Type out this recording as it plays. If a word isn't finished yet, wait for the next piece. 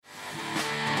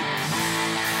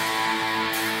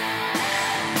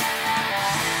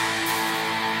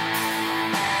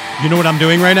You know what I'm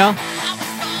doing right now?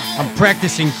 I'm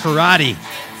practicing karate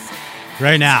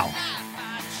right now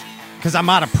because I'm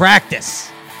out of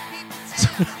practice.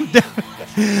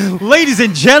 Ladies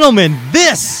and gentlemen,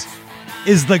 this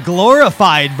is the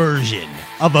glorified version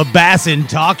of a Bassin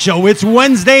Talk Show. It's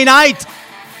Wednesday night,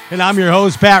 and I'm your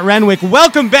host, Pat Renwick.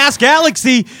 Welcome, Bass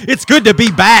Galaxy. It's good to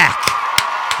be back.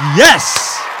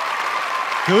 Yes.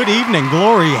 Good evening,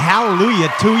 glory,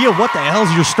 hallelujah to you. What the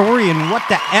hell's your story and what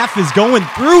the F is going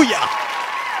through you?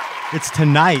 It's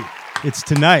tonight. It's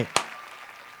tonight.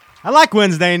 I like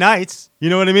Wednesday nights. You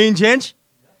know what I mean, Chinch?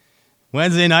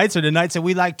 Wednesday nights are the nights that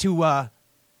we like to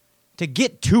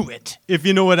get to it, if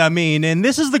you know what I mean. And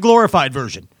this is the glorified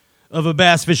version of a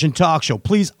Bass Fishing Talk Show.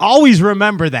 Please always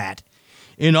remember that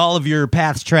in all of your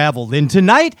paths traveled. And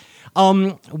tonight,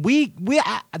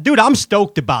 dude, I'm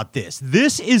stoked about this.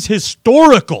 This is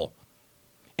historical.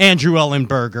 Andrew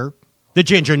Ellenberger, the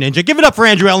Ginger Ninja. Give it up for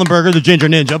Andrew Ellenberger, the Ginger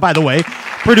Ninja, by the way,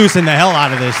 producing the hell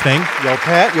out of this thing. Yo,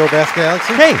 Pat, yo, Bass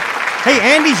Galaxy. Hey,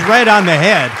 Andy's red on the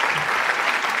head,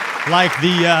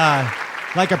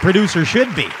 like a producer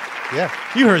should be. Yeah.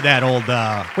 You heard that old,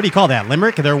 what do you call that,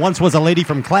 limerick? There once was a lady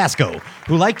from Glasgow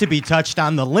who liked to be touched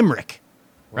on the limerick,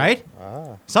 right?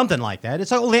 Something like that.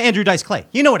 It's only Andrew Dice Clay.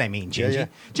 You know what I mean, Gingy. Yeah.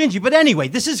 Gingy, but anyway,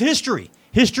 this is history.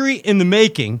 History in the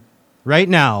making right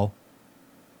now.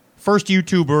 First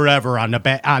YouTuber ever on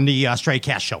the Stray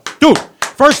Cast Show. Dude,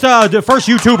 the first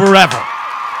YouTuber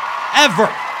ever.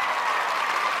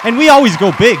 And we always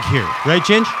go big here, right,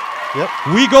 Ginge? Yep.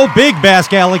 We go big, Bass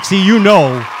Galaxy, you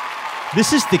know.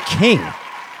 This is the king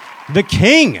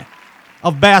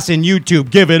of Bass and YouTube.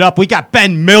 Give it up. We got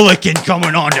Ben Milliken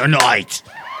coming on tonight.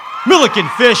 Milliken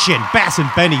Fishing, Bass and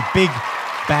Benny, big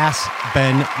Bass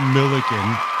Ben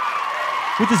Milliken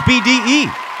with his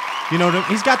BDE. You know,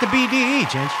 he's got the BDE,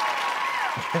 Ginge.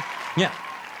 Yeah,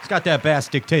 he's got that bass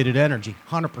dictated energy,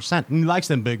 100%. And he likes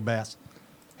them big bass.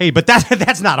 Hey, but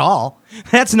that's not all.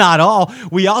 That's not all.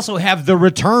 We also have the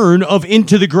return of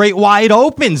Into the Great Wide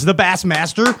Opens, the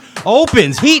Bassmaster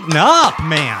Opens. Heating up,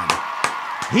 man.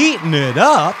 Heating it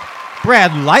up. Brad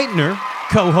Leitner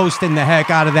co-hosting the heck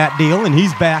out of that deal, and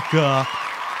he's back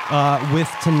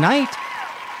with tonight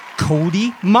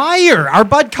Cody Meyer, our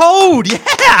bud Code.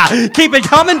 Yeah! Keep it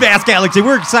coming, Bass Galaxy.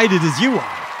 We're excited as you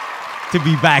are to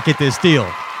be back at this deal.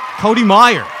 Cody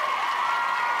Meyer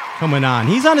coming on.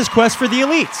 He's on his quest for the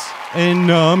elites,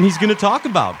 and he's going to talk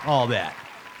about all that.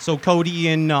 So Cody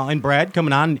and Brad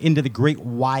coming on into the Great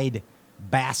Wide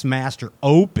Bassmaster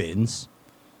Opens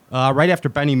right after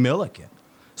Benny Milliken.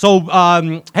 So,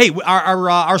 hey,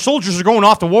 our soldiers are going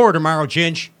off to war tomorrow,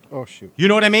 Ginge. Oh shoot. You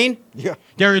know what I mean? Yeah.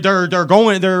 They're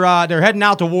heading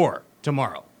out to war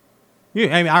tomorrow. I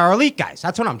mean, our elite guys.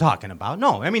 That's what I'm talking about.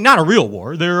 No, I mean not a real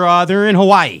war. They're in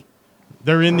Hawaii.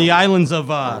 They're in the islands of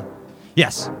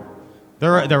yes.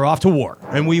 They're off to war,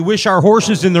 and we wish our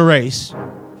horses in the race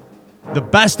the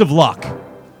best of luck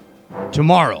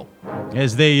tomorrow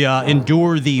as they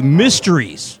endure the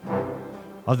mysteries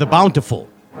of the bountiful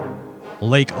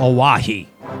Lake Oahe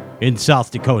in South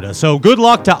Dakota. So good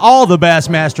luck to all the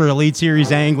Bassmaster Elite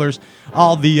Series anglers,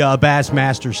 all the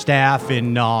Bassmaster staff,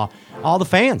 and all the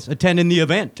fans attending the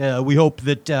event. We hope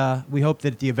that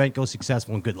the event goes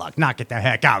successful, and good luck. Knock it the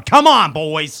heck out. Come on,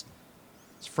 boys.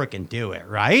 Let's freaking do it,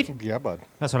 right? Yeah, bud.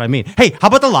 That's what I mean. Hey, how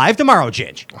about the live tomorrow,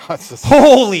 Ginge? Oh,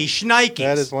 holy shnikes.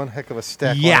 That is one heck of a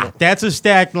stack Yeah, lineup. that's a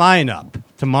stacked lineup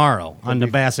tomorrow on the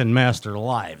Bass and Master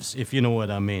Lives, if you know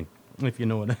what I mean. If you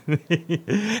know what I mean.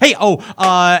 Hey,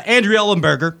 Andrew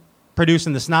Ellenberger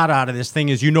producing the snot out of this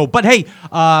thing, as you know. But hey,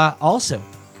 also,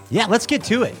 yeah, let's get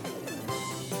to it.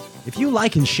 If you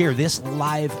like and share this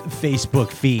live Facebook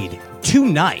feed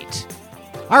tonight,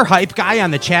 our hype guy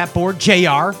on the chat board,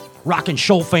 JR, Rockin'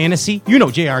 Shoal Fantasy, you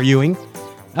know JR Ewing,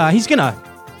 he's gonna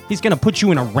put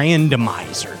you in a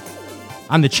randomizer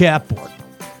on the chat board.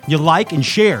 You like and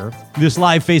share this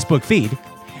live Facebook feed,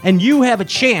 and you have a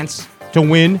chance to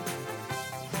win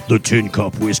the Tin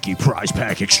Cup Whiskey Prize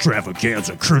Pack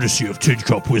Extravaganza, courtesy of Tin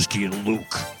Cup Whiskey and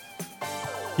Luke.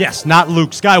 Yes, not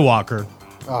Luke Skywalker.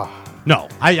 Oh, No,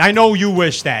 I know you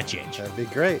wish that, Ginge. that'd be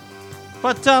great.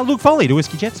 But Luke Foley, the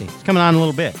Whiskey Jetsy, is coming on in a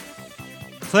little bit.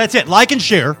 So that's it. Like and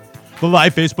share the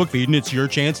live Facebook feed, and it's your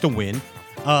chance to win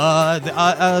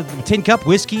the Tin Cup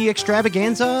Whiskey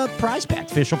Extravaganza Prize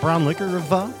Pack, official brown liquor of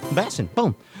Bassin.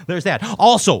 Boom. There's that.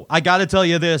 Also, I got to tell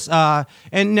you this,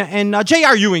 and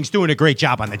J.R. Ewing's doing a great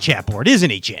job on the chat board, isn't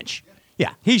he, Chinch?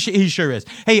 Yeah, he sure is.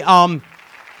 Hey,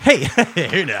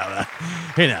 here now,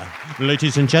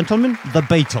 ladies and gentlemen, the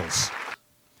Beatles.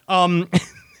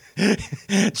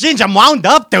 Ginge, I'm wound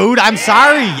up, dude. I'm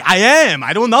sorry. I am.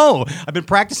 I don't know. I've been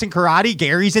practicing karate.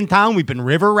 Gary's in town. We've been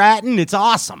river ratting. It's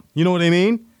awesome. You know what I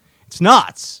mean? It's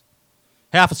nuts.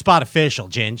 Half a spot official,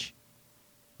 Ginge.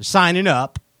 They're signing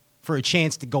up for a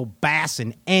chance to go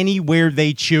bassing anywhere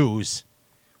they choose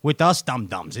with us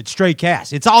dum-dums. It's straight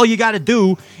cash. It's all you got to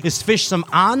do is fish some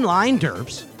online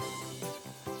derbs.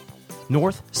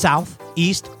 North, south,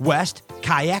 east, west,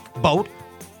 kayak, boat,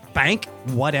 bank,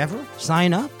 whatever.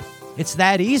 Sign up. It's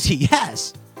that easy,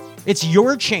 yes. It's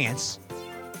your chance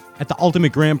at the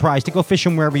ultimate grand prize to go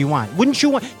fishing wherever you want. Wouldn't you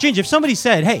want, Ginge, if somebody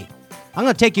said, hey, I'm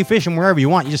going to take you fishing wherever you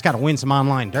want, you just got to win some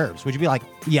online derbs, would you be like,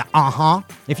 yeah, uh-huh?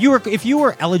 If you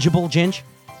were eligible, Ginge,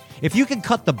 if you could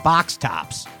cut the box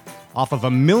tops off of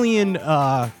 1 million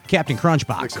Captain Crunch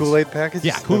boxes. The Kool-Aid packets?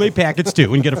 Yeah, Kool-Aid packets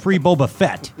too, and get a free Boba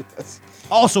Fett. Yes.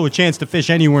 Also a chance to fish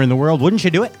anywhere in the world. Wouldn't you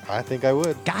do it? I think I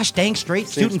would. Gosh dang straight,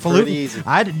 Seems shooting pretty falutin. easy.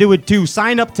 I'd do it too.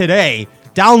 Sign up today.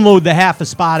 Download the Half a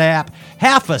Spot app,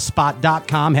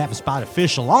 halfaspot.com, Half a Spot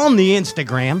official on the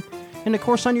Instagram, and of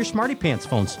course on your Smarty Pants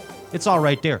phones. It's all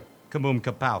right there. Kaboom,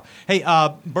 kapow. Hey,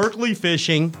 Berkeley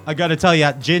Fishing, I got to tell you,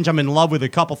 Ginge, I'm in love with a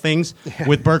couple things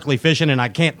with Berkeley Fishing, and I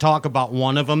can't talk about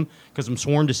one of them because I'm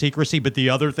sworn to secrecy, but the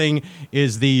other thing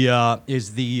is the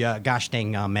gosh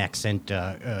dang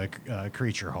Maxent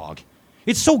creature hog.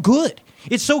 It's so good.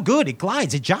 It's so good. It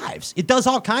glides. It jives. It does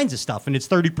all kinds of stuff, and it's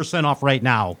 30% off right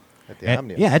now. At the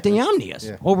Omnius. Yeah, at the Omnius.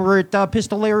 Yeah. Over at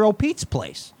Pistolero Pete's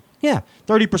place. Yeah,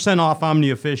 30% off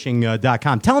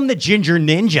OmniaFishing.com. Tell them the Ginger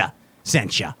Ninja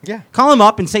sent you. Yeah. Call him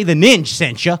up and say the Ninja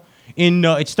sent you.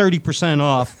 It's 30%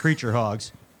 off creature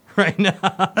hogs right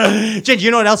now. Ginger, you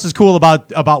know what else is cool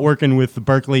about working with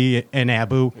Berkeley and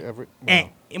Abu?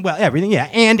 Everything, yeah.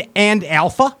 And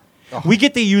Alpha. Oh. We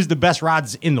get to use the best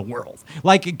rods in the world.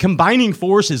 Like combining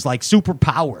forces, like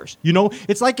superpowers. You know,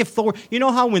 it's like if Thor, you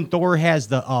know how when Thor has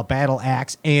the battle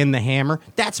axe and the hammer?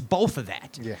 That's both of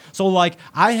that. Yeah. So like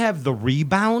I have the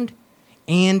rebound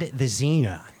and the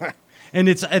Xenon. And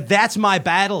that's my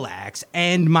battle axe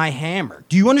and my hammer.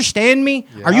 Do you understand me?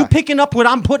 Yeah. Are you picking up what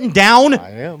I'm putting down?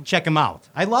 I am. Check them out.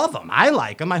 I love them. I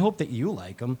like them. I hope that you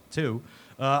like them too.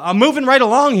 I'm moving right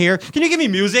along here. Can you give me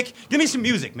music? Give me some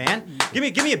music, man. Give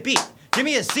me a beat. Give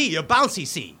me a C, a bouncy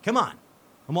C. Come on.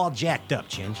 I'm all jacked up,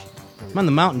 Ginge. I'm on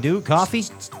the Mountain Dew, coffee,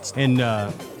 and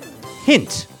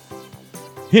hint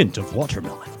of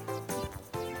watermelon.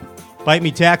 Bite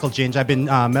me tackle, Ginge. I've been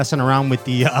messing around with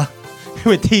the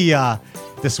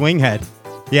swing head.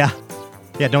 Yeah,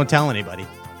 don't tell anybody.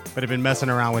 But I've been messing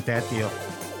around with that deal.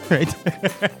 Right.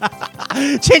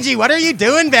 Gingy, what are you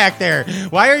doing back there?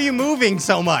 Why are you moving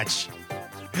so much?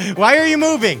 Why are you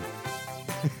moving?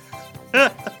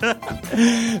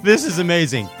 This is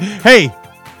amazing. Hey,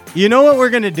 you know what we're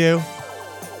going to do?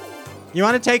 You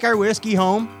want to take our whiskey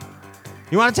home?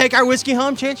 You want to take our whiskey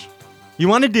home, Chinch? You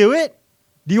want to do it?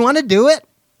 Do you want to do it?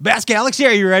 Bass Galaxy,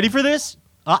 are you ready for this?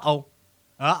 Uh-oh.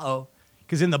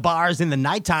 Because in the bars, in the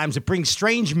night times, it brings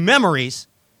strange memories.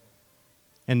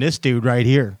 And this dude right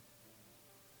here,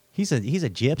 he's a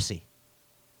gypsy.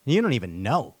 You don't even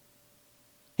know.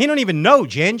 He don't even know,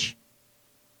 Ginge.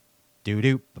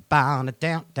 Doo-doo, down,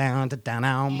 down, down,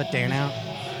 down, but down, down.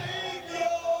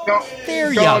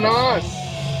 There you go.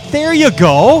 There you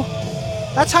go.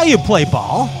 That's how you play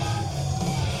ball.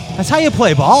 That's how you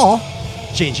play ball,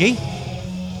 Gingy.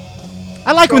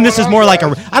 I like when this is more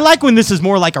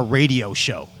like a radio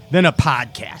show than a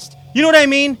podcast. You know what I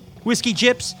mean? Whiskey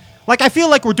Gyps? Like I feel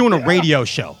like we're doing a radio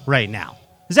show right now.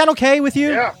 Is that okay with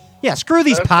you? Yeah. Yeah, screw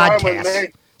these That's fine with podcasts.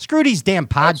 me. Screw these damn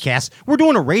podcasts. We're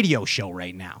doing a radio show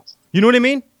right now. You know what I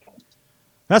mean?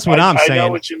 That's what I'm saying. I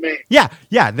know what you mean. Yeah.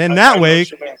 Then I that know way,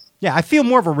 what you mean. yeah, I feel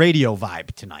more of a radio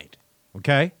vibe tonight.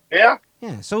 Okay? Yeah?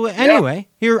 Yeah. So anyway,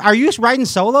 here, are you riding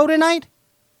solo tonight?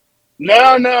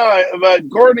 No, but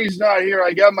Courtney's not here.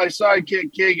 I got my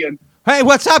sidekick, Keegan. Hey,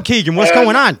 what's up, Keegan? What's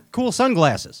going on? Cool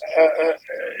sunglasses.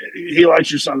 He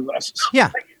likes your sunglasses.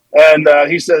 Yeah. And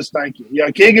he says thank you. Yeah,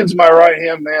 Keegan's my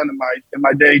right-hand man in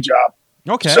my day job.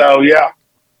 Okay. So, yeah.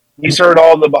 He's heard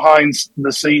all the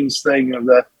behind-the-scenes thing of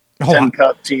the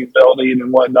 10-Cup team building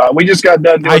and whatnot. We just got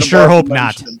done doing I sure hope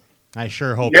not.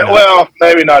 Yeah, well,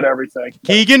 maybe not everything.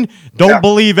 Keegan, don't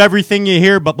believe everything you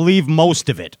hear, but believe most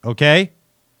of it, okay?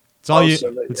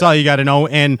 That's all you got to know.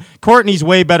 And Courtney's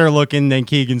way better looking than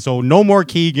Keegan, so no more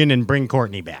Keegan and bring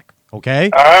Courtney back, okay?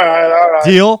 All right.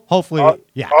 Deal? Hopefully,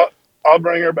 I'll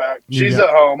bring her back. She's at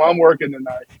home. I'm working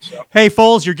tonight. So. Hey,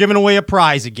 Foles, you're giving away a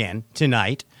prize again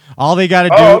tonight. All they got to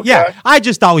do, I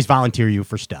just always volunteer you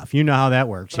for stuff. You know how that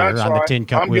works here on the Tin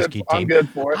Cup Whiskey team. I'm good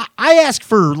for it. I ask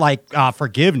for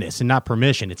forgiveness and not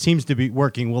permission. It seems to be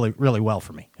working really, really well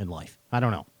for me in life. I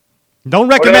don't know. Don't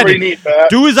recommend Whatever it. you need, Pat.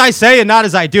 Do as I say and not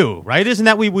as I do, right? Isn't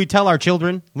that we tell our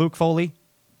children, Luke Foley?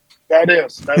 That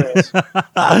is.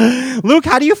 Luke,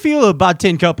 how do you feel about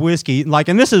Tin Cup whiskey? Like,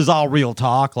 and this is all real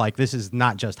talk. Like, this is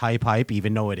not just hype,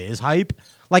 even though it is hype.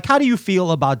 Like, how do you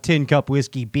feel about Tin Cup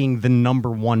whiskey being the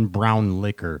 #1 brown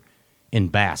liquor in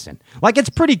Bassin? Like, it's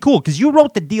pretty cool because you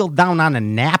wrote the deal down on a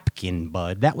napkin,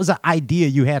 bud. That was an idea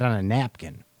you had on a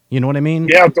napkin. You know what I mean?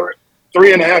 Yeah,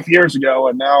 3.5 years ago,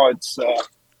 and now it's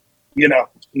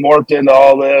morphed into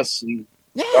all this and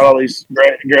got all these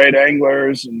great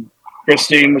anglers. And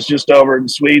Christine was just over in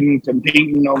Sweden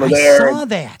competing over there. I saw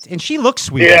that, and she looks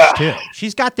Swedish too.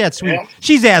 She's got that sweet. Yeah.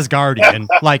 She's Asgardian,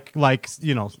 like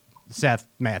Seth,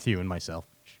 Matthew, and myself.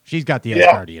 She's got the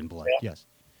Asgardian blood. Yes.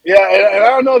 Yeah, and I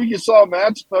don't know if you saw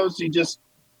Matt's post. He just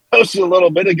posted a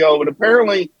little bit ago, but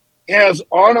apparently he has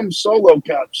on him solo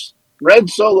cups, red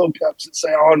solo cups that say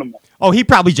on them. Oh, he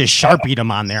probably just Sharpied them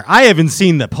on there. I haven't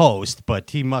seen the post, but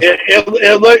he must.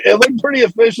 It looked pretty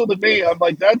official to me. I'm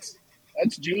like, that's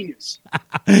genius.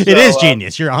 It is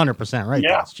genius. You're 100% right.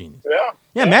 Yeah. That's genius.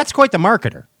 Yeah. Matt's quite the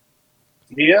marketer.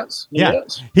 He is. He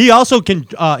is. He also can.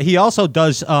 He also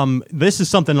does. This is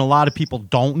something a lot of people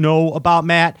don't know about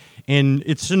Matt, and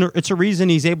it's a reason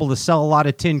he's able to sell a lot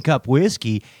of Tin Cup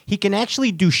whiskey. He can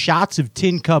actually do shots of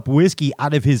Tin Cup whiskey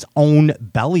out of his own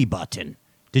belly button.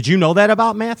 Did you know that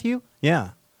about Matthew?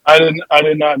 Yeah. I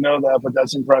did not know that, but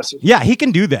that's impressive. Yeah, he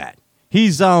can do that.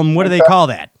 He's what do they call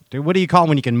that? What do you call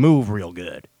when you can move real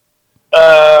good?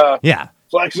 Yeah.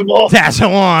 Flexible. That's the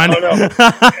one.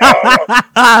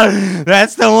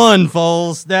 That's the one,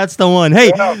 Foles. That's the one.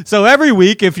 Hey, so every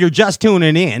week, if you're just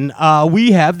tuning in,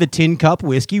 we have the Tin Cup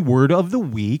Whiskey Word of the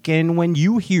Week. And when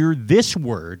you hear this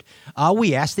word,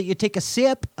 we ask that you take a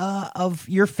sip of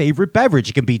your favorite beverage.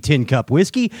 It can be Tin Cup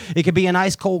Whiskey. It could be an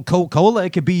ice cold Coca-Cola. It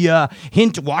could be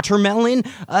hint watermelon.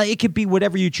 It could be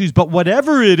whatever you choose. But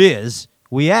whatever it is,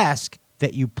 we ask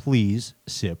that you please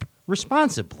sip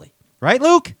responsibly. Right,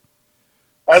 Luke?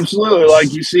 Absolutely.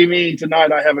 Like you see me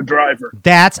tonight, I have a driver.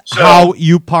 That's how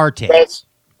you partake.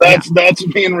 That's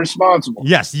being responsible.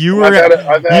 Yes, you were.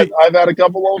 I've had a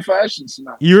couple old fashions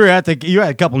tonight. You had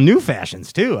a couple new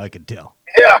fashions too. I could tell.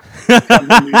 Yeah.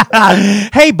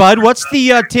 Hey, bud, what's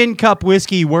the Tin Cup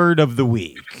Whiskey Word of the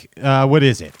Week? What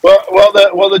is it? Well,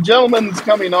 the gentleman that's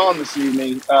coming on this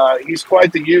evening, he's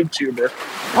quite the YouTuber.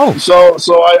 Oh,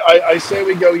 so I say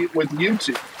we go with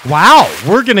YouTube. Wow,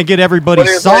 we're gonna get everybody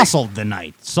sauced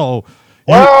tonight. So,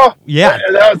 yeah.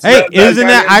 Isn't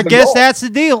that? I guess goal. That's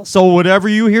the deal. So, whatever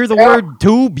you hear the word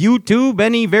tube, YouTube,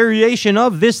 any variation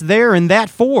of this, there, and that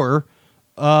for,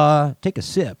 take a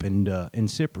sip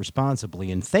and sip responsibly.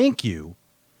 And thank you,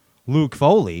 Luke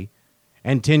Foley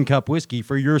and Tin Cup Whiskey,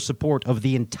 for your support of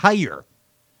the entire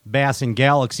Bassin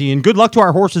Galaxy. And good luck to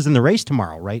our horses in the race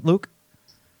tomorrow, right, Luke?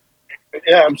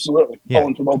 Yeah, absolutely.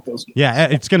 Pulling for both those. Yeah,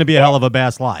 it's going to be a hell of a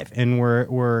Bass Live, and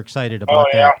we're excited about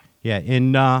that. Yeah,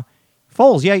 and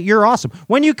Foles, you're awesome.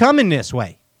 When you coming this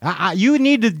way, you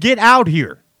need to get out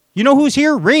here. You know who's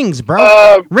here? Rings,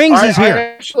 bro. Rings is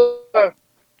here.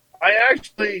 I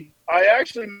actually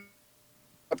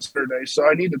yesterday, so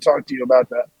I need to talk to you about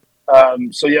that.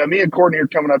 So me and Courtney are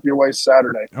coming up your way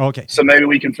Saturday. Okay. So maybe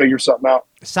we can figure something out.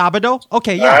 Sabado?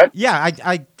 Okay, yeah. Right. Yeah,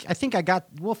 I think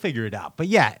we'll figure it out. But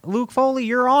yeah, Luke Foley,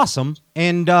 you're awesome.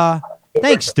 And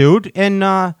thanks, dude. And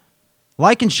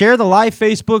like and share the live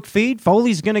Facebook feed.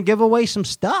 Foley's going to give away some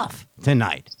stuff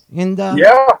tonight. And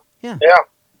yeah.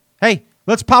 Hey,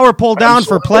 let's power pull down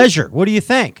for pleasure. What do you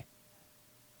think?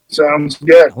 Sounds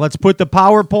good. Let's put the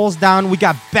power poles down. We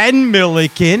got Ben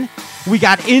Milliken. We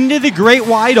got Into the Great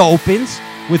Wide Opens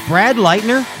with Brad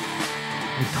Leitner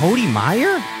and Cody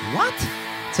Meyer. What?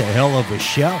 It's a hell of a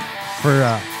show for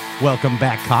Welcome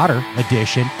Back Cotter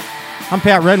edition. I'm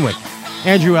Pat Renwick,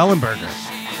 Andrew Ellenberger,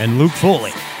 and Luke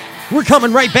Foley. We're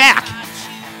coming right back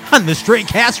on the Straight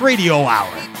Cast Radio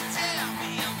Hour.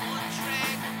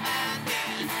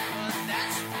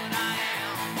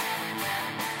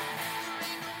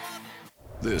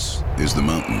 This is the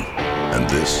mountain, and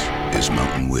this is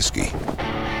mountain whiskey.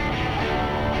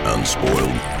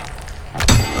 Unspoiled,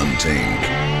 untamed,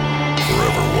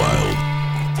 forever wild.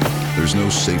 There's no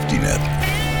safety net,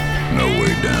 no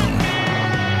way down.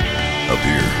 Up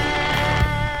here,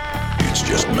 it's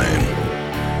just man,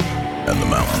 and the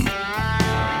mountain,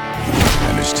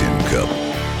 and his tin cup.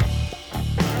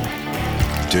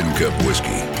 Tin Cup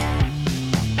Whiskey.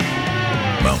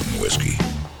 Mountain whiskey.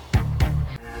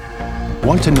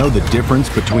 Want to know the difference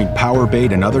between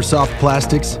Powerbait and other soft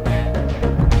plastics?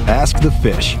 Ask the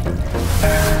fish.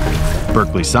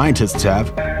 Berkeley scientists have.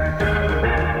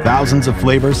 Thousands of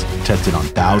flavors tested on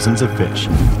thousands of fish.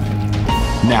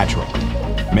 Natural,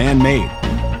 man-made.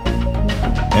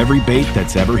 Every bait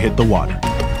that's ever hit the water.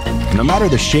 No matter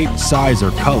the shape, size,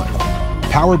 or color,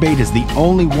 Powerbait is the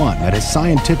only one that is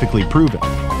scientifically proven.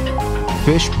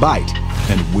 Fish bite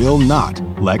and will not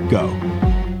let go.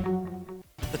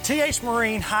 The TH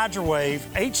Marine Hydrowave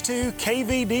H2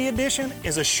 KVD Edition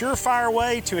is a surefire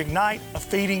way to ignite a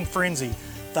feeding frenzy.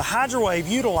 The Hydrowave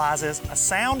utilizes a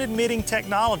sound-emitting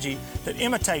technology that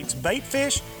imitates bait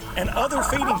fish and other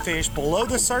feeding fish below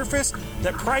the surface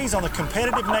that preys on the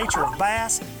competitive nature of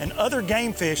bass and other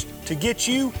game fish to get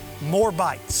you more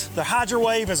bites. The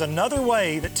Hydrowave is another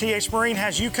way that TH Marine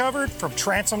has you covered from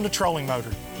transom to trolling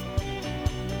motor.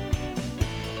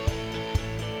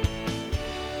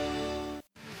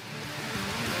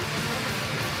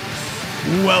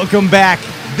 Welcome back.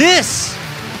 This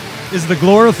is the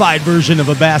glorified version of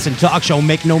a Bass and Talk Show.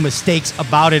 Make no mistakes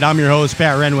about it. I'm your host,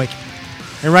 Pat Renwick.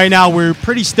 And right now, we're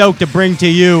pretty stoked to bring to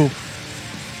you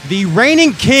the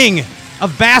reigning king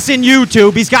of Bass in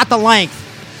YouTube. He's got the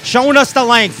length, showing us the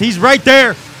length. He's right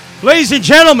there. Ladies and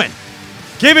gentlemen,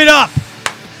 give it up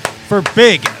for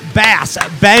Big Bass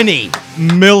Benny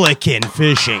Milliken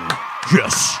Fishing.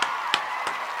 Yes.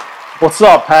 What's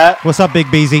up, Pat? What's up,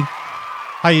 Big Beezy?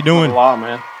 How you doing? A lot,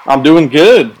 man. I'm doing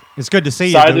good. It's good to see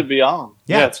you. Excited to be on.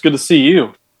 Yeah, it's good to see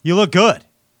you. You look good.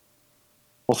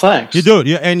 Well, thanks. You do,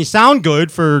 and you sound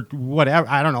good for whatever.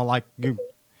 I don't know, like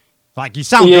you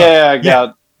sound good. Yeah, I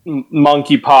got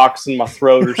monkeypox in my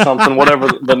throat or something. Whatever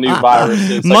the new virus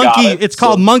is. It's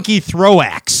called monkey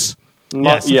thorax.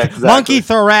 Yes. Yeah, exactly. Monkey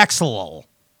thoraxolol.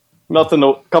 Nothing.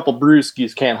 A couple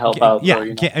brewskis can't help out. Yeah,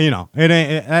 though, it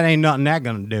ain't nothing that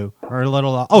gonna do. Or a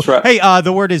little. Right. Hey,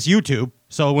 the word is YouTube.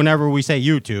 So whenever we say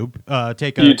YouTube,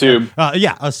 take a YouTube.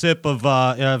 A sip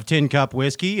of Tin Cup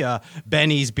whiskey,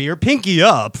 Benny's beer, pinky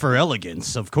up for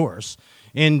elegance, of course,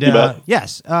 and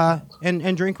yes,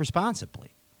 and drink responsibly.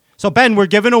 So Ben, we're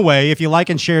giving away, if you like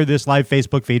and share this live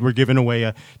Facebook feed, we're giving away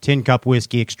a Tin Cup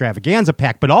whiskey extravaganza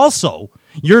pack, but also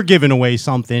you're giving away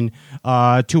something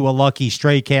to a lucky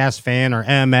Stray Cast fan or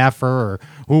MFer or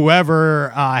whoever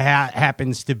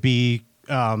happens to be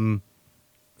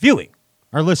viewing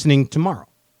or listening tomorrow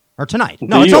or tonight.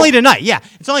 No, it's only tonight. Yeah,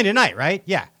 it's only tonight, right?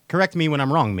 Yeah, correct me when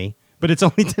I'm wrong, but it's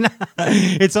only tonight.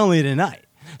 It's only tonight.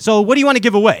 So what do you want to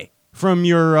give away from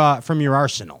your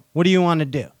arsenal? What do you want to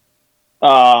do?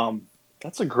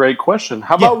 That's a great question.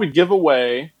 How about we give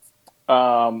away? We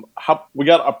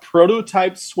got a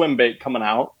prototype swim bait coming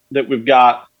out that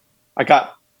I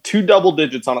got 2 double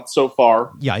digits on it so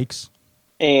far. Yikes!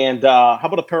 And how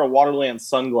about a pair of Waterland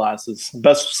sunglasses?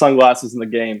 Best sunglasses in the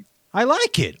game. I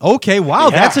like it. Okay, wow,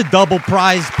 That's a double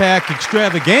prize pack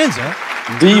extravaganza.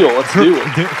 Deal. Let's do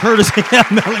it. Courtesy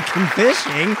of Milliken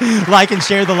Fishing. Like and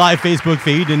share the live Facebook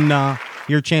feed, and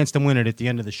your chance to win it at the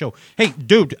end of the show. Hey,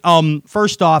 dude.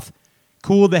 First off,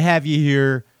 cool to have you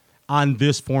here on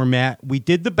this format. We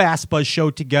did the Bass Buzz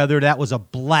show together. That was a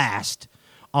blast.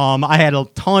 I had a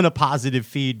ton of positive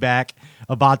feedback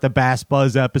about the Bass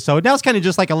Buzz episode. That was kind of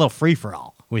just like a little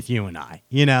free-for-all with you and I,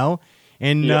 you know?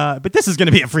 And but this is going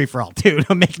to be a free-for-all, too.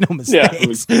 Make no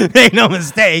mistakes. Make no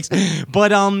mistakes.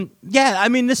 But, I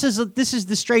mean, this is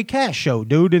the Stray Cast show,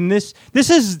 dude. And this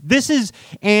is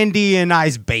Andy and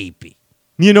I's baby.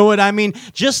 You know what I mean?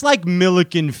 Just like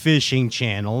Milliken Fishing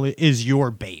Channel is your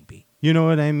baby. You know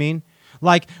what I mean?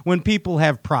 Like when people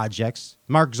have projects,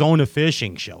 Mark Zona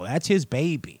Fishing Show, that's his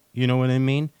baby. You know what I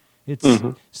mean? It's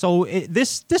so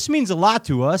this means a lot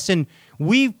to us, and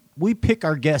we pick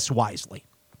our guests wisely.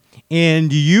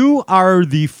 And you are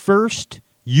the first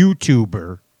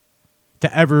YouTuber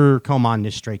to ever come on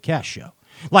this Stray Cast show.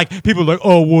 Like people are like,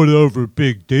 oh, whatever,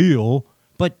 big deal.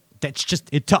 But that's just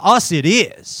it to us. It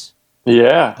is.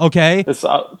 Yeah. Okay. It's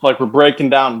like we're breaking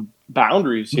down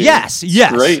boundaries here. Yes.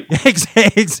 Great.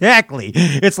 Exactly.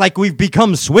 It's like we've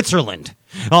become Switzerland.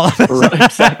 But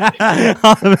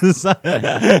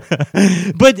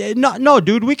no,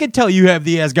 dude, we could tell you have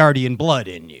the Asgardian blood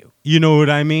in you. You know what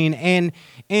I mean? And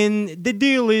the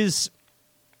deal is,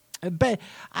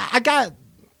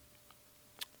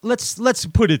 let's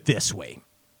put it this way.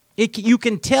 You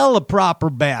can tell a proper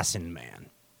bassin' man.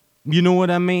 You know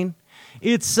what I mean?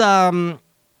 It's,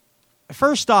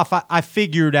 first off, I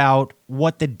figured out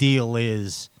what the deal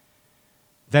is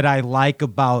that I like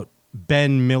about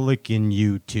Ben Milliken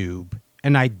YouTube,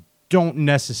 and I don't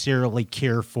necessarily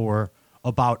care for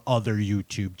about other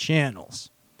YouTube channels.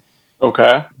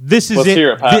 Okay. This is Let's it.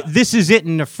 hear it, Pat. This is it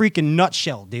in a freaking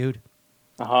nutshell, dude.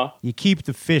 Uh-huh. You keep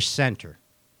the fish center.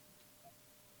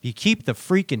 You keep the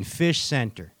freaking fish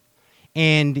center.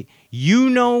 And you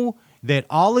know that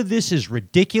all of this is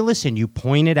ridiculous, and you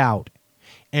point it out.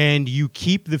 and you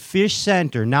keep the fish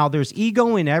center. Now, there's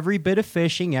ego in every bit of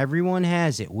fishing. Everyone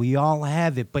has it. We all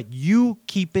have it. But you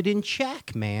keep it in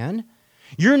check, man.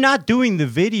 You're not doing the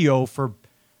video for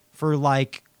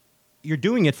like, you're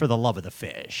doing it for the love of the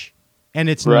fish. And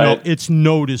it's it's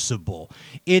noticeable.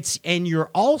 And you're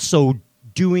also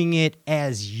doing it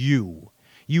as you.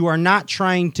 You are not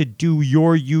trying to do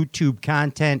your YouTube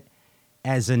content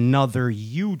as another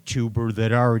YouTuber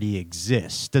that already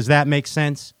exists. Does that make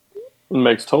sense? It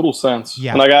makes total sense.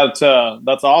 Yeah. And I got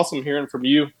that's awesome hearing from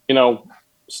you. You know,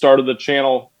 started the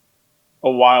channel a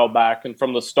while back, and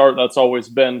from the start, that's always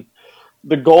been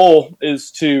the goal,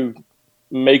 is to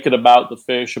make it about the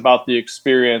fish, about the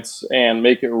experience, and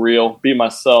make it real. Be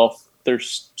myself.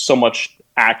 There's so much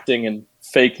acting and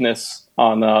fakeness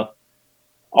on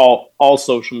all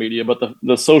social media, but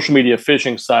the social media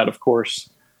fishing side, of course.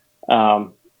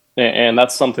 And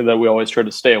that's something that we always try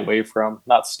to stay away from,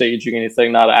 not staging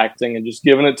anything, not acting, and just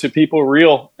giving it to people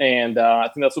real. And I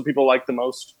think that's what people like the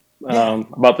most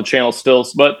about the channel still.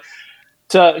 But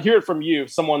to hear it from you,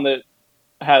 someone that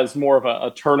has more of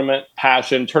a tournament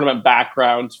passion, tournament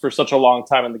background for such a long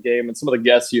time in the game, and some of the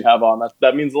guests you have on,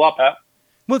 that means a lot, Pat.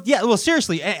 Well, yeah, well,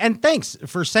 seriously, and thanks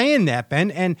for saying that,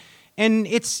 Ben. And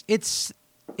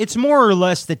it's more or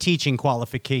less the teaching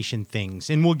qualification things,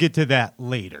 and we'll get to that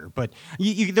later. But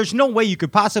there's no way you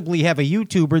could possibly have a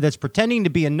YouTuber that's pretending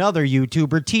to be another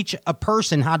YouTuber teach a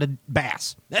person how to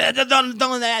bass. That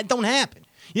don't happen.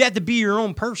 You have to be your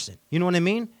own person. You know what I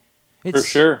mean? For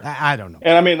sure. I don't know.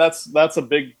 And I mean, that's a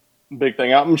big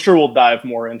thing. I'm sure we'll dive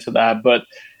more into that. But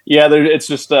yeah, it's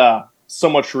just so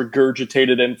much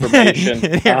regurgitated information.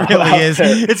 It really is.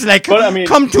 There. It's like, but, I mean,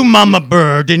 come to Mama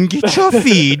Bird and get your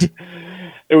feed.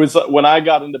 It was when I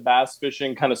got into bass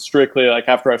fishing kind of strictly, like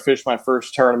after I fished my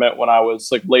first tournament when I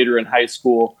was like later in high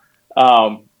school.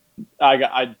 I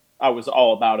was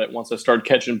all about it once I started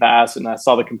catching bass and I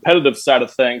saw the competitive side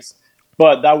of things.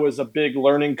 But that was a big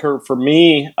learning curve for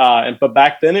me. But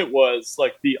back then it was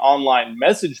like the online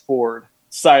message board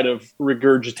side of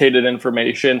regurgitated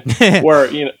information where,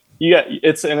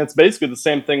 it's basically the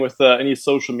same thing with any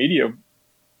social media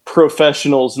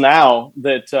professionals now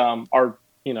that are,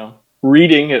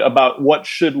 reading about what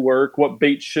should work, what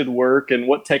baits should work, and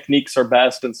what techniques are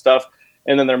best and stuff.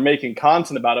 And then they're making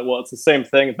content about it. Well, it's the same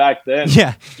thing back then.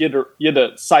 Yeah. You had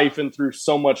to siphon through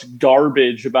so much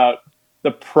garbage about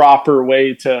the proper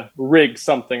way to rig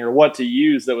something or what to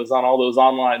use that was on all those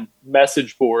online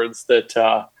message boards. That's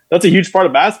a huge part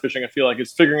of bass fishing, I feel like,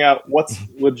 is figuring out what's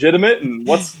legitimate and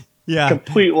what's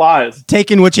complete lies.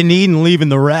 Taking what you need and leaving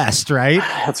the rest, right?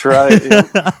 That's right.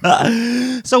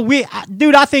 Yeah. So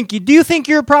do you think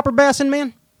you're a proper bassin'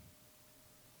 man?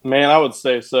 Man, I would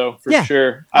say so, for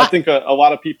sure. I think a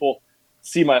lot of people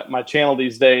see my channel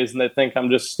these days and they think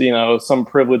I'm just, some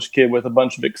privileged kid with a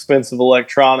bunch of expensive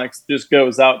electronics, just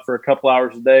goes out for a couple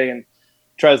hours a day and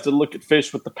tries to look at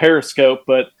fish with the periscope.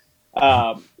 But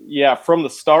from the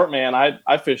start, man,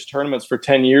 I fished tournaments for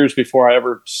 10 years before I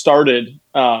ever started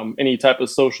any type of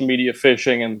social media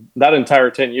fishing. And that entire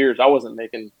 10 years, I wasn't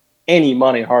making any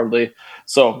money hardly.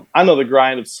 So I know the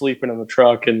grind of sleeping in the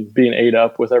truck and being ate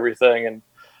up with everything and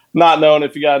not knowing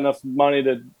if you got enough money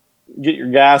to get your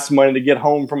gas money to get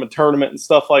home from a tournament and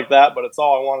stuff like that. But it's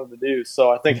all I wanted to do.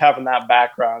 So I think having that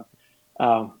background,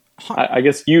 I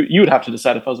guess you would have to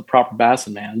decide if I was a proper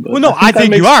bassin' man. But well, no, I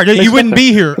think you are. You wouldn't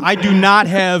be here. I do not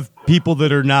have people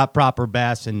that are not proper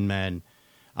bassin' men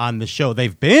on the show.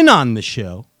 They've been on the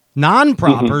show.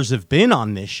 Non-propers have been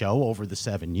on this show over the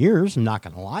 7 years. I'm not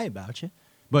going to lie about you.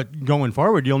 But going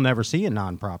forward, you'll never see a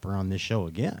non-proper on this show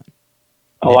again.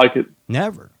 I like it.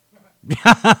 Never.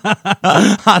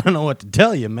 I don't know what to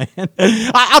tell you, man.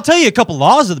 I'll tell you a couple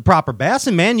laws of the proper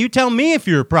bassin' man. You tell me if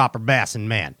you're a proper bassin'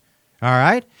 man. All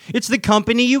right? It's the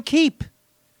company you keep.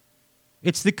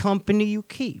 It's the company you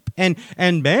keep. And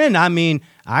Ben, I mean,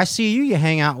 I see you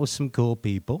hang out with some cool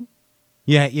people.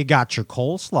 Yeah, you got your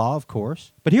coleslaw, of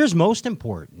course. But here's most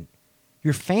important.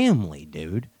 Your family,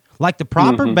 dude. Like the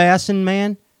proper bassin'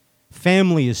 man,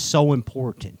 family is so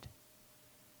important.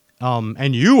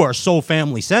 And you are so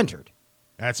family-centered.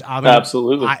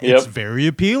 Absolutely. It's very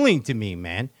appealing to me,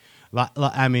 man.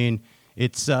 I mean,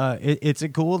 it's a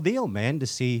cool deal, man, to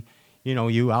see,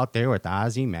 you out there with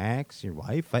Ozzy, Max, your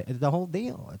wife, the whole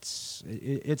deal.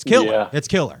 It's killer. Yeah. It's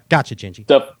killer. Gotcha, Gingy.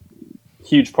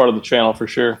 Huge part of the channel for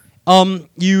sure.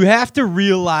 You have to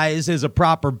realize as a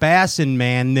proper bassin'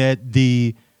 man that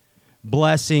the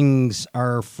blessings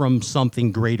are from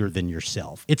something greater than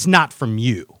yourself. It's not from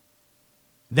you.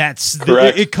 That's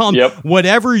correct. It comes. Yep.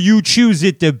 Whatever you choose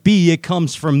it to be, it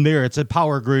comes from there. It's a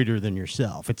power greater than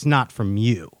yourself. It's not from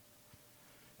you.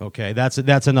 Okay, that's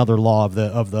another law of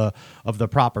the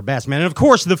proper bass, man. And of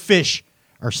course, the fish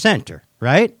are center,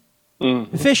 right?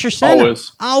 The fish are center.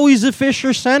 Always the fish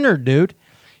are center, dude.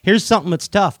 Here's something that's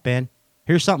tough, Ben.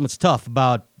 Here's something that's tough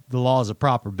about the laws of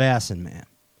proper bassing, man.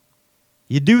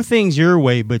 You do things your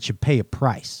way, but you pay a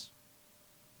price.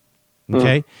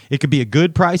 Okay? It could be a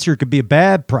good price or it could be a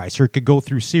bad price or it could go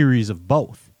through series of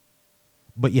both.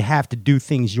 But you have to do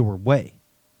things your way.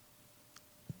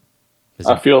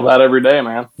 I feel that every day,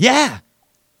 man. Yeah.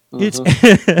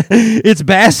 It's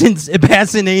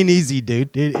bassing ain't easy,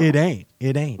 dude. It ain't.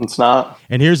 It's not.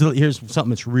 And here's something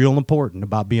that's real important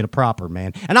about being a proper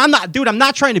man. And I'm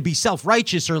not trying to be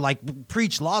self-righteous or like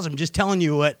preach laws. I'm just telling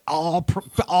you what all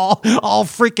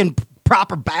freaking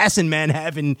proper bassing men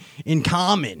have in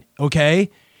common,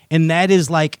 okay? And that is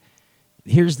like,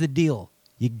 here's the deal.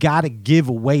 You got to give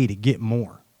away to get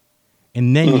more.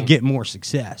 And then you get more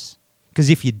success. Because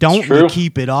if you don't, you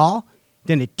keep it all,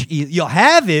 then you'll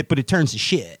have it, but it turns to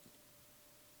shit.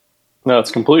 No,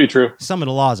 it's completely true. Some of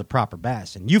the laws of proper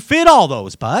bassing. You fit all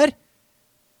those, bud.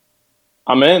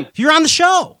 I'm in. You're on the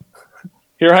show.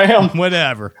 Here I am.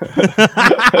 Whatever.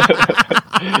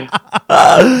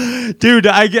 Dude,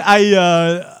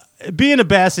 I being a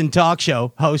bass and talk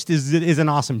show host is an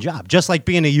awesome job. Just like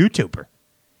being a YouTuber.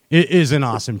 It is an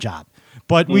awesome job.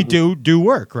 But we do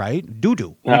work, right?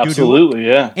 Absolutely,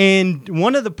 yeah. And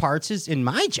one of the parts is in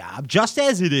my job, just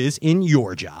as it is in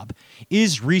your job,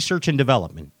 is research and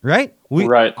development, right?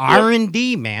 Right.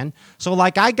 R&D, man. So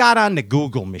like I got on the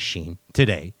Google machine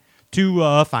today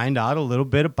to find out a little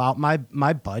bit about my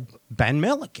bud, Ben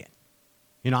Milliken.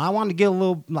 You know, I wanted to get a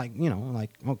little,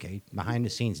 okay, behind the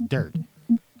scenes dirt.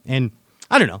 And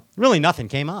I don't know, really nothing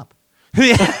came up.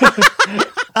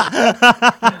 But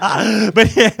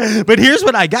here's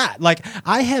what I got. Like,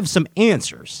 I have some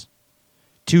answers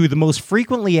to the most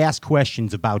frequently asked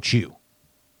questions about you.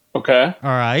 Okay. All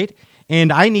right.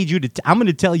 And I need you to. I'm going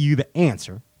to tell you the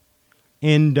answer,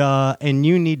 and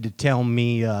you need to tell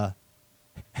me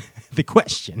the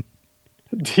question.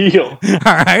 Deal.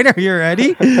 All right. Are you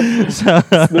ready?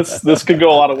 This could go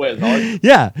a lot of ways.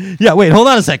 Yeah. Wait. Hold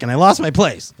on a second. I lost my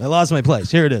place.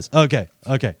 Here it is. Okay.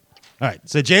 All right,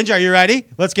 so Ginger, are you ready?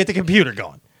 Let's get the computer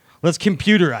going. Let's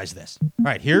computerize this. All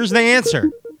right, here's the answer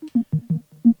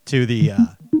to the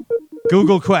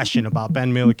Google question about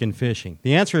Ben Milliken fishing.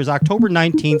 The answer is October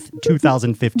 19th,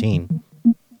 2015.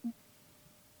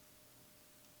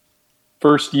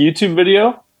 First YouTube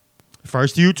video?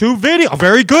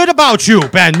 Very good about you,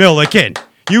 Ben Milliken.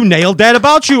 You nailed that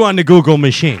about you on the Google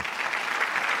machine.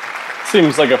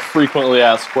 Seems like a frequently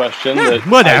asked question.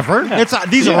 Whatever.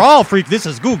 These are all freak. This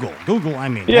is Google.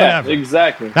 Whatever.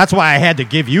 Exactly. That's why I had to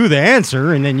give you the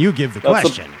answer, and then you give the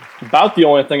question. About the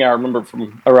only thing I remember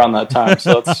from around that time,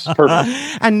 so that's perfect.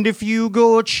 And if you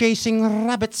go chasing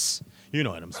rabbits, you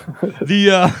know what I'm saying.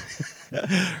 The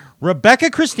Rebecca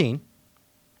Christine,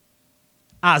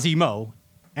 Ozzy Mo,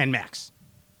 and Max.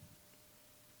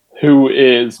 Who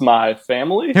is my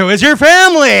family? Who is your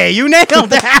family? You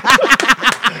nailed that.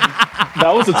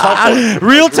 That was a tough one.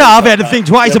 Real tough. Had to think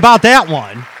twice about that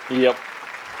one. Yep.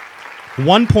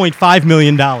 $1.5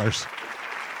 million.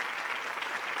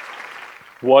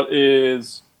 What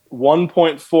is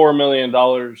 $1.4 million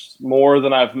more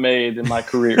than I've made in my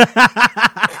career?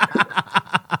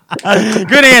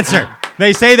 Good answer.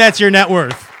 They say that's your net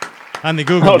worth on the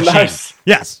Google machine. Nice.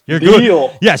 Yes, your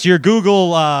Deal. Yes, your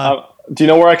Google. Do you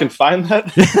know where I can find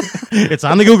that? It's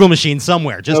on the Google machine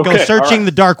somewhere. Just go searching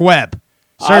the dark web.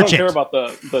 I don't care about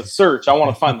the search. I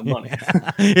want to find the money.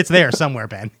 It's there somewhere,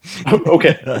 Ben.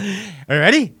 Okay. Are you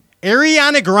ready?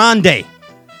 Ariana Grande.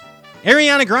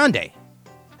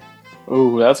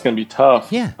 Ooh, that's going to be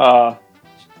tough. Yeah.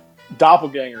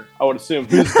 Doppelganger, I would assume.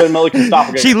 Who's Ben Milliken's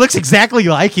doppelganger? She looks exactly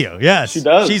like you. Yes. She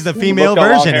does. She's the female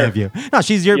version of you. No,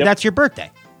 that's your birthday.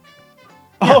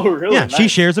 Oh, really? Yeah, nice. She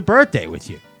shares a birthday with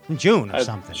you in June or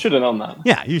something. Should have known that.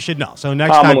 Yeah, you should know. So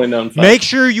next Commonly time, known fact. Make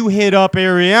sure you hit up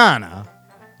Ariana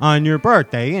on your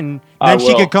birthday, and then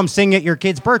she could come sing at your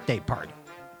kid's birthday party.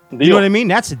 Deal. You know what I mean?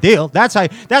 That's the deal. That's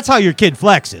how your kid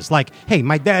flexes. Like, hey,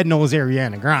 my dad knows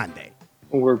Ariana Grande.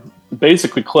 We're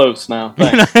basically close now.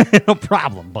 No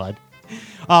problem, bud.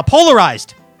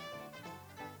 Polarized.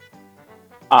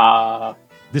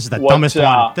 This is the dumbest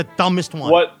one. The dumbest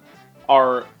one. What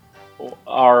are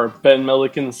Ben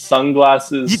Milliken's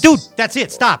sunglasses? Dude, that's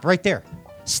it. Stop right there.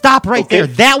 Stop right there.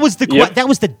 That was that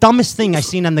was the dumbest thing I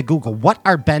seen on the Google. What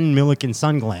are Ben Milliken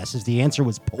sunglasses? The answer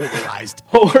was polarized.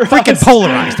 Freaking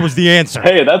polarized was the answer.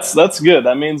 Hey, that's good.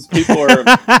 That means people are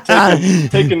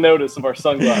taking notice of our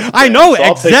sunglasses. I know,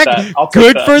 so exactly.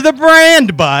 Good for the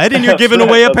brand, bud. And you're giving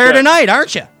away a pair tonight,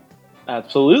 aren't you?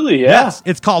 Absolutely, yeah. Yes,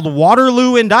 it's called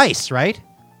Waterloo and Ice, right?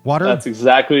 That's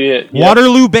exactly it. Yep.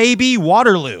 Waterloo, baby,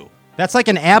 Waterloo. That's like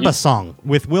an ABBA song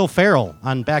with Will Ferrell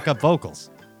on backup vocals.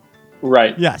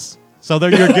 Right. Yes. So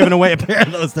you're giving away a pair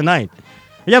of those tonight.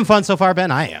 Are you having fun so far,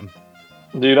 Ben? I am.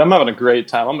 Dude, I'm having a great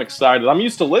time. I'm excited. I'm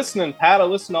used to listening, Pat. I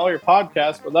listen to all your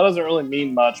podcasts, but that doesn't really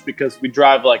mean much because we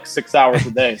drive like 6 hours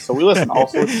a day. So we listen to all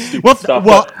sorts of stupid stuff.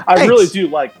 Well, I really do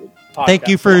like the podcast. Thank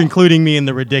you for including me in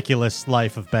the ridiculous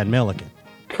life of Ben Milliken.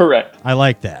 Correct. I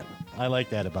like that. I like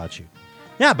that about you.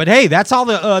 Yeah, but hey, that's all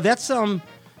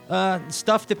the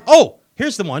stuff that. Oh,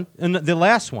 here's the one, and the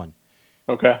last one.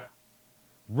 Okay.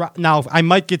 Now I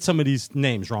might get some of these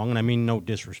names wrong, and I mean no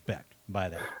disrespect by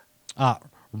that.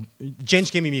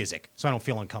 Jen's give me music, so I don't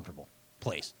feel uncomfortable.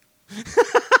 Please.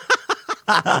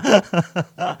 All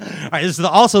right, this is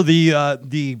also the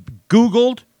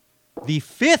Googled, the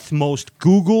 5th most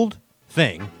Googled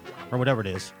thing, or whatever it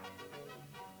is,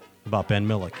 about Ben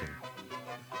Milliken.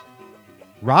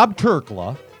 Rob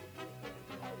Turkla,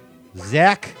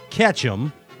 Zach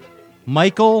Ketchum,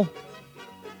 Michael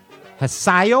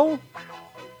Hasayo,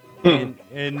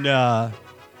 and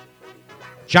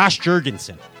Josh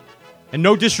Jurgensen. And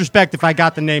no disrespect if I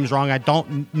got the names wrong. I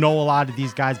don't know a lot of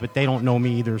these guys, but they don't know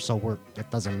me either, so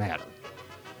it doesn't matter.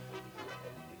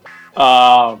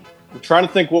 I'm trying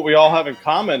to think what we all have in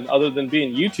common other than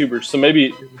being YouTubers. So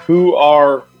maybe who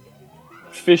are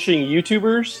fishing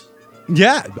YouTubers?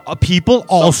 Yeah, people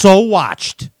also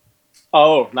watched.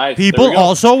 Oh, nice. People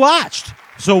also watched.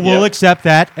 So we'll accept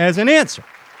that as an answer.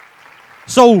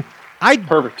 So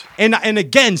Perfect. And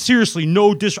again, seriously,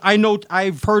 I know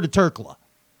I've heard of Turkla.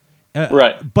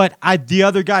 Right. But the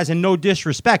other guys, and no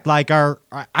disrespect,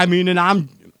 and I'm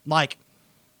like,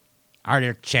 are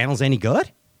their channels any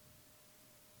good?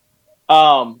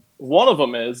 One of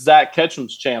them is Zach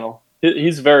Ketchum's channel.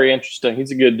 He's very interesting. He's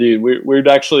a good dude. We'd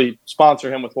actually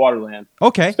sponsor him with Waterland.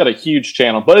 Okay. He's got a huge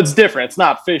channel, but it's different. It's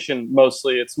not fishing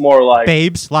mostly. It's more like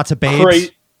lots of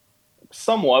babes.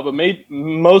 Somewhat, but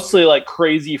mostly like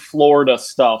crazy Florida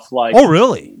stuff. Like, oh,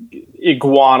 really?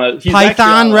 Iguana,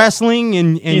 Python wrestling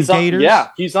and gators.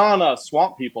 He's on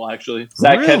Swamp People actually.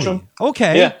 Zach really? Ketchum.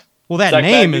 Okay. Yeah. Well, that Zach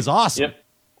name Bagby. is awesome. Yep.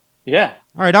 Yeah.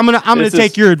 All right, I'm gonna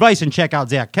take your advice and check out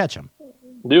Zach Ketchum.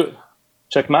 Do it.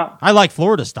 Check him out. I like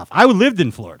Florida stuff. I lived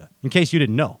in Florida, in case you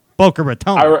didn't know. Boca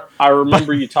Raton. I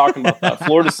remember you talking about that.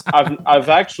 Florida. I've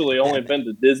actually only been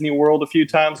to Disney World a few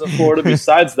times in Florida.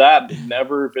 Besides that,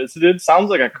 never visited. Sounds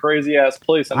like a crazy ass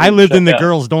place. I lived in the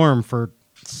girls' dorm for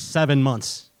 7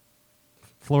 months.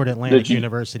 Florida Atlantic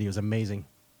University was amazing.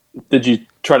 Did you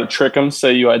try to trick them?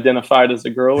 Say you identified as a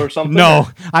girl or something? No,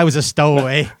 I was a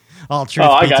stowaway. All truth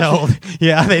be told.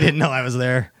 Yeah, they didn't know I was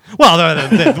there. Well,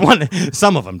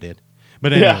 some of them did.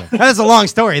 But anyway, that's a long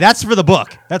story. That's for the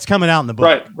book. That's coming out in the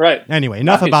book. Right. Anyway,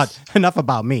 enough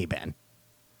about me, Ben.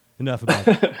 Enough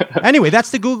about Anyway, that's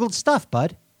the Googled stuff,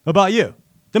 bud. About you.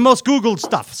 The most Googled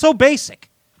stuff. So basic.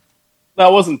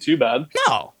 That wasn't too bad.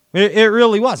 No, it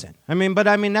really wasn't.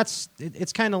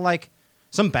 It's kind of like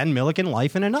some Ben Milliken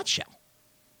life in a nutshell.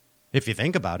 If you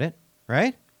think about it,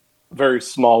 right? Very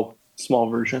small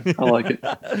version. I like it.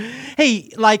 Hey,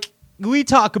 we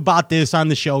talk about this on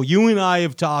the show. You and I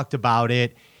have talked about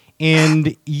it,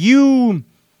 and a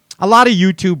lot of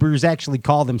YouTubers actually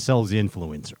call themselves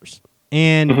influencers.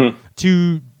 And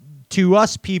to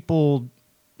us people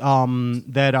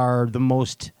that are the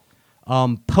most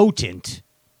potent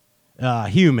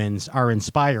humans are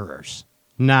inspirers,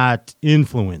 not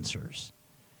influencers.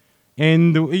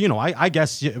 And I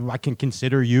guess I can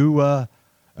consider you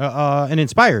an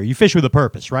inspirer. You fish with a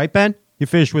purpose, right, Ben? You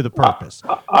fish with a purpose.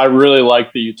 I really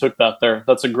like that you took that there.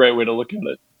 That's a great way to look at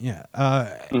it. Yeah.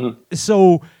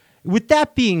 So, with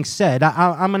that being said,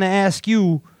 I'm going to ask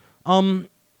you,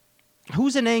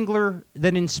 who's an angler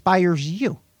that inspires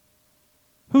you?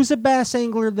 Who's a bass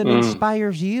angler that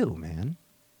inspires you, man?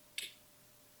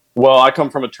 Well, I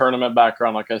come from a tournament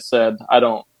background, like I said. I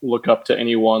don't look up to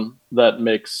anyone that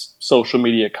makes social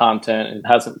media content and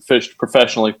hasn't fished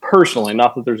professionally, personally.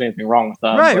 Not that there's anything wrong with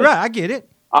that. Right. I get it.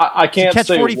 I can't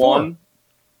say 44. one.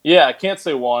 Yeah, I can't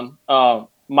say one.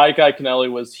 Mike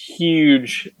Iaconelli was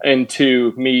huge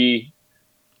into me.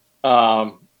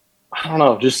 I don't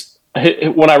know. Just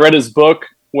when I read his book,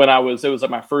 it was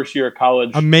like my first year of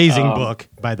college. Amazing book,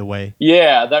 by the way.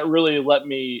 Yeah, that really let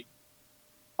me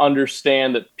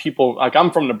understand that people, like,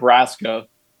 I'm from Nebraska.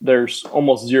 There's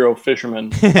almost zero fishermen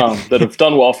that have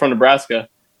done well from Nebraska,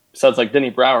 besides like Denny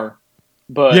Brower.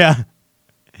 But yeah.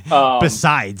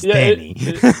 Besides Danny.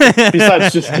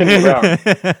 Besides just Denny Brower.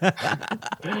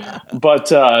 But,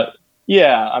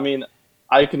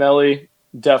 Iaconelli,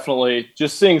 definitely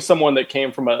just seeing someone that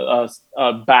came from a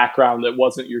background that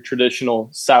wasn't your traditional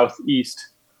Southeast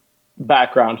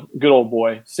background, good old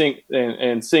boy, seeing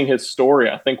his story,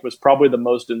 I think was probably the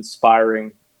most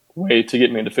inspiring way to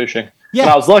get me into fishing. Yeah.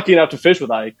 And I was lucky enough to fish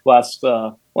with Ike last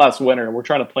winter, and we're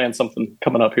trying to plan something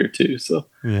coming up here too. So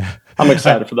Yeah. I'm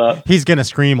excited for that. He's going to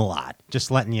scream a lot, just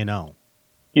letting you know.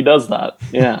 He does that.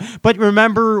 Yeah. But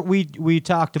remember, we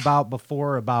talked about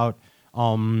before about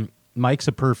Mike's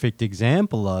a perfect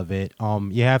example of it.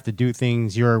 You have to do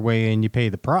things your way and you pay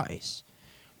the price.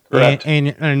 Correct.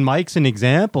 And Mike's an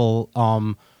example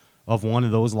of one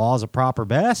of those laws of proper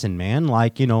bassing, man.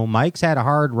 Like, Mike's had a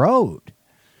hard road,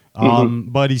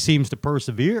 but he seems to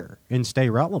persevere and stay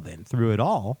relevant through it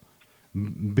all.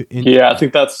 I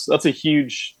think that's a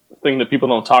huge thing that people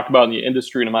don't talk about in the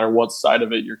industry, no matter what side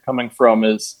of it you're coming from,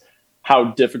 is how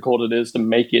difficult it is to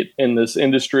make it in this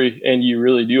industry. And you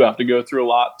really do have to go through a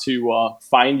lot to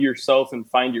find yourself and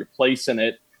find your place in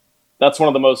it. That's one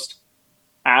of the most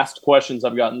asked questions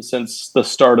I've gotten since the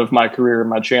start of my career and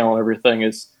my channel and everything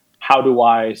is, how do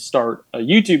I start a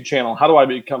YouTube channel? How do I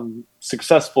become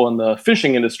successful in the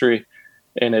fishing industry?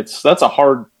 And that's a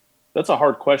hard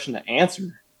question to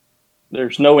answer.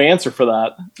 There's no answer for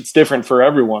that. It's different for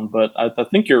everyone, but I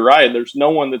think you're right. There's no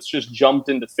one that's just jumped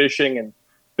into fishing and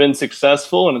been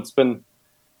successful and it's been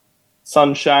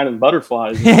sunshine and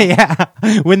butterflies. Yeah.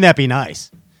 Wouldn't that be nice?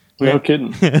 No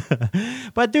kidding.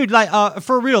 But dude, like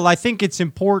for real, I think it's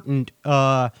important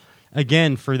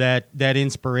again for that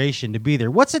inspiration to be there.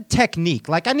 What's a technique?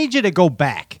 Like, I need you to go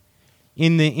back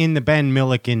in the Ben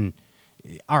Milliken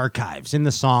archives, in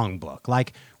the songbook,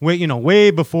 like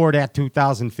way before that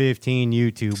 2015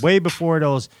 YouTube, way before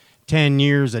those 10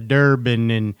 years of Durban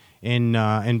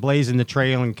and blazing the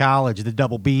trail in college, the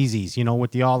double Beesies,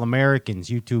 with the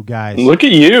All-Americans, YouTube guys. Look at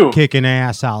you kicking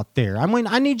ass out there. I mean,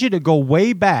 I need you to go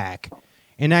way back,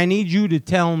 and I need you to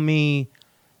tell me,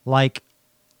 like,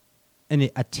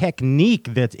 a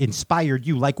technique that inspired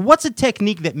you. Like, what's a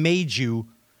technique that made you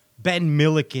Ben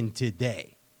Milliken today?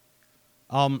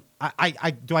 Do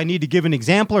I need to give an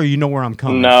example, or you know where I'm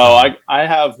coming from? No, I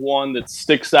have one that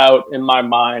sticks out in my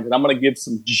mind, and I'm going to give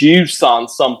some juice on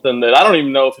something that I don't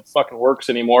even know if it fucking works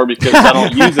anymore because I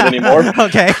don't use it anymore.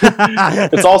 Okay.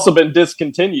 It's also been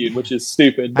discontinued, which is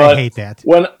stupid. But I hate that.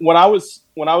 When I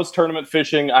was tournament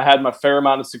fishing, I had my fair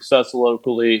amount of success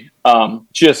locally,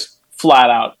 just flat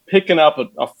out picking up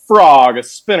a frog, a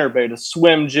spinnerbait, a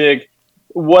swim jig,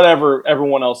 whatever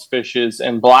everyone else fishes,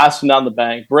 and blasting down the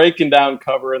bank, breaking down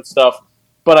cover and stuff.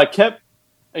 But I kept,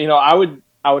 I would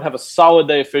have a solid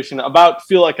day of fishing, about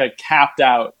feel like I capped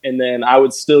out, and then I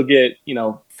would still get,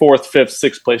 4th, 5th,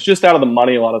 6th place, just out of the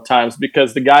money a lot of times,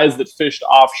 because the guys that fished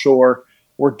offshore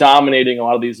were dominating a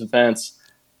lot of these events.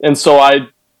 And so I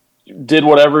did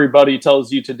what everybody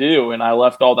tells you to do, and I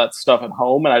left all that stuff at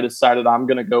home, and I decided I'm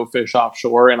going to go fish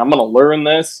offshore, and I'm going to learn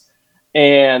this.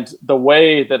 And the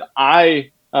way that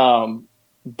I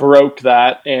broke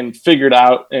that and figured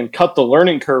out and cut the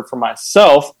learning curve for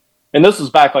myself, and this was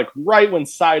back like right when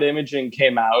side imaging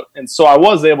came out, and so I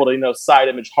was able to side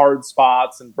image hard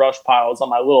spots and brush piles on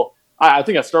my little. I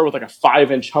think I started with like a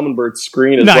 5-inch Humminbird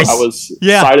screen is nice. What I was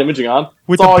side imaging on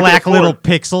with the black little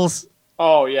pixels.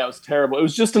 Oh yeah, it was terrible. It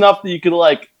was just enough that you could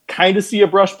like kind of see a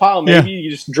brush pile. Maybe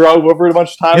you just drove over it a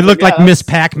bunch of times. It looked like Miss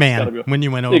Pac-Man when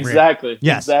you went over exactly. it.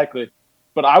 Yes. Exactly.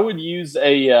 But I would use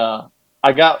I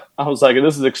was like,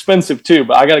 this is expensive too,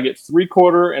 but I got to get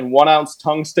 3/4 and 1 ounce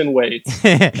tungsten weights.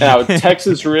 And I would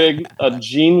Texas rig a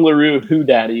Jean LaRue Who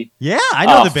Daddy. Yeah, I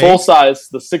know the bait. Full size,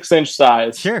 the 6-inch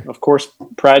size. Sure. Of course,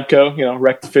 Pradco,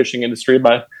 wrecked the fishing industry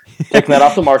by taking that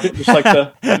off the market, just like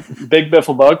the big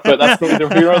biffle bug, but that's neither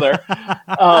here nor there.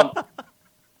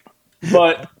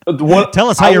 But tell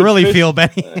us how you really feel,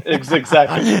 Benny.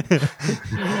 Exactly.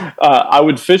 I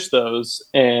would fish those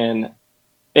and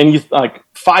you like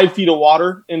 5 feet of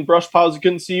water in brush piles you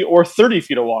couldn't see, or 30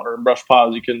 feet of water in brush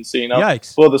piles you couldn't see,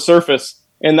 Yikes. Below the surface.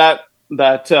 And that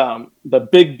the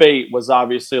big bait was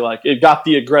obviously like, it got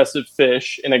the aggressive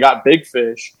fish and it got big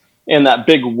fish. And that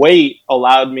big weight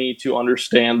allowed me to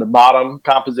understand the bottom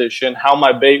composition, how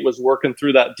my bait was working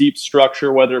through that deep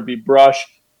structure, whether it be brush,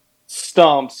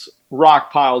 stumps,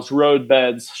 rock piles, road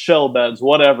beds, shell beds,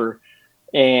 whatever.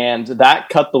 And that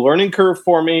cut the learning curve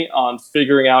for me on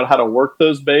figuring out how to work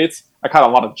those baits. I caught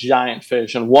a lot of giant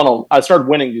fish, and I started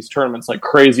winning these tournaments like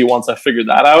crazy once I figured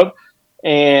that out.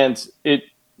 And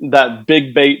that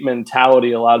big bait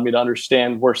mentality allowed me to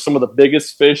understand where some of the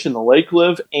biggest fish in the lake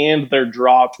live and their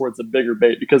draw towards a bigger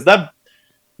bait, because that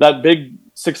big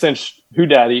 6-inch Who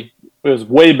Daddy was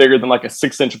way bigger than like a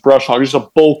 6-inch brush hog, just a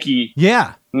bulky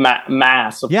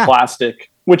mass of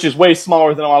plastic. which is way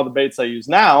smaller than a lot of the baits I use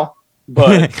now.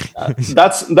 But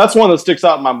that's one that sticks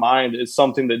out in my mind, is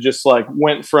something that just like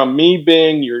went from me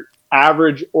being your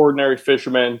average ordinary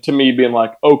fisherman to me being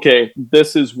like, okay,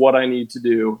 this is what I need to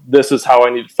do. This is how I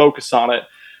need to focus on it.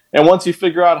 And once you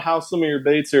figure out how some of your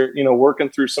baits are, working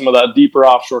through some of that deeper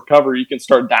offshore cover, you can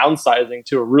start downsizing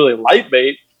to a really light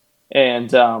bait and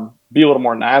be a little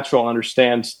more natural and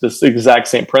understand this exact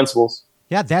same principles.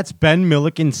 Yeah, that's Ben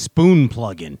Milliken spoon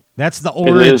plugin. That's the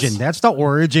origin. That's the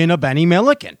origin of Benny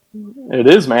Milliken. It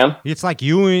is, man. It's like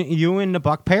you and the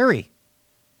Buck Perry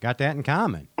got that in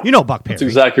common. You know Buck Perry. That's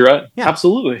exactly right. Yeah.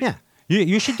 Absolutely. Yeah.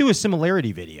 You should do a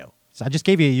similarity video. So I just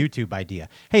gave you a YouTube idea.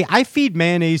 Hey, I feed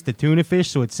mayonnaise to tuna fish,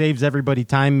 so it saves everybody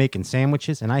time making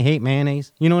sandwiches, and I hate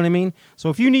mayonnaise. You know what I mean? So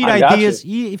if you need ideas,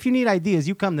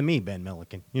 you come to me, Ben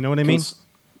Milliken. You know what I mean?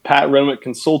 Pat Renwick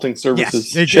Consulting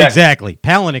Services. Yes, exactly.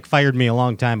 Palinick fired me a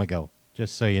long time ago,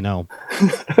 just so you know.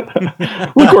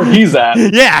 Look where he's at.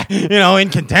 Yeah, in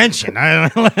contention.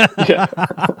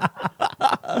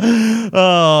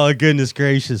 Oh, goodness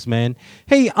gracious, man.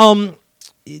 Hey,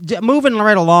 moving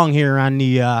right along here on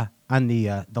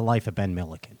the life of Ben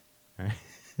Milliken. Right?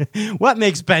 What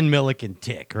makes Ben Milliken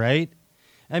tick, right?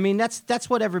 I mean, that's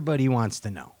what everybody wants to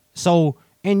know. So,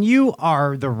 and you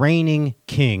are the reigning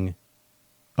king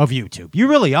of YouTube. You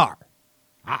really are.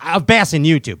 Of bass in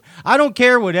YouTube. I don't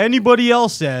care what anybody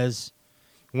else says.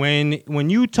 When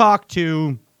you talk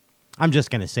to, I'm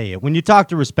just going to say it, when you talk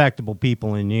to respectable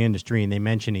people in the industry and they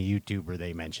mention a YouTuber,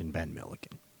 they mention Ben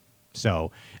Milliken.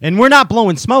 So, and we're not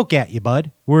blowing smoke at you,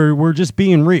 bud. We're just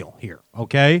being real here,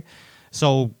 okay?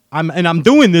 So, I'm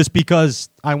doing this because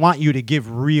I want you to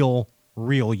give real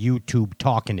YouTube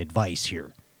talking advice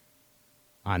here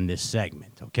on this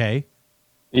segment, okay?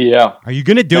 Yeah. Are you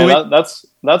gonna do it? That's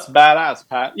badass,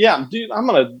 Pat. Yeah, dude. I'm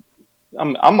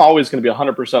always gonna be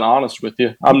 100% honest with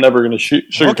you. I'm never gonna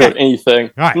sugarcoat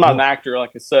anything. Right, I'm not an actor,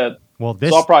 like I said. So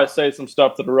I'll probably say some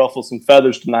stuff that'll ruffle some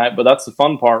feathers tonight, but that's the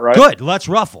fun part, right? Good. Let's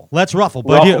ruffle.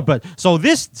 But so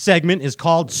this segment is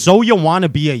called "So You Want to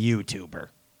Be a YouTuber."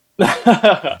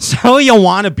 So you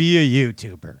want to be a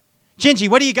YouTuber, Gingy?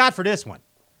 What do you got for this one?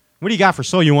 What do you got for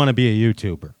 "So You Want to Be a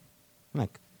YouTuber"?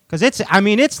 Like, because it's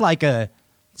like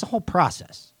it's a whole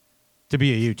process to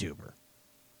be a YouTuber.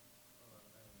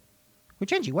 Well,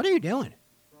 Gingy, what are you doing?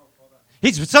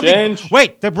 He's something. Ginge.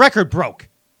 Wait, the record broke.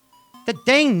 The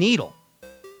dang needle.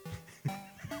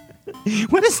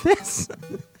 What is this?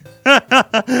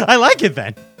 I like it,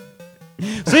 Ben.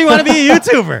 So you want to be a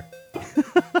YouTuber?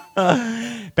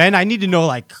 Ben, I need to know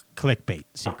like clickbait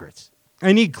secrets.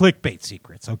 I need clickbait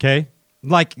secrets, okay?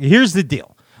 Like, here's the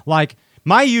deal. Like,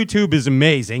 my YouTube is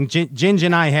amazing. Ginge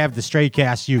and I have the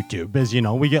Straycast YouTube, as you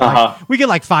know. We get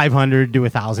like 500 to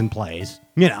 1,000 plays.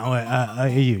 A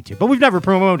YouTube, but we've never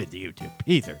promoted the YouTube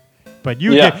either. But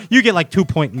you get like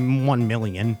 2.1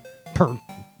 million per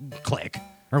click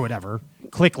or whatever.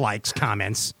 Click, likes,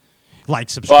 comments, like,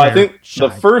 subscribe. Well, I think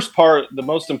the first part, the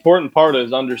most important part,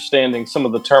 is understanding some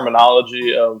of the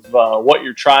terminology of what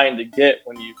you're trying to get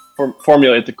when you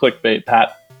formulate the clickbait,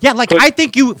 Pat. Yeah, like I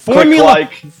think you formula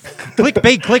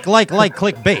clickbait, click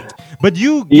clickbait. But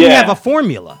you have a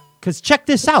formula. Because check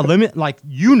this out.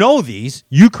 These.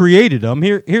 You created them.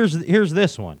 Here's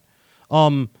this one.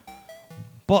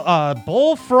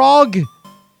 Bullfrog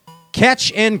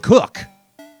catch and cook.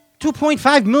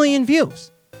 2.5 million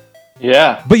views.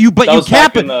 Yeah. But you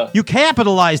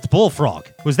capitalized bullfrog.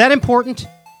 Was that important?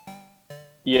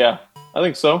 Yeah, I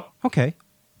think so. Okay.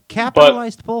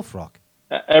 Capitalized bullfrog.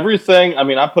 Everything,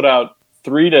 I put out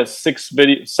 3 to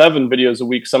 7 videos a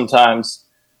week sometimes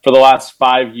for the last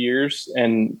 5 years,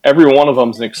 and every one of them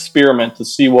is an experiment to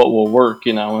see what will work,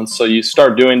 and so you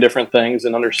start doing different things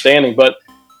and understanding. But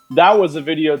that was a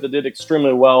video that did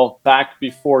extremely well back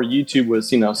before YouTube was,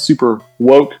 super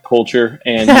woke culture,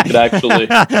 and you could actually,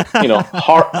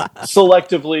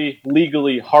 selectively,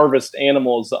 legally harvest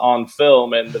animals on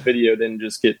film, and the video didn't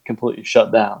just get completely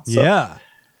shut down. So, yeah.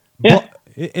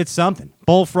 It's something.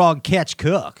 Bullfrog catch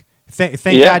cook. Thank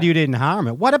God you didn't harm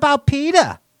it. What about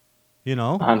PETA? I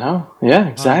know. Yeah,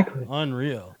 exactly.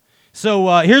 Unreal. So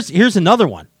here's another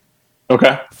one.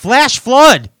 Okay. Flash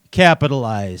flood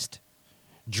capitalized.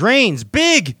 Drains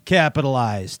big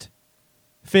capitalized.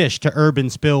 Fish to urban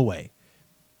spillway.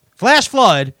 Flash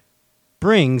flood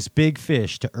brings big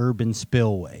fish to urban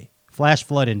spillway. Flash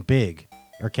flood and big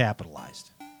are capitalized.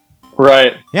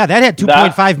 Right. Yeah, that had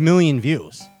 2.5 million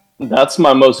views. That's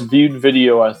my most viewed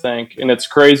video, I think. And it's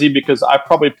crazy because I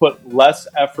probably put less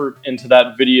effort into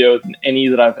that video than any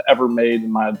that I've ever made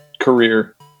in my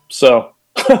career. So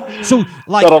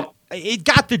it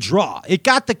got the draw. It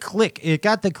got the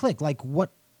click. Like, what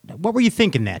were you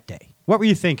thinking that day? What were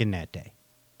you thinking that day?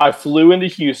 I flew into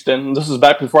Houston. This was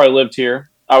back before I lived here.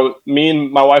 Me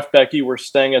and my wife, Becky, were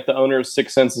staying at the owner of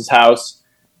Six Senses house.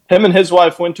 Him and his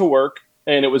wife went to work,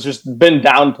 and it was just been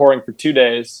downpouring for 2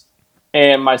 days.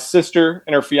 And my sister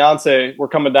and her fiance were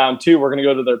coming down too. We're going to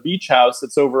go to their beach house.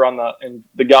 It's over in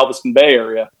the Galveston Bay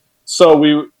area. So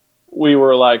we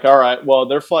were like, all right, well,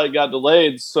 their flight got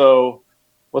delayed. So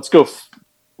let's go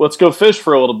fish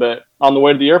for a little bit on the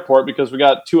way to the airport because we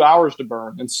got 2 hours to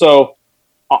burn. And so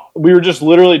we were just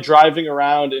literally driving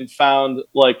around and found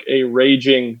like a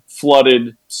raging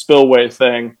flooded spillway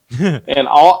thing. And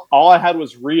all I had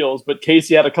was reels, but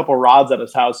Casey had a couple rods at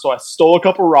his house. So I stole a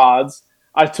couple rods.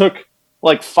 I took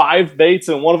like 5 baits,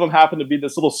 and one of them happened to be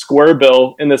this little square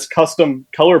bill in this custom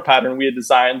color pattern we had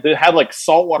designed that had like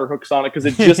saltwater hooks on it because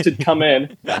it just had come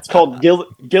in. It's called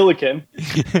Gillikin.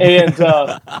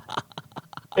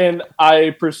 And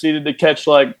I proceeded to catch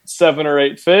like 7 or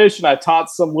 8 fish, and I taught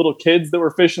some little kids that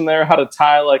were fishing there how to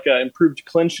tie like an improved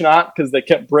clinch knot because they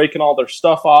kept breaking all their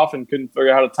stuff off and couldn't figure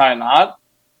out how to tie a knot.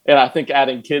 And I think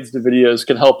adding kids to videos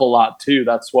could help a lot too.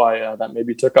 That's why that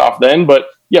maybe took off then. But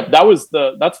yeah, that's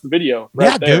the video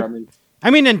right there. Dude. I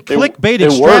mean, and clickbait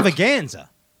extravaganza.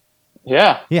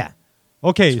 Yeah. Yeah.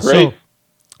 Okay, so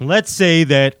let's say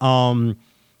that I'm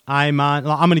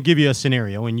going to give you a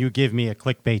scenario, and you give me a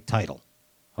clickbait title.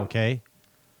 Okay.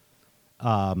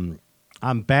 I'm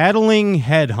battling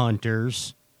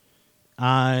headhunters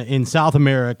in South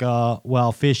America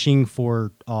while fishing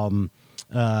for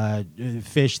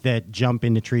fish that jump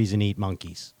into trees and eat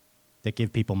monkeys that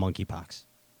give people monkeypox.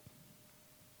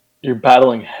 You're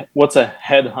battling. What's a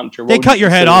headhunter? They cut your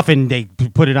head off and they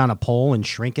put it on a pole and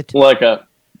shrink it. Like a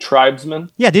tribesman?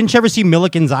 Yeah. Didn't you ever see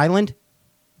Milliken's Island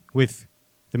with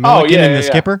the Milliken and the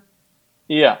skipper?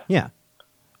 Yeah. Yeah.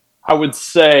 I would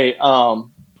say...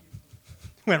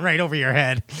 Went right over your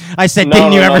head. I said,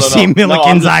 didn't you ever see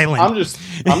Milliken's Island? I'm just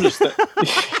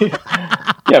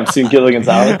yeah, I've seen Gilligan's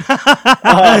Island.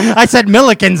 I said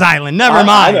Milliken's Island. Never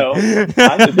mind. I know. It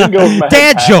didn't go over my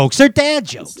dad jokes. They're dad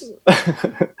jokes.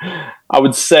 I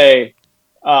would say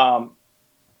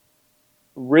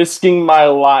risking my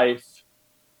life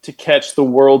to catch the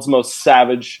world's most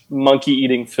savage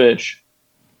monkey-eating fish.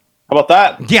 How about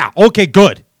that? Yeah, okay,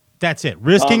 good. That's it.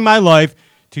 Risking my life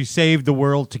to save the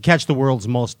world, to catch the world's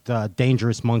most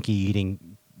dangerous monkey-eating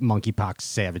monkeypox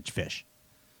savage fish.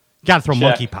 Got to throw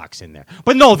monkeypox in there.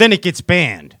 But no, then it gets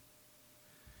banned.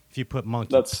 If you put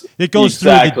monkey. It goes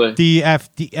through the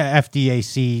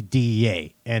FDAC,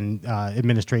 DEA, and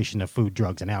Administration of Food,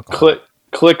 Drugs, and Alcohol.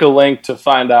 Click a link to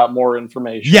find out more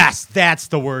information. Yes, that's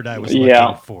the word I was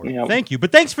looking for. Yeah. Thank you.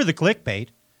 But thanks for the clickbait.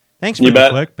 Thanks for the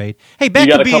clickbait. Hey, back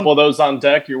you got a couple of those on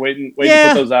deck. You're waiting to put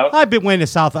those out. I've been waiting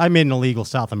to I made an illegal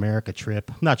South America trip.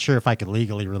 I'm not sure if I could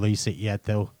legally release it yet,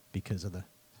 though, because of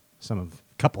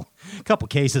couple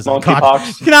cases. I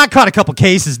caught a couple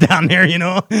cases down there. You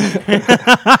know,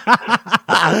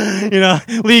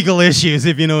 legal issues,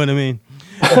 if you know what I mean.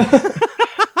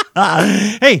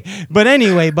 Hey, but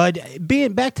anyway,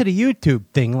 being back to the YouTube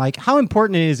thing, like, how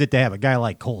important is it to have a guy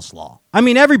like Coleslaw? I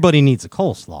mean, everybody needs a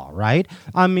Coleslaw, right?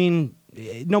 I mean,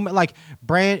 like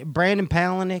Brandon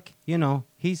Palaniuk,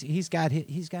 he's got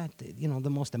the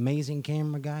most amazing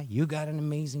camera guy. You got an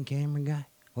amazing camera guy.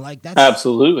 Like, that's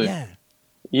absolutely.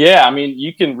 Yeah, I mean,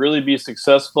 you can really be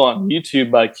successful on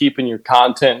YouTube by keeping your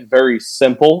content very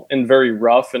simple and very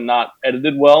rough and not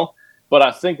edited well. But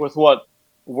I think with what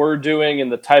we're doing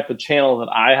and the type of channel that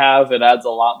I have, it adds a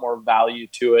lot more value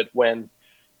to it when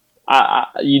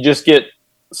you just get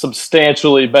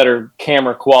substantially better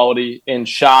camera quality in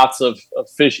shots of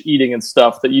fish eating and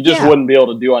stuff that you just wouldn't be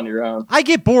able to do on your own. I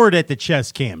get bored at the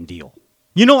chest cam deal.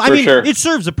 It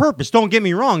serves a purpose. Don't get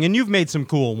me wrong. And you've made some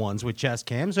cool ones with chest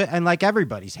cams. And like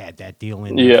everybody's had that deal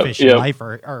in their fishing life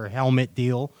or helmet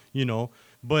deal,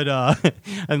 But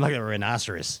and like a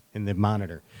rhinoceros in the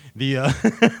monitor. But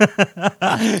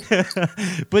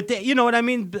you know what I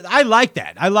mean? I like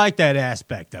that. I like that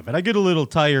aspect of it. I get a little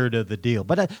tired of the deal.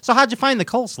 But so how'd you find the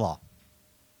coleslaw?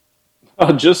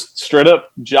 Just straight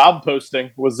up job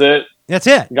posting was it. That's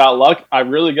it. Got luck. I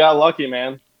really got lucky,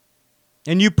 man.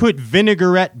 And you put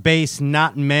vinaigrette-based,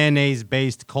 not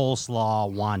mayonnaise-based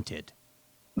coleslaw wanted.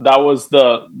 That was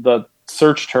the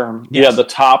search term. Yes. Yeah, the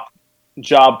top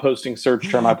job posting search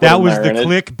term I put that in was there. The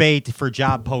clickbait for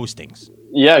job postings.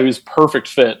 Yeah, he was perfect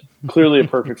fit. Clearly a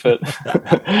perfect fit.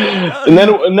 And then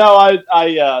so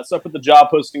I put the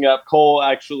job posting up. Cole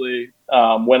actually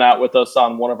went out with us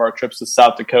on one of our trips to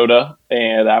South Dakota,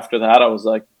 and after that I was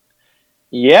like,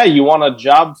 "Yeah, you want a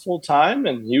job full time?"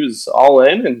 And he was all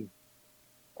in, and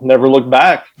Never look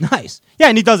back. Nice. Yeah,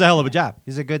 and he does a hell of a job.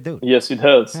 He's a good dude. Yes, he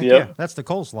does. Heck Yep. yeah, that's the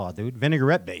coleslaw, dude.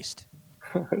 Vinaigrette based.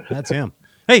 That's him.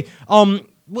 Hey, well,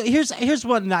 here's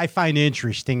what I find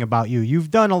interesting about you.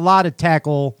 You've done a lot of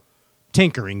tackle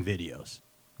tinkering videos,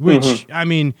 which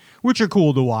which are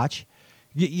cool to watch.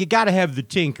 You got to have the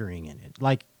tinkering in it.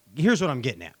 Like, here's what I'm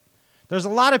getting at. There's a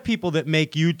lot of people that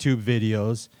make YouTube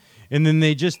videos, and then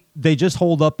they just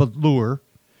hold up a lure,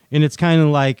 and it's kind of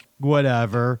like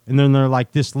whatever, and then they're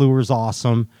like, this lure's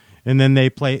awesome. And then they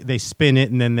spin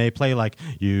it, and then they play like,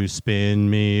 you spin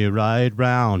me right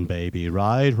round, baby,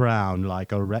 right round,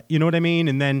 like you know what I mean?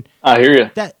 And then I hear you.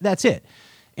 That's it.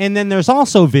 And then there's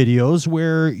also videos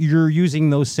where you're using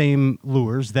those same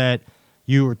lures that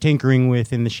you were tinkering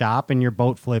with in the shop, and you're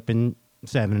boat flipping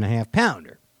 7.5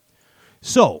 pounder.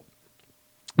 So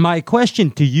my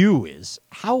question to you is,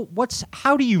 how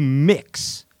do you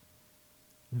mix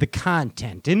the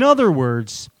content? In other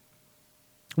words,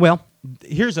 well,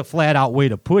 here's a flat-out way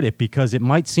to put it, because it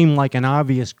might seem like an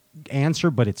obvious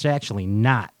answer, but it's actually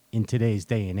not in today's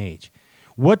day and age.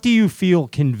 What do you feel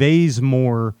conveys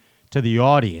more to the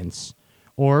audience,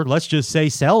 or let's just say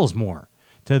sells more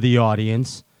to the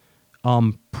audience?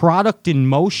 Product in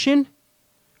motion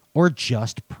or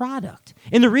just product?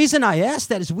 And the reason I ask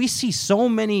that is we see so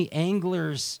many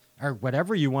anglers, or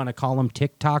whatever you want to call them,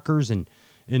 TikTokers, and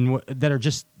that are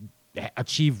just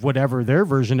achieve whatever their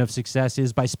version of success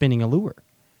is by spinning a lure.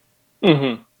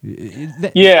 Mm-hmm.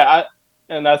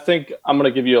 I think I'm going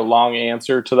to give you a long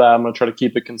answer to that. I'm going to try to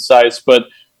keep it concise, but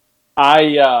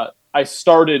I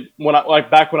started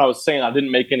back when I was saying I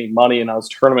didn't make any money and I was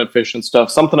tournament fishing and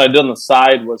stuff. Something I did on the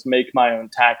side was make my own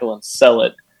tackle and sell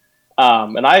it.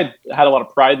 And I had a lot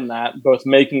of pride in that, both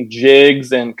making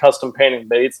jigs and custom painting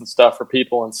baits and stuff for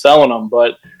people and selling them.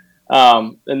 But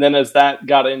and then as that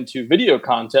got into video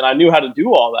content, I knew how to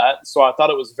do all that. So I thought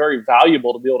it was very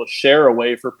valuable to be able to share a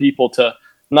way for people to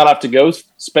not have to go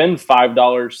spend $5,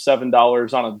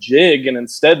 $7 on a jig, and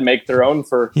instead make their own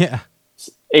for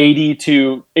 80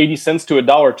 cents to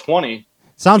 $1.20.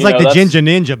 Sounds like the Ginger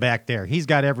Ninja back there. He's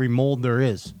got every mold there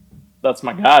is. That's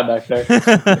my guy back there.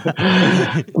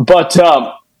 But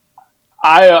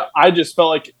I just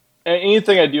felt like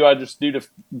anything I do, I just do to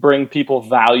bring people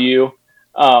value.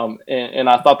 And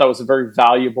I thought that was a very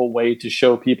valuable way to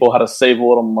show people how to save a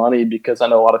little money, because I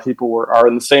know a lot of people are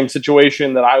in the same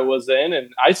situation that I was in,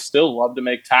 and I still love to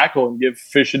make tackle and give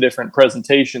fish a different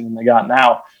presentation than they got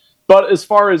now. But as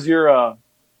far as your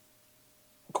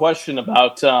question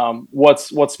about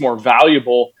what's more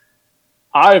valuable,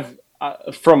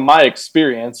 from my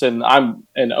experience, and I'm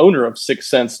an owner of 6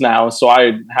 Sense now, so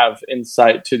I have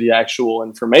insight to the actual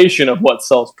information of what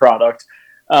sells product.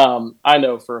 I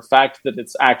know for a fact that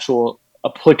it's actual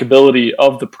applicability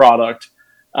of the product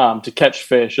to catch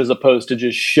fish, as opposed to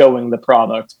just showing the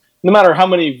product. No matter how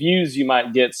many views you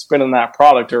might get spinning that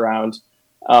product around,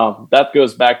 that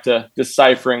goes back to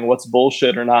deciphering what's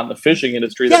bullshit or not in the fishing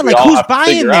industry. Yeah, that we like all who's have to buying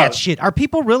figure that out. shit? Are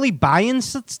people really buying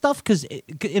stuff? Because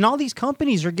all these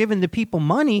companies are giving the people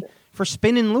money for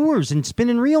spinning lures and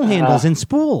spinning reel handles and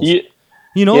spools.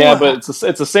 You know, yeah, but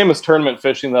it's the same as tournament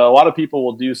fishing, though. A lot of people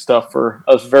will do stuff for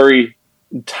a very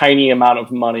tiny amount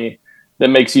of money that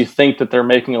makes you think that they're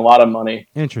making a lot of money.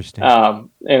 Interesting.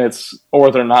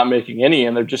 Or they're not making any,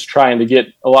 and they're just trying to get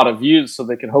a lot of views so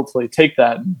they can hopefully take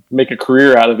that and make a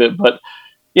career out of it. But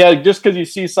yeah, just because you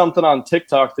see something on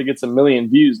TikTok that gets 1 million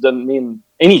views doesn't mean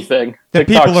anything. That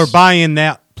people are buying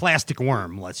that plastic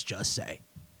worm, let's just say.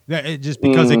 Just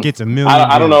because it gets 1 million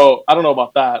I don't views. know. I don't know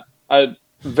about that.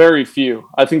 Very few.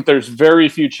 I think there's very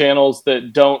few channels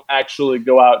that don't actually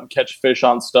go out and catch fish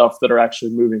on stuff that are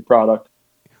actually moving product.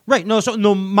 Right.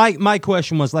 My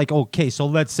question was like, okay, so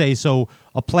let's say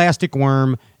a plastic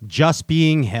worm just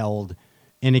being held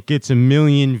and it gets 1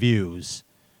 million views,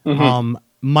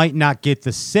 might not get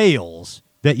the sales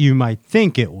that you might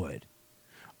think it would.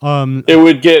 It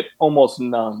would get almost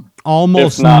none.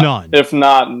 None. If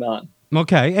not none.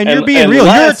 Okay. And you're being real.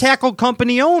 You're a tackle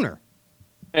company owner.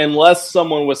 Unless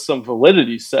someone with some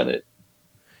validity said it.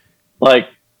 Like,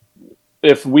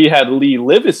 if we had Lee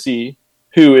Livesey,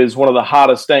 who is one of the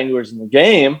hottest anglers in the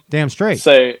game, damn straight,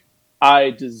 say, I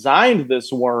designed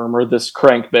this worm or this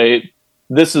crankbait,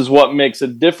 this is what makes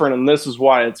it different, and this is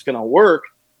why it's going to work,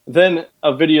 then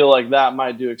a video like that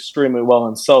might do extremely well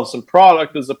and sell some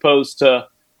product, as opposed to,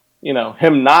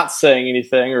 him not saying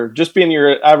anything or just being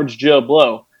your average Joe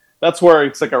Blow. That's where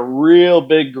it's like a real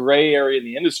big gray area in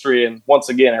the industry. And once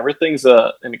again, everything's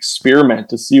an experiment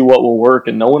to see what will work,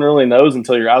 and no one really knows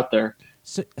until you're out there.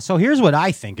 So here's what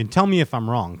I think, and tell me if I'm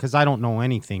wrong, because I don't know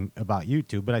anything about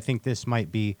YouTube, but I think this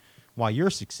might be why you're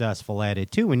successful at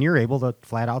it too, and you're able to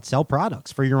flat out sell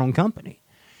products for your own company.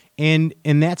 And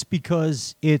that's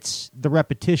because it's the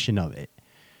repetition of it.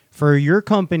 For your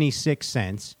company, 6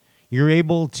 Sense, you're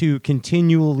able to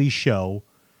continually show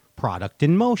product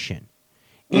in motion.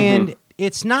 And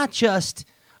it's not just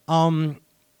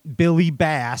Billy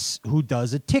Bass who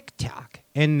does a TikTok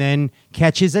and then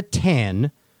catches a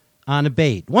 10 on a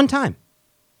bait. 1 time.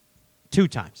 2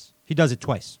 times. He does it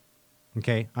twice.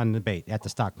 Okay, on the bait at the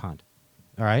stock pond.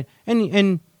 All right?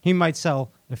 And he might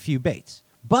sell a few baits.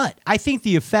 But I think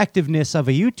the effectiveness of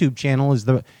a YouTube channel is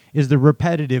the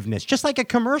repetitiveness, just like a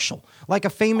commercial, like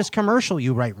a famous commercial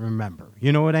you might remember.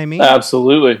 You know what I mean?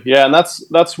 Absolutely, yeah, and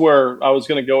that's where I was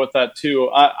going to go with that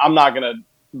too. I'm not going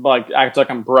to act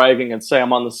like I'm bragging and say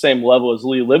I'm on the same level as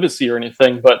Lee Livesey or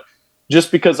anything, but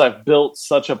just because I've built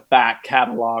such a back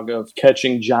catalog of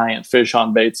catching giant fish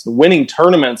on baits and winning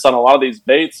tournaments on a lot of these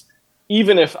baits.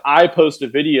 Even if I post a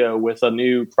video with a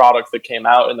new product that came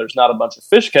out and there's not a bunch of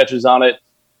fish catches on it,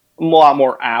 I'm a lot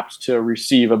more apt to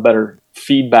receive a better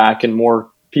feedback and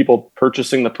more people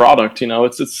purchasing the product.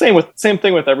 It's the same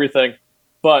thing with everything.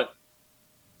 But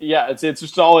yeah, it's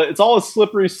just all a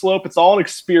slippery slope. It's all an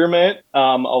experiment.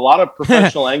 A lot of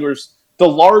professional anglers, the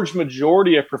large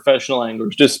majority of professional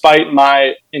anglers, despite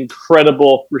my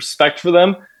incredible respect for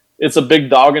them, it's a big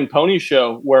dog and pony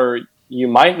show where you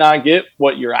might not get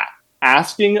what you're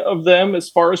asking of them as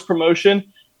far as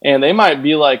promotion. And they might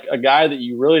be like a guy that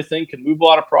you really think can move a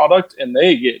lot of product, and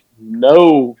they get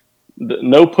no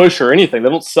push or anything. They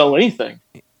don't sell anything,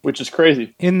 which is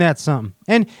crazy. Isn't that something?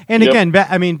 And again,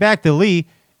 back to Lee.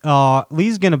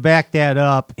 Lee's going to back that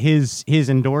up, his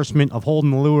endorsement of holding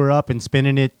the lure up and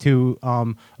spinning it to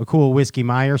a cool Whiskey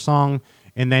Meyer song,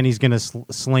 and then he's going to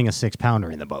sling a 6-pounder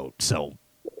in the boat. So.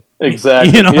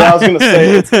 Exactly. Yeah, I was going to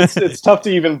say it's tough to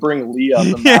even bring Lee up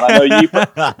in that. I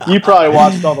know you probably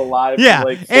watched all the live. Yeah,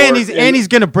 and he's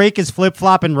going to break his flip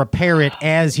flop and repair it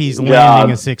as he's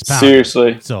landing a 6-pounder.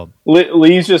 Seriously. So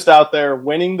Lee's just out there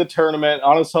winning the tournament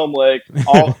on his home lake.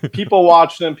 All people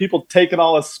watching him, people taking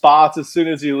all his spots as soon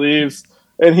as he leaves,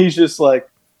 and he's just like,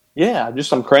 yeah,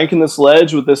 I'm cranking this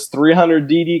ledge with this 300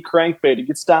 DD crankbait. It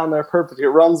gets down there perfect. It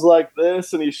runs like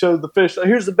this, and he shows the fish. Oh,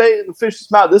 here's the bait, and the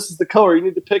fish's mouth. This is the color you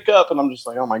need to pick up. And I'm just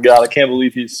like, oh my god, I can't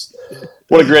believe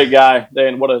what a great guy,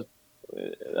 and what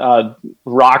a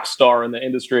rock star in the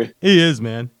industry. He is,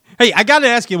 man. Hey, I got to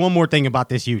ask you one more thing about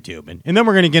this YouTube, and then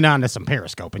we're going to get on to some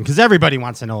periscoping, because everybody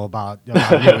wants to know about you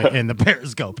in the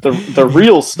periscope. The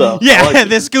real stuff. Yeah, like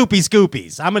the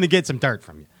scoopies. I'm going to get some dirt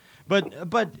from you.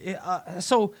 But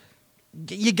so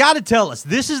you got to tell us,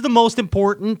 this is the most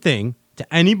important thing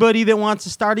to anybody that wants to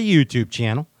start a YouTube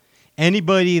channel,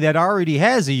 anybody that already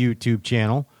has a YouTube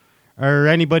channel, or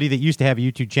anybody that used to have a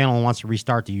YouTube channel and wants to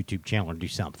restart the YouTube channel or do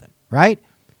something, right?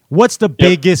 What's the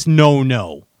biggest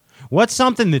no-no? What's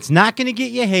something that's not going to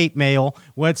get you hate mail?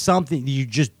 What's something you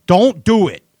just don't do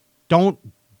it? Don't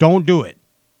do it.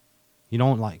 You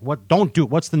don't like what? Don't do.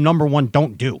 What's the number one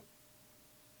don't do?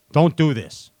 Don't do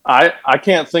this. I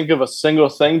can't think of a single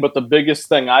thing, but the biggest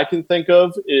thing I can think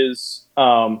of is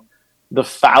the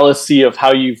fallacy of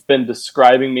how you've been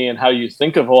describing me and how you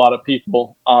think of a lot of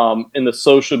people in the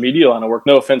social media line of work.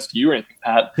 No offense to you or anything,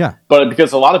 Pat. Yeah. But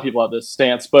because a lot of people have this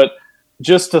stance, but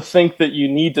just to think that you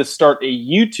need to start a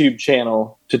YouTube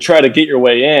channel to try to get your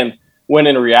way in, when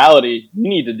in reality, you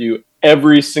need to do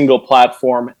every single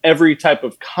platform, every type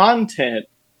of content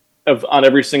on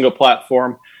every single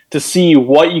platform, to see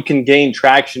what you can gain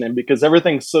traction in, because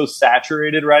everything's so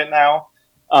saturated right now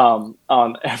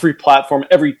on every platform,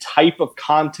 every type of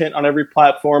content on every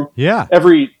platform,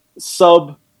 every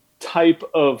sub type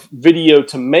of video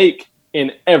to make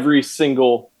in every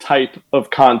single type of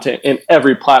content in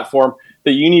every platform,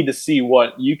 that you need to see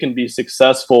what you can be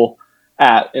successful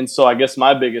at. And so I guess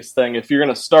my biggest thing, if you're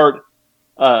going to start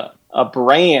a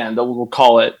brand, we'll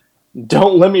call it,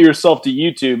 don't limit yourself to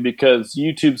YouTube, because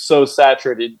YouTube's so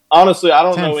saturated. Honestly, I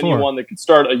don't know anyone that could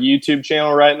start a YouTube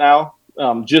channel right now,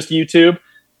 just YouTube,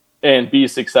 and be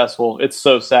successful. It's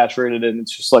so saturated, and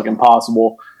it's just like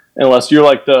impossible unless you're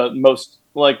like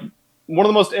one of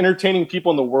the most entertaining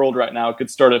people in the world right now could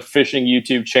start a fishing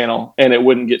YouTube channel and it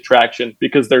wouldn't get traction,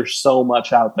 because there's so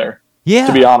much out there. Yeah.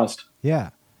 To be honest.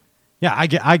 Yeah. Yeah,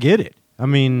 I get it. I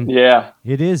mean, yeah,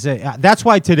 it is. That's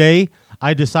why today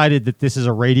I decided that this is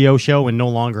a radio show and no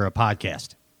longer a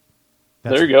podcast.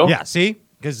 There you go. Yeah, see?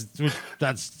 Because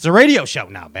it's a radio show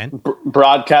now, Ben.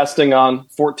 Broadcasting on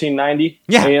 1490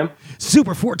 AM.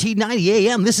 Super 1490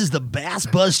 AM. This is the Bass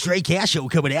Buzz Stray Cash Show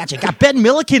coming at you. Got Ben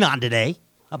Milliken on today.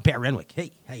 Pat Renwick.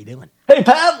 Hey, how you doing? Hey,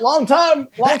 Pat, long time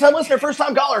listener, first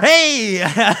time caller. Hey,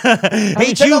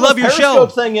 hey, check Chew, out love this your show.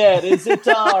 Periscope thing yet? Is it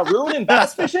ruining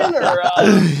bass fishing or?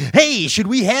 Hey, should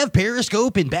we have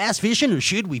Periscope in bass fishing or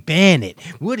should we ban it?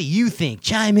 What do you think?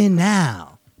 Chime in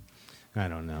now. I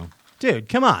don't know, dude.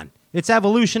 Come on, it's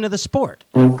evolution of the sport.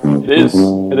 It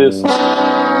is.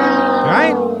 All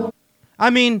right. I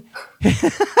mean.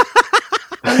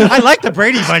 I like the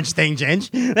Brady Bunch thing,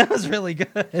 Ginge. That was really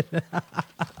good.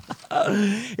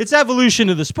 It's evolution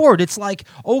of the sport. It's like,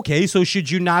 okay, so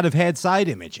should you not have had side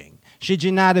imaging? Should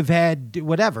you not have had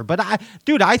whatever? But I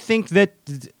think that,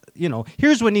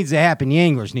 here's what needs to happen. The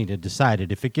anglers need to decide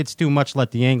it. If it gets too much, let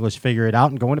the anglers figure it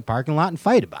out and go in the parking lot and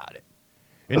fight about it.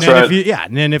 And That's then right.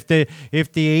 and then if the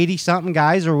 80-something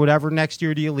guys or whatever next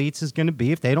year the elites is going to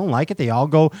be, if they don't like it, they all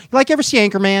go. Like, ever see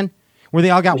Anchorman? Where they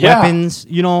all got weapons,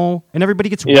 and everybody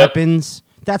gets weapons.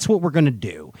 That's what we're going to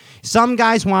do. Some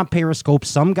guys want periscopes.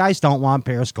 Some guys don't want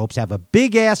periscopes. Have a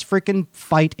big-ass freaking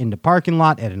fight in the parking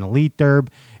lot at an elite derb.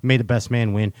 May the best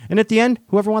man win. And at the end,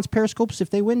 whoever wants periscopes, if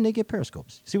they win, they get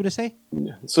periscopes. See what I say?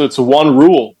 So it's one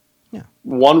rule. Yeah.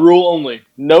 One rule only.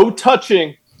 No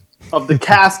touching of the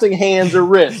casting hands or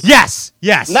wrists. Yes.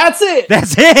 And that's it.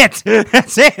 That's it.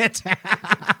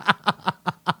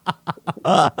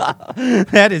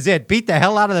 That is it. Beat the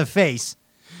hell out of the face.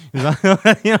 You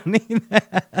don't need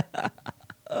that.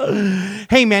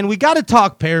 Hey, man, we got to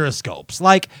talk periscopes.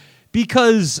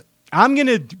 Because I'm going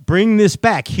to bring this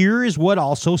back. Here is what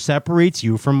also separates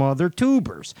you from other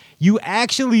tubers. You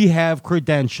actually have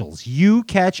credentials. You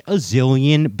catch a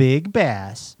zillion big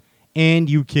bass,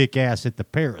 and you kick ass at the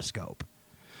periscope.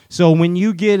 So when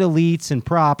you get elites and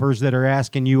propers that are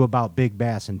asking you about big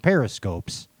bass and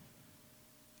periscopes,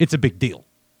 it's a big deal,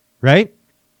 right?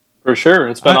 For sure.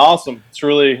 It's been awesome. It's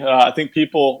really, I think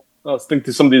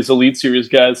some of these Elite Series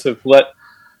guys have let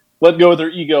go of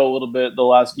their ego a little bit the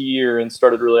last year and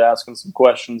started really asking some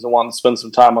questions and wanting to spend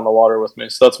some time on the water with me.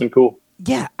 So that's been cool.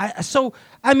 Yeah.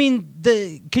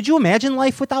 Could you imagine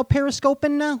life without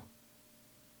periscoping now?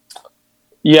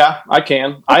 Yeah, I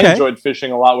can. Okay. I enjoyed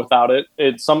fishing a lot without it.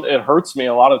 It hurts me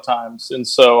a lot of times. And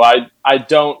so I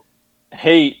don't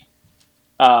hate,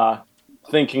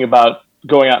 thinking about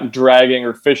going out and dragging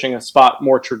or fishing a spot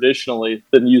more traditionally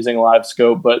than using a live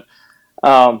scope. But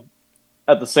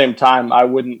at the same time, I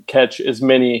wouldn't catch as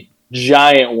many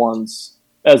giant ones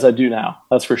as I do now.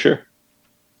 That's for sure.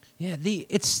 Yeah,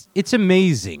 it's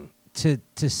amazing to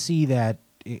see that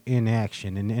in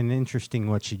action, and interesting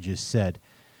what you just said.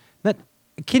 That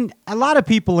a lot of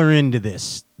people are into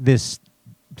this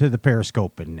to the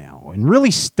periscoping now and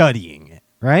really studying it,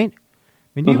 right?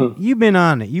 I mean, you've been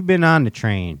on it. You've been on the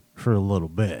train for a little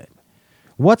bit.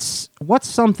 What's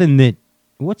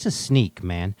a sneak,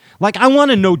 man? Like, I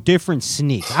want to know different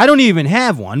sneaks. I don't even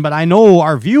have one, but I know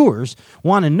our viewers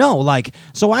want to know. Like,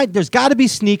 there's got to be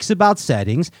sneaks about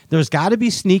settings. There's got to be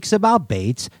sneaks about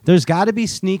baits. There's got to be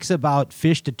sneaks about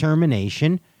fish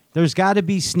determination. There's got to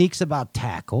be sneaks about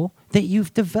tackle that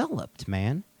you've developed,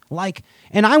 man. Like,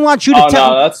 and I want you to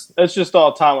tell. No, that's just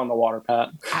all time on the water, Pat.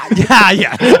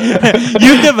 Yeah.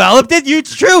 You've developed it.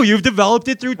 It's true. You've developed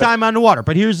it through time on the water.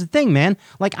 But here's the thing, man.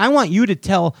 Like, I want you to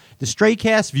tell the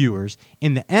Straycast viewers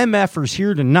and the MFers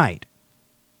here tonight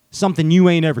something you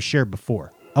ain't ever shared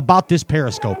before about this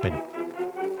periscoping.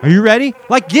 Are you ready?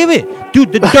 Like, give it.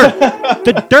 Dude, the dirt.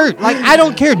 The dirt. Like, I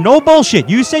don't care. No bullshit.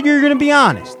 You said you were going to be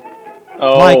honest.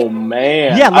 Oh,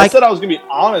 man. Yeah, I said I was going to be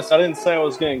honest. I didn't say I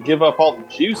was going to give up all the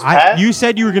juice, Pat. You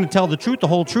said you were going to tell the truth, the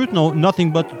whole truth,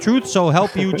 nothing but the truth, so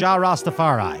help you, Jah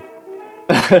Rastafari.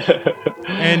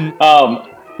 And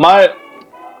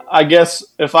I guess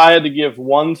if I had to give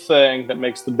one thing that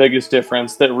makes the biggest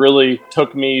difference that really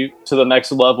took me to the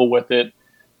next level with it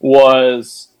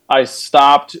was I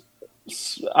stopped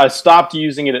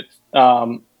using it at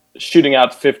shooting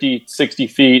out 50, 60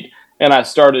 feet, and I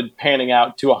started panning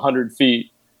out to 100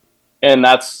 feet. And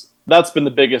that's been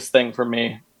the biggest thing for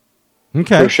me.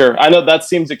 Okay. For sure. I know that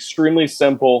seems extremely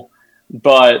simple,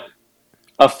 but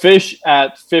a fish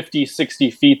at 50,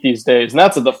 60 feet these days, and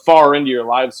that's at the far end of your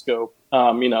live scope,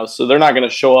 so they're not going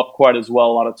to show up quite as well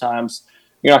a lot of times.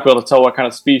 You're not going to be able to tell what kind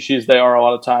of species they are a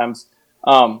lot of times.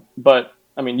 But,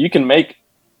 I mean, you can make,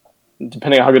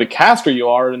 depending on how good a caster you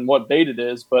are and what bait it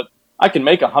is, but I can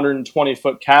make a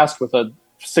 120-foot cast with a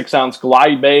 6-ounce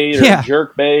glide bait or a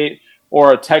jerk bait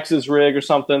or a Texas rig or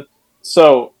something.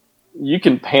 So you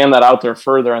can pan that out there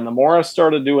further. And the more I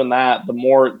started doing that, the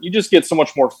more you just get so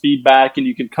much more feedback and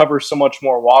you can cover so much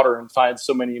more water and find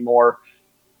so many more,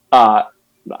 not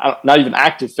even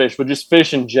active fish, but just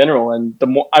fish in general. And the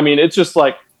more, I mean, it's just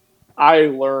like I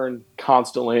learn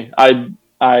constantly.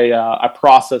 I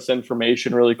process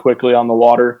information really quickly on the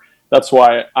water. That's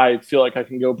why I feel like I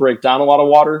can go break down a lot of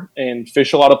water and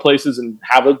fish a lot of places and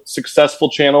have a successful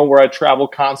channel where I travel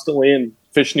constantly and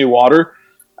fish new water.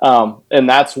 And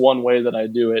that's one way that I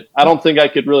do it. I don't think I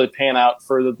could really pan out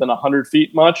further than 100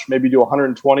 feet much, maybe do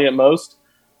 120 at most.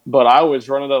 But I always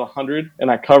run it at 100 and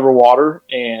I cover water,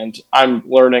 and I'm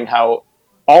learning how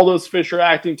all those fish are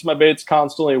acting to my baits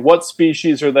constantly, what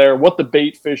species are there, what the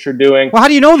bait fish are doing. Well, how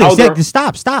do you know this?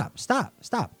 Stop.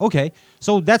 Okay.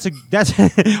 So that's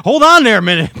hold on there a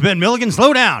minute, Ben Milligan,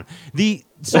 slow down.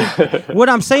 What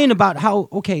I'm saying about how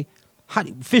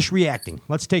fish reacting.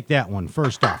 Let's take that one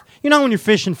first off. You know when you're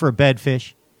fishing for a bed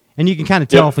fish and you can kind of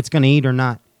tell if it's going to eat or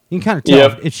not. You can kind of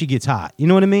tell if she gets hot. You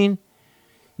know what I mean?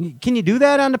 Can you do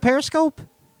that on the Periscope?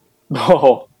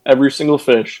 Oh, every single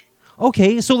fish.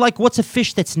 Okay, so like what's a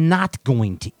fish that's not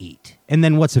going to eat? And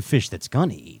then what's a fish that's going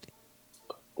to eat?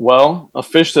 Well, a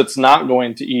fish that's not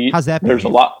going to eat. How's that? There's a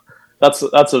lot. That's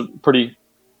a pretty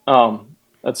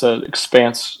that's an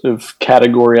expansive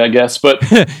category, I guess. But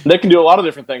they can do a lot of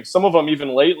different things. Some of them, even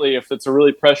lately, if it's a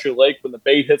really pressured lake, when the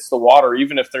bait hits the water,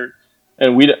 even if they're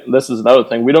this is another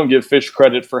thing. We don't give fish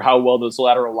credit for how well those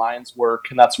lateral lines work,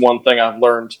 and that's one thing I've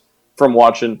learned from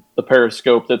watching the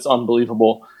Periscope that's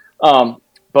unbelievable.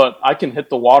 But I can hit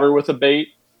the water with a bait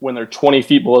when they're 20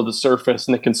 feet below the surface,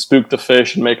 and it can spook the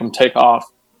fish and make them take off,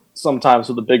 sometimes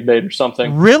with a big bait or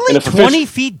something. Really? 20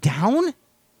 feet down?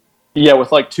 Yeah,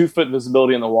 with like 2 foot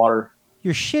visibility in the water.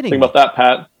 You're shitting. Think about that,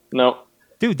 Pat. No.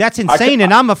 Dude, that's insane,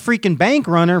 and I'm a freaking bank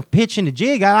runner pitching a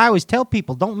jig. I always tell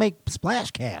people, don't make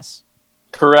splash casts.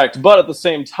 Correct. But at the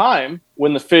same time,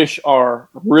 when the fish are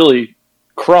really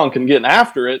crunk and getting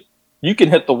after it, you can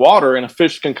hit the water and a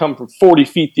fish can come from 40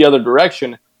 feet the other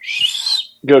direction.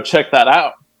 Go check that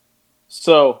out.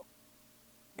 So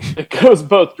it goes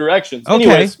both directions. Okay.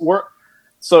 Anyways,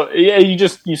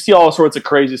 you see all sorts of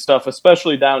crazy stuff,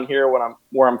 especially down here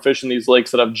where I'm fishing these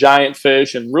lakes that have giant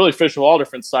fish and really fish of all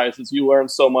different sizes. You learn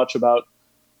so much about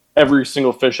every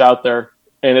single fish out there.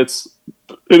 And it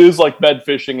is like bed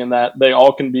fishing in that they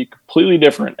all can be completely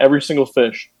different, every single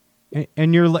fish.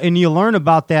 And you learn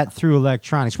about that through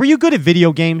electronics. Were you good at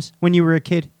video games when you were a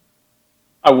kid?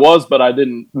 I was, but I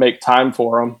didn't make time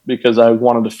for them because I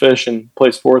wanted to fish and play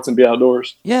sports and be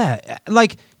outdoors. Yeah.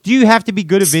 Like, do you have to be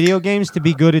good at video games to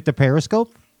be good at the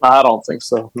Periscope? I don't think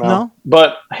so. No?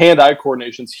 But hand-eye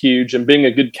coordination is huge, and being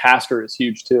a good caster is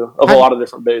huge too, of a lot of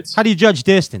different baits. How do you judge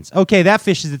distance? Okay, that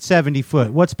fish is at 70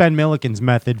 foot. What's Ben Milliken's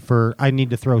method for I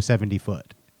need to throw 70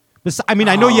 foot? I mean,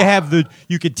 I know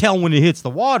you could tell when it hits the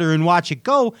water and watch it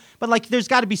go, but like there's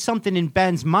got to be something in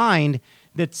Ben's mind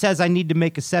that says I need to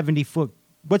make a 70 foot.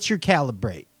 What's your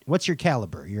calibrate? What's your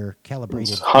caliber? Your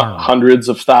calibrated hundreds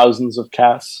of thousands of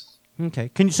casts.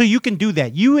 Okay, so you can do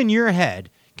that. You in your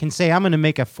head can say, I'm going to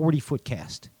make a 40-foot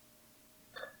cast.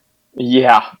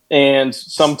 Yeah, and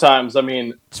sometimes, I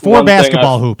mean... It's 4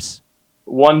 basketball hoops.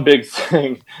 One big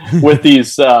thing with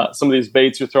these some of these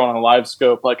baits you're throwing on live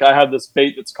scope, like I have this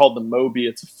bait that's called the Moby.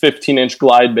 It's a 15-inch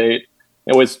glide bait.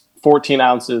 It weighs 14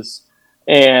 ounces,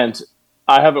 and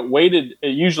I have it weighted. It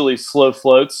usually slow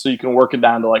floats, so you can work it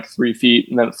down to like 3 feet,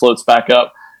 and then it floats back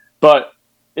up. But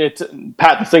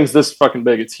Pat, the thing's this fucking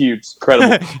big. It's huge. It's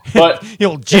incredible. But the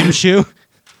old gym shoe.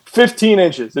 15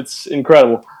 inches. It's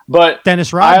incredible. But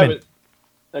Dennis Rodman.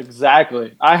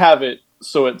 Exactly. I have it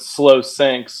so it slow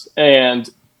sinks. And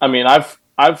I mean, I've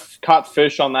caught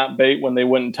fish on that bait when they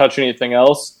wouldn't touch anything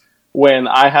else, when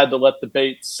I had to let the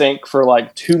bait sink for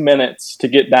like 2 minutes to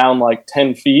get down like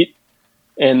 10 feet.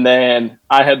 And then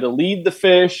I had to lead the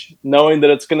fish knowing that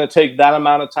it's going to take that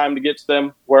amount of time to get to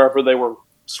them wherever they were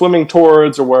swimming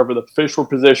towards or wherever the fish were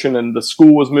positioned and the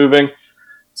school was moving.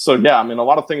 So yeah, I mean, a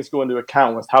lot of things go into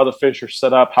account with how the fish are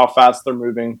set up, how fast they're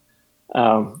moving,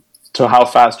 to how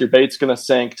fast your bait's going to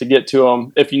sink to get to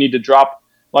them. If you need to drop,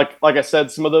 like I said,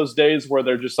 some of those days where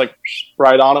they're just like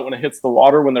right on it when it hits the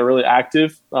water, when they're really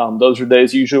active, those are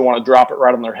days you usually want to drop it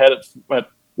right on their head at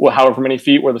however many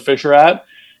feet where the fish are at.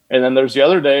 And then there's the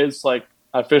other days, like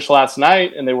I fished last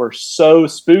night and they were so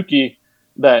spooky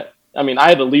that, I mean, I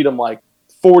had to lead them like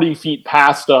 40 feet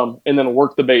past them and then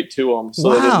work the bait to them so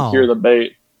they didn't hear the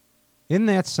bait. Isn't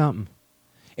that something?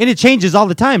 And it changes all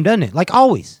the time, doesn't it? Like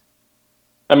always.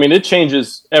 I mean, it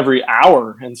changes every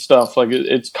hour and stuff. Like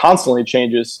it constantly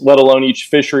changes, let alone each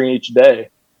fishery each day.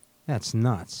 That's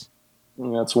nuts.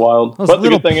 That's wild. Those but the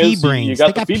good thing pea is brains. you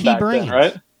got the feedback then,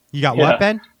 right? You got what,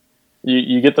 Ben?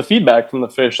 You get the feedback from the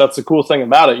fish. That's the cool thing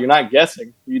about it. You're not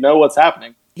guessing. You know what's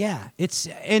happening. Yeah, it's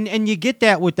and you get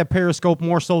that with the Periscope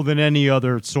more so than any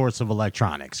other source of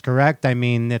electronics, correct? I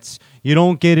mean, you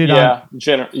don't get it on...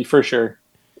 Yeah, for sure.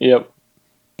 Yep.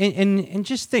 And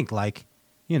just think, like,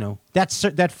 you know,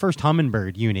 that first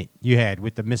Humminbird unit you had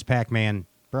with the Miss Pac-Man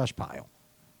brush pile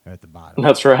at the bottom.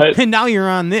 That's right. And now you're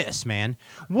on this, man.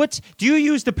 Do you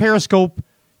use the periscope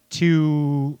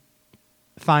to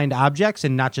find objects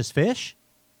and not just fish?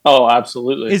 Oh,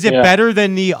 absolutely. Is it better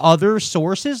than the other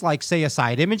sources, like, say, a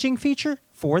side imaging feature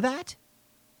for that?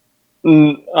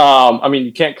 I mean,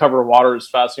 you can't cover water as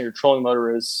fast in your trolling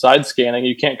motor as side scanning.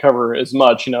 You can't cover as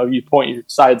much. You know, you point your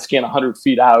side scan 100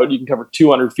 feet out, you can cover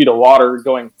 200 feet of water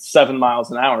going 7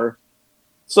 miles an hour.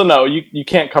 So no, you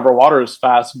can't cover water as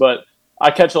fast, but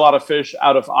I catch a lot of fish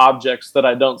out of objects that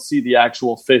I don't see the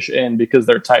actual fish in because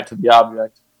they're tight to the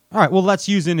object. All right, well, let's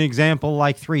use an example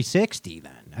like 360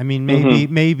 then. I mean,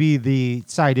 maybe the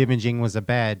side imaging was a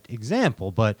bad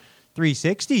example, but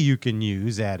 360 you can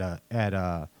use at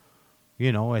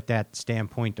that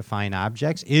standpoint to find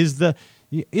objects.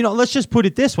 Let's just put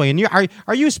it this way. And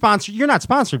are you sponsored? You're not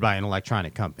sponsored by an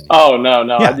electronic company. Oh, no.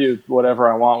 Yeah. I do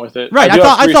whatever I want with it. Right. I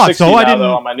thought so. I didn't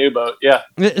though, on my new boat. Yeah.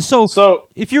 So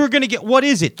if you were going to get, what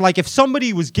is it? Like if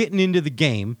somebody was getting into the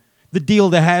game, the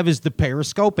deal to have is the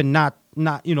periscope and not,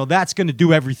 that's going to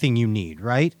do everything you need,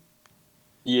 right?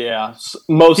 Yeah.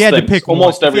 Most things.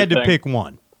 Almost everything. If you had to pick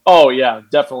one. Oh, yeah.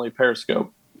 Definitely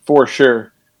periscope for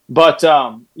sure. But,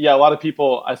 a lot of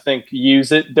people, I think,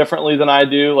 use it differently than I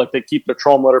do. Like, they keep their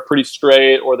trolling motor pretty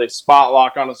straight, or they spot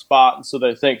lock on a spot, and so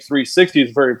they think 360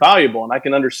 is very valuable. And I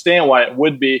can understand why it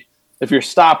would be if you're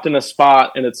stopped in a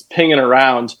spot and it's pinging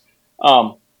around.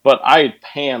 But I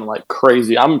pan like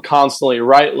crazy. I'm constantly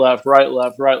right, left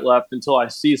until I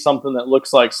see something that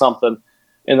looks like something,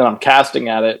 and then I'm casting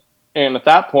at it. And at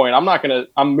that point,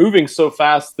 I'm moving so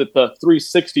fast that the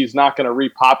 360 is not going to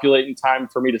repopulate in time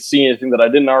for me to see anything that I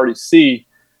didn't already see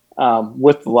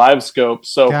with the live scope.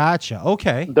 So gotcha.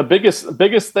 Okay. The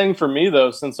biggest thing for me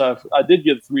though, since I did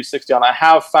get 360 on, I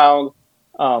have found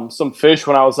some fish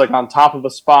when I was like on top of a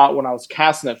spot when I was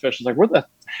casting at fish. I was like, where the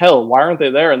hell? Why aren't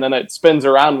they there? And then it spins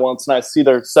around once and I see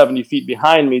they're 70 feet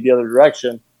behind me the other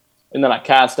direction. And then I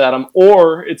cast at them.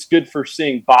 Or it's good for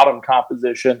seeing bottom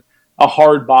composition. A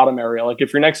hard bottom area. Like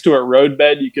if you're next to a road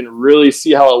bed, you can really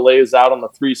see how it lays out on the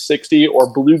 360,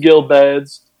 or bluegill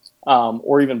beds,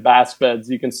 or even bass beds.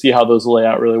 You can see how those lay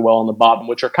out really well on the bottom,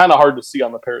 which are kind of hard to see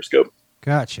on the periscope.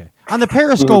 Gotcha. On the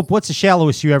periscope, what's the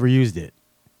shallowest you ever used it?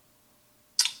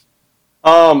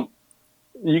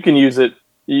 You can use it.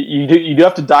 You do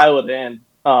have to dial it in.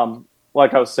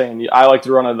 Like I was saying, I like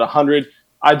to run it at 100.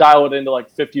 I dial it into like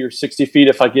 50 or 60 feet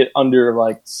if I get under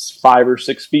like 5 or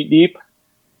 6 feet deep.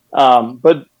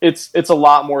 But it's a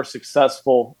lot more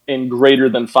successful in greater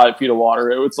than 5 feet of water.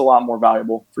 It's a lot more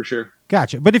valuable for sure.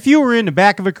 Gotcha. But if you were in the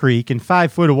back of a creek in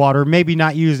 5 foot of water, maybe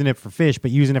not using it for fish, but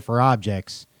using it for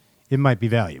objects, it might be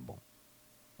valuable.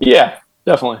 Yeah,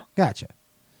 definitely. Gotcha.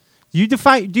 Do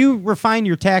you refine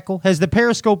your tackle? Has the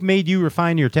periscope made you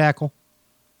refine your tackle?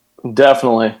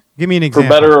 Definitely. Give me an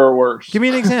example. For better or worse. Give me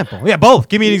an example. Yeah, both.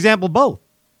 Give me an example of both.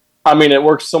 I mean, it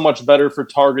works so much better for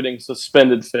targeting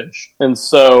suspended fish. And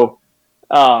so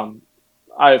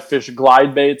I fish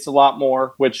glide baits a lot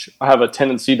more, which have a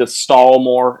tendency to stall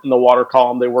more in the water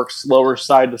column. They work slower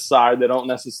side to side. They're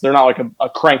not like a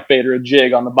crankbait or a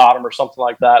jig on the bottom or something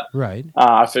like that. Right.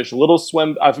 I fish a little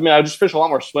I just fish a lot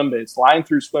more swim baits, line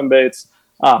through swim baits.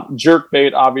 Jerk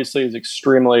bait obviously is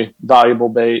extremely valuable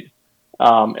bait.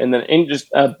 And then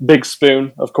just a big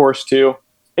spoon, of course, too.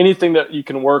 Anything that you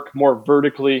can work more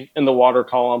vertically in the water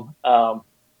column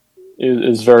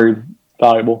is very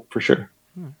valuable for sure.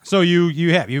 So you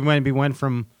went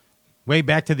from way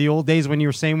back to the old days when you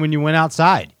were saying when you went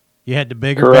outside, you had the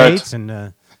bigger baits,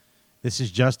 and this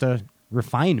is just a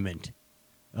refinement.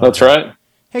 That's right.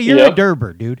 Hey, you're a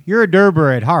Durber, dude. You're a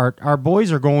Durber at heart. Our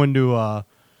boys are going to a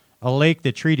lake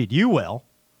that treated you well.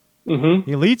 Mm-hmm.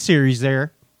 The Elite Series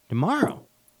there tomorrow.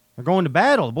 They're going to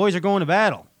battle. The boys are going to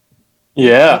battle.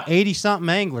 Yeah. 80-something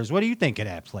anglers. What do you think of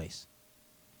that place?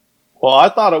 Well, I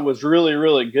thought it was really,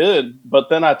 really good, but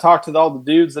then I talked to all the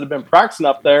dudes that have been practicing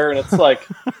up there, and it's like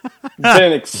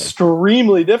been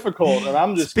extremely difficult, and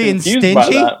I'm just being confused stingy. by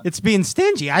that. It's being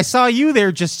stingy. I saw you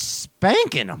there just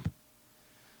spanking them.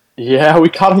 Yeah, we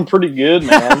caught them pretty good,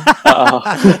 man.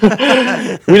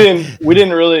 We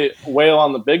didn't really wail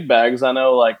on the big bags. I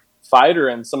know, like Fighter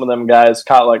and some of them guys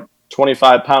caught like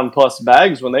 25-pound plus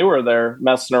bags when they were there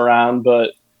messing around,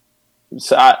 but.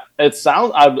 I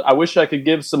wish I could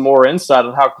give some more insight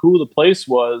on how cool the place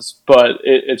was, but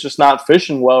it's just not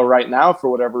fishing well right now for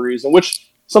whatever reason, which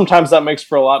sometimes that makes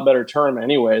for a lot better tournament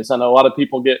anyways. I know a lot of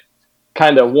people get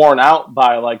kind of worn out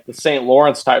by like the St.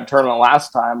 Lawrence type tournament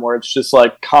last time where it's just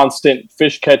like constant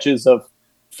fish catches of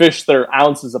fish that are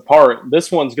ounces apart. This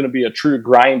one's going to be a true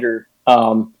grinder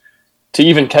to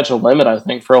even catch a limit, I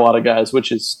think, for a lot of guys,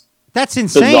 which is that's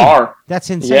insane. Bizarre. That's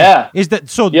insane. Yeah. Is that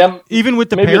so? Yeah, even with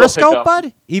the maybe it'll pick periscope, up.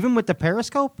 bud? Even with the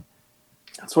periscope?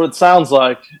 That's what it sounds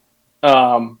like.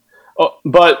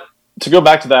 But to go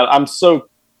back to that, I'm so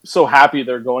happy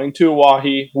they're going to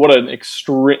Oahe. What an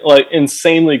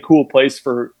insanely cool place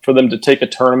for them to take a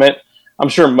tournament. I'm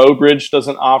sure Mobridge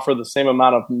doesn't offer the same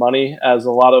amount of money as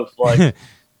a lot of like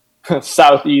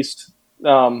southeast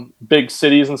big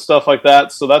cities and stuff like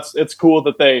that. So it's cool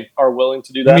that they are willing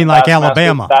to do that. You mean like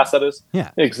Alabama? Bass, that is. Yeah,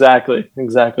 exactly.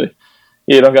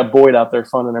 Yeah, you don't got Boyd out there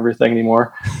fun and everything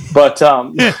anymore. But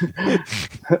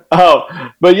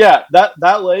but yeah,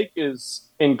 that lake is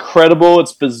incredible.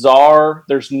 It's bizarre.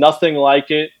 There's nothing like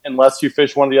it unless you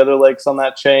fish one of the other lakes on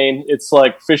that chain. It's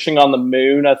like fishing on the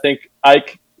moon. I think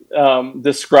Ike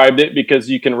described it, because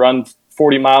you can run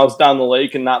 40 miles down the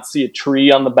lake and not see a tree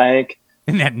on the bank.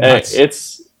 Isn't that nuts?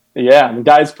 The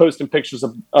guys posting pictures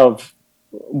of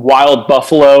wild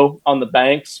buffalo on the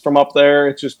banks from up there.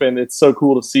 It's so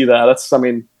cool to see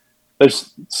that.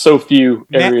 There's so few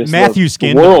areas of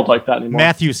the world like that anymore.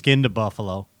 Matthew skinned a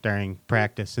buffalo during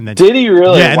practice, and then did he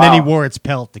really? Yeah, and wow. then he wore its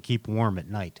pelt to keep warm at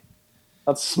night.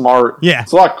 That's smart. Yeah,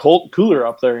 it's a lot cooler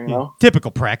up there, you know.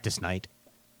 Typical practice night.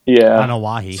 Yeah, on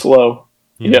Oahe. Slow.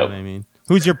 You know what I mean?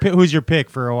 Who's your pick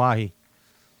for Oahe?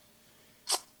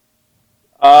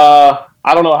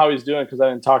 I don't know how he's doing because I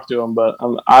didn't talk to him, but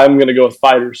I'm going to go with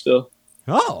Fighter still.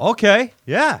 Oh, okay.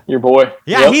 Yeah. Your boy.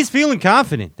 Yeah, yep. He's feeling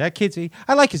confident. That kid's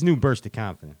I like his new burst of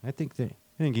confidence. I think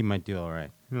he might do all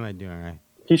right.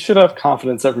 He should have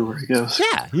confidence everywhere he goes.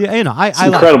 Yeah. You know, it's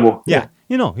incredible. Yeah.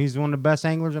 You know, he's one of the best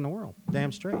anglers in the world.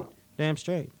 Damn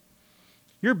straight.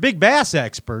 You're a big bass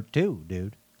expert too,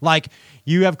 dude. Like,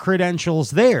 you have credentials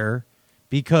there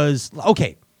because,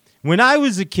 okay, when I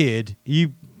was a kid,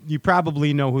 you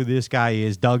probably know who this guy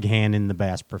is, Doug Hannon, the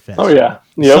Bass Professor. Oh, yeah.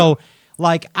 Yep. So,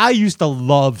 like, I used to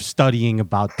love studying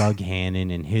about Doug Hannon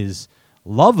and his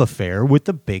love affair with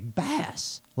the big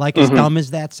bass. Like, as dumb as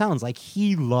that sounds, like,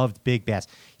 he loved big bass.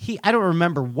 I don't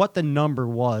remember what the number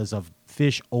was of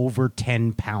fish over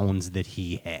 10 pounds that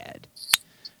he had.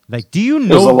 Like, do you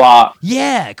know? It was a lot.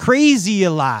 Yeah, crazy a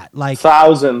lot. Like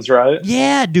thousands, right?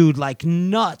 Yeah, dude, like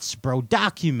nuts, bro.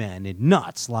 Documented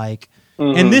nuts. Like,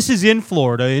 and this is in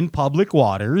Florida, in public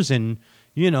waters, and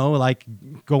you know, like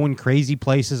going crazy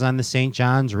places on the St.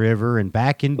 Johns River and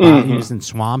back in bayous and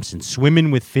swamps and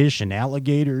swimming with fish and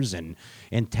alligators and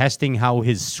testing how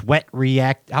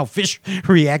how fish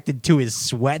reacted to his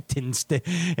sweat and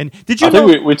did you know?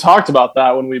 I think we talked about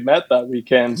that when we met that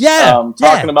weekend. Yeah,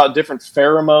 talking about different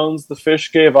pheromones the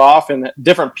fish gave off, and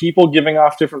different people giving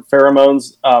off different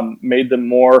pheromones made them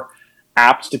more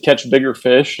apt to catch bigger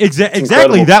fish.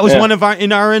 Exactly. That was one of our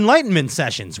enlightenment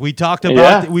sessions. We talked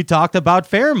about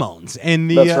pheromones,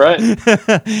 and that's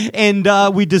right.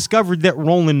 and we discovered that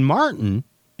Roland Martin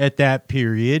at that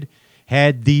period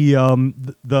had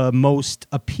the most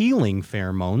appealing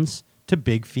pheromones to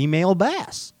big female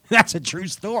bass. That's a true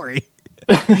story.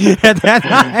 At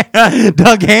that time,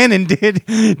 Doug Hannon did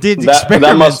experiments.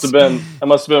 That must have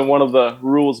been one of the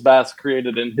rules Bass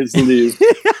created in his league.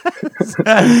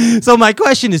 So my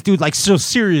question is, dude, like, so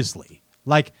seriously,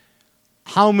 like,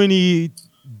 how many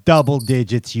double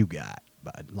digits you got,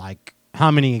 bud? Like,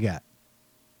 how many you got?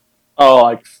 Oh,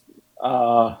 like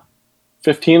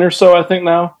 15 or so, I think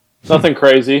now. Nothing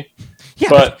crazy. Yeah,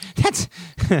 but that's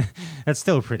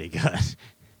still pretty good.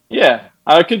 Yeah,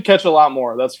 I could catch a lot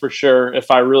more, that's for sure,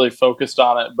 if I really focused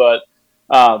on it. But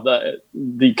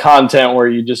the content where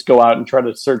you just go out and try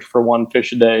to search for one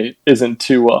fish a day isn't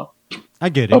too I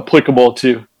get it. applicable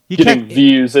to getting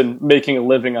views and making a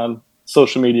living on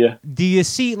social media. Do you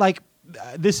see, like,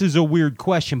 this is a weird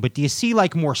question, but do you see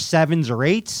like more 7s or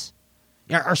 8s?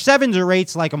 Are 7s or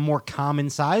 8s like a more common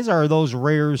size, or are those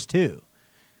rares too?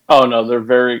 Oh no,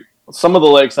 they're some of the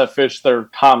lakes I fish, they're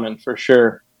common for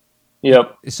sure.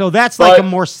 Yep. So that's like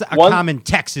a common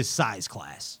Texas size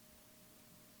class.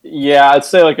 Yeah, I'd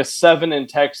say like a 7 in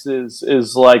Texas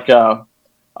is like a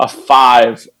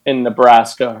 5 in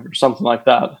Nebraska or something like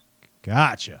that.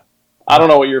 Gotcha. I don't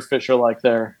know what your fish are like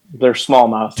there. They're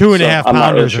smallmouth. 2.5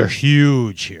 pounders are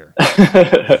huge here.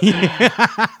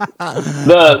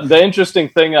 The interesting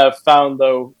thing I've found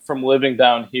though from living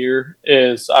down here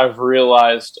is I've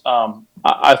realized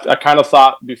I kind of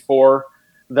thought before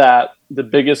that the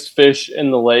biggest fish in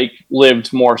the lake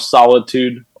lived more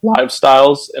solitude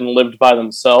lifestyles and lived by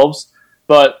themselves.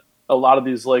 But a lot of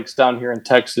these lakes down here in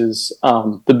Texas,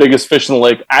 the biggest fish in the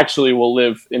lake actually will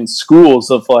live in schools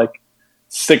of like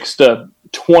 6 to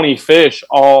 20 fish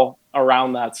all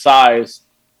around that size.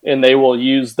 and they will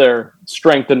use their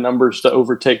strength and numbers to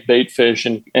overtake bait fish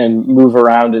and move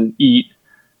around and eat.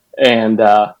 And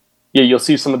you'll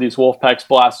see some of these wolf packs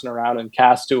blasting around and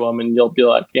cast to them, and you'll be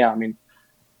like,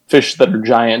 fish that are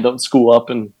giant don't school up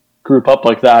and group up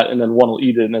like that, and then one will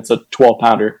eat it, and it's a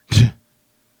 12-pounder.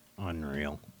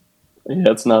 Unreal. Yeah,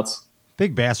 it's nuts.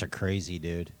 Big bass are crazy,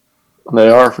 dude. They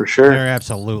are, for sure. They're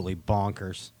absolutely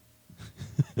bonkers.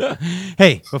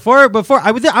 Hey,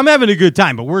 I'm having a good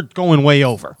time, but we're going way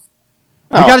over.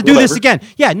 We got to do this again.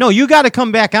 Yeah, no, you got to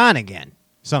come back on again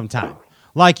sometime.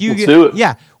 Like Let's do it.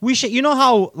 Yeah, we should. You know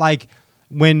how like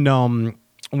when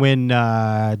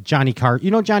Johnny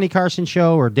Carson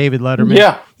show or David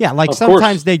Letterman? Yeah. Like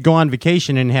sometimes they'd go on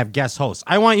vacation and have guest hosts.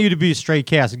 I want you to be a straight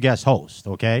cast guest host.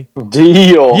 Okay.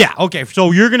 Deal. Yeah. Okay.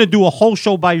 So you're gonna do a whole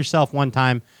show by yourself one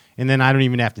time, and then I don't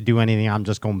even have to do anything. I'm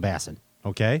just going bassing.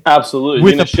 Okay. Absolutely.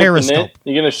 With a periscope.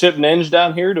 You gonna ship Ninja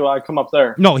down here? Or do I come up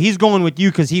there? No, he's going with you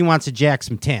because he wants to jack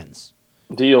some tins.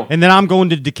 Deal. And then I'm going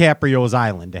to DiCaprio's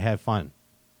Island to have fun.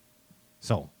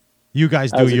 So you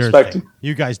guys do your thing.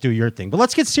 You guys do your thing. But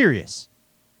let's get serious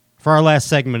for our last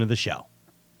segment of the show.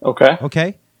 Okay.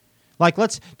 Okay. Like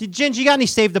Ginge, you got any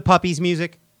Save the Puppies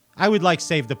music? I would like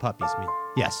Save the Puppies music.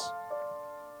 Yes.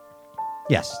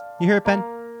 Yes. You hear it, Ben?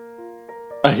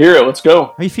 I hear it. Let's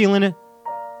go. Are you feeling it?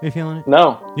 Are you feeling it?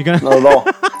 No. You gonna? Not at all.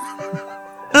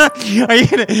 Are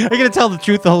you gonna tell the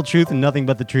truth, the whole truth, and nothing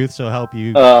but the truth? So help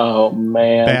you. Oh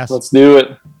man, bass? Let's do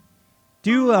it.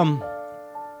 Do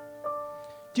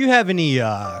you have any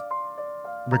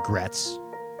regrets?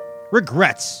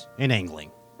 Regrets in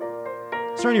angling?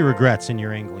 Is there any regrets in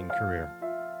your angling career?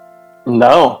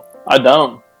 No, I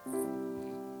don't.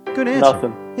 Good answer.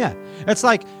 Nothing. Yeah, it's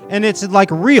like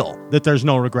real that there's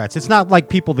no regrets. It's not like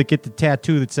people that get the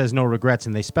tattoo that says no regrets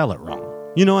and they spell it wrong.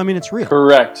 You know, I mean, it's real.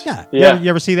 Correct. Yeah. Yeah. You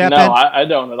ever see that, No, Ben? I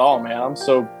don't at all, man. I'm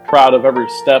so proud of every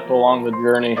step along the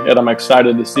journey, and I'm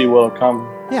excited to see what'll come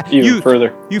even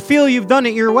further. You feel you've done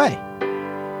it your way.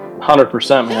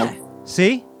 100%, man. Yeah.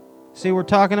 See what we're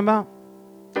talking about?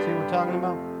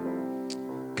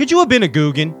 Could you have been a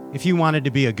Guggen if you wanted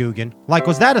to be a Guggen? Like,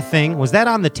 was that a thing? Was that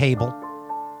on the table?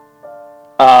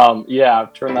 Yeah,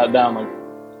 I've turned that down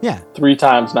 3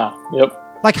 times now. Yep.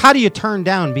 Like, how do you turn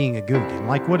down being a Guggen?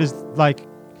 Like, what is, like,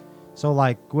 so,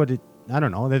 like, I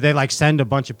don't know. They, like, send a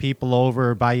bunch of people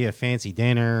over, buy you a fancy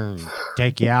dinner, and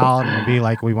take you out, and be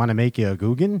like, we want to make you a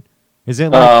Guggen? Is it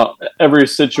like... every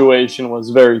situation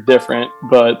was very different,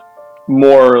 but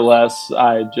more or less,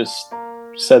 I just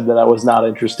said that I was not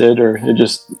interested, or it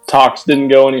just, talks didn't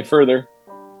go any further.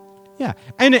 Yeah.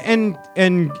 And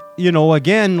you know,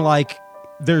 again, like,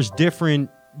 there's different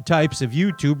types of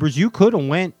YouTubers. You could have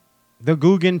went the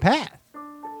Guggen path.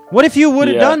 What if you would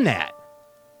have done that?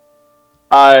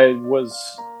 I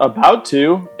was about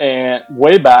to, and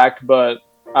way back, but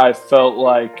I felt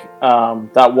like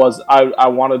that was I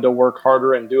wanted to work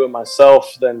harder and do it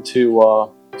myself than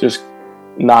to just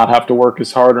not have to work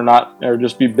as hard or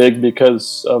just be big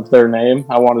because of their name.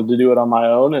 I wanted to do it on my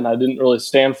own, and I didn't really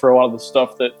stand for a lot of the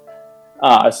stuff that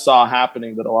I saw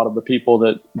happening that a lot of the people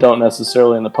that don't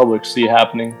necessarily in the public see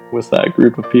happening with that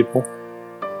group of people.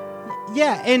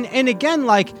 Yeah, and again,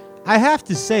 like, I have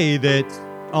to say that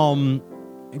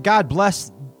God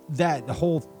bless that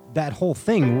whole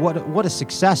thing. What a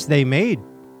success they made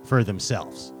for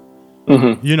themselves.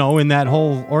 Mm-hmm. You know, in that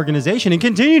whole organization, and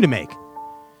continue to make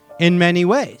in many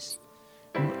ways.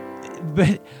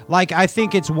 But like, I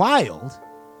think it's wild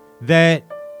that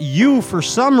you, for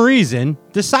some reason,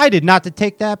 decided not to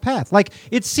take that path. Like,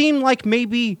 it seemed like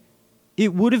maybe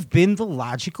it would have been the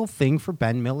logical thing for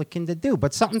Ben Milliken to do,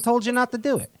 but something told you not to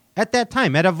do it at that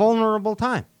time, at a vulnerable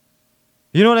time.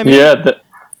 You know what I mean? Yeah,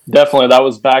 definitely. That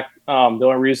was back. The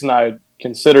only reason I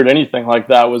considered anything like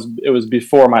that was it was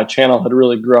before my channel had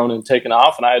really grown and taken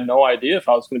off, and I had no idea if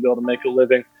I was going to be able to make a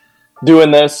living doing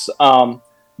this.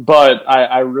 But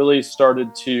I really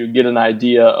started to get an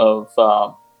idea of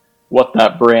what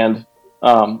that brand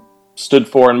stood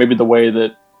for, and maybe the way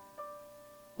that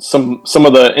some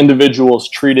of the individuals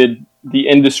treated the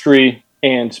industry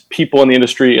and people in the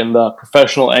industry and the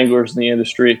professional anglers in the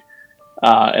industry.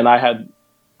 And I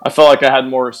felt like I had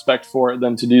more respect for it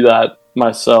than to do that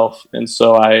myself. And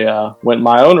so I went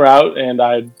my own route, and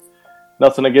I had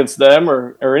nothing against them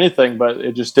or anything, but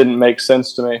it just didn't make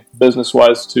sense to me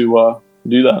business-wise to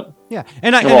do that. Yeah,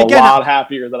 and I'm a lot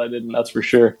happier that I didn't, that's for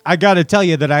sure. I got to tell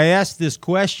you that I asked this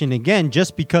question again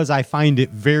just because I find it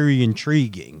very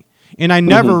intriguing. And I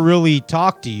never really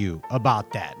talked to you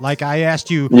about that. Like, I asked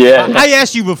you, I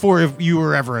asked you before if you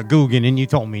were ever a Guggen, and you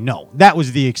told me no. That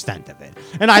was the extent of it.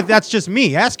 And that's just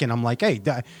me asking. I'm like, hey,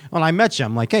 when I met you,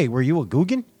 I'm like, hey, were you a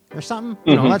Guggen? or something.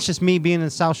 You know, that's just me being in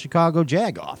South Chicago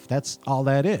Jagoff. That's all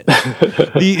that is.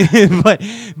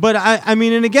 But I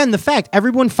mean, and again, the fact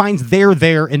everyone finds there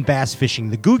in bass fishing.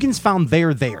 The Googans found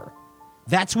there.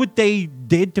 That's what they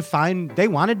did to find. They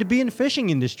wanted to be in the fishing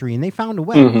industry, and they found a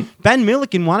way. Ben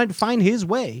Milliken wanted to find his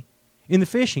way in the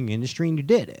fishing industry, and he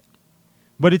did it.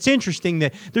 But it's interesting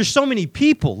that there's so many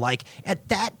people like at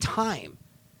that time.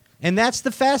 And that's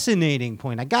the fascinating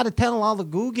point. I got to tell all the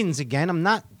Googans again, I'm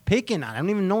not picking on. I don't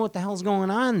even know what the hell's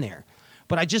going on there.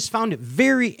 But I just found it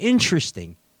very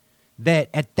interesting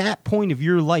that at that point of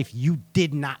your life, you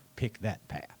did not pick that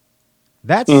path.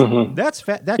 That's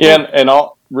and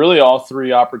all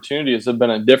three opportunities have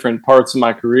been at different parts of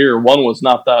my career. One was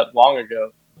not that long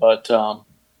ago, but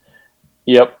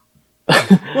yep.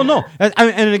 Well, no,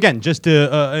 and again, just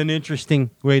an interesting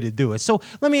way to do it. So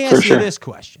let me ask you this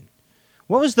question.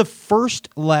 What was the first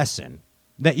lesson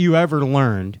that you ever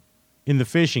learned in the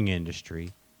fishing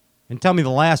industry? And tell me the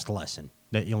last lesson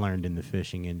that you learned in the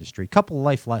fishing industry. A couple of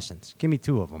life lessons. Give me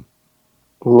two of them.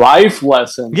 Life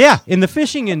lessons? Yeah, in the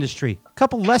fishing industry. A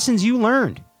couple lessons you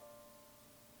learned.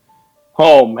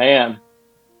 Oh, man.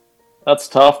 That's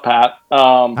tough, Pat.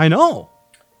 I know.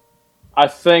 I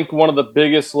think one of the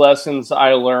biggest lessons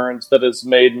I learned that has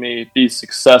made me be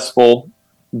successful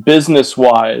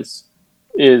business-wise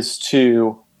is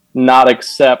to not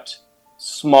accept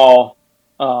small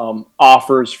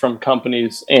offers from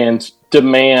companies and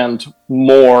demand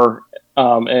more.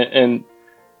 And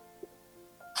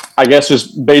I guess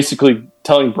just basically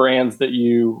telling brands that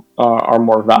you are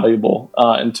more valuable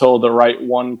until the right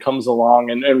one comes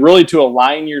along, and really to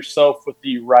align yourself with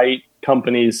the right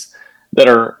companies that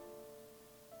are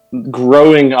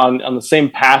growing on the same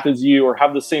path as you or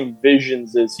have the same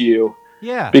visions as you.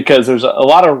 Yeah. Because there's a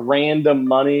lot of random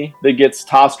money that gets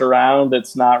tossed around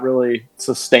that's not really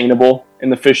sustainable in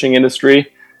the fishing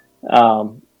industry. I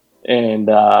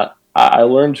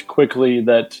learned quickly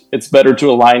that it's better to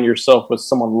align yourself with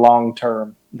someone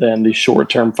long-term than the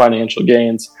short-term financial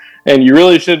gains. And you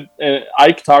really should, and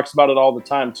Ike talks about it all the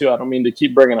time too. I don't mean to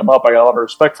keep bringing him up. I got a lot of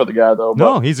respect for the guy though.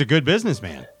 No, he's a good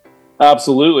businessman.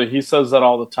 Absolutely. He says that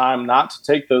all the time, not to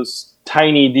take those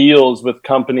tiny deals with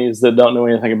companies that don't know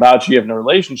anything about you have no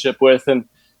relationship with, and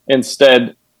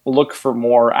instead look for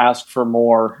more, ask for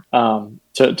more,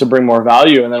 to bring more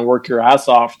value, and then work your ass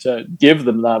off to give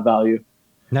them that value.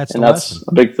 That's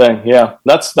a big thing. Yeah.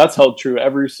 That's held true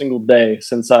every single day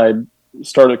since I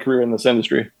started a career in this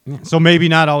industry. So maybe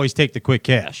not always take the quick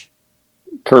cash.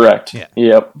 Correct. Yeah.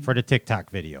 Yep. For the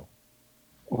TikTok video.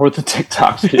 Or the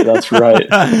TikTok video. That's right.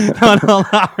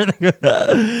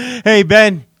 Hey,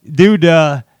 Ben, dude,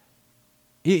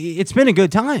 it's been a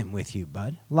good time with you,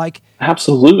 bud. Like,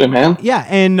 absolutely, man. Yeah,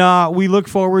 and we look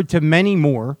forward to many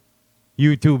more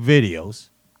YouTube videos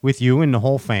with you and the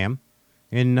whole fam,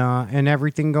 and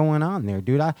everything going on there,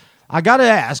 dude. I gotta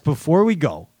ask before we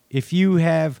go if you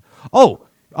have. Oh,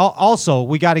 also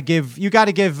you got to give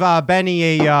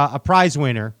Benny a prize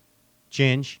winner,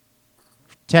 Ginge.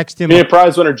 Text him a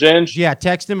prize winner, Ginge. Yeah,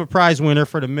 text him a prize winner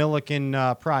for the Milliken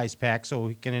prize pack so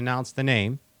he can announce the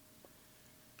name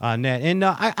on that. And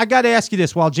I got to ask you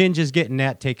this while Ginge is getting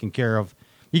that taken care of.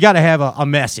 You got to have a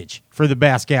message for the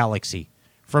Bass Galaxy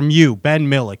from you, Ben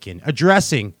Milliken,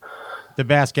 addressing the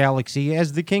Bass Galaxy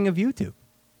as the king of YouTube.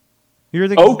 You're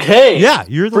the okay. Yeah,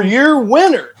 you're the your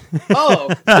winner of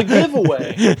the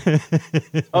giveaway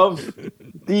of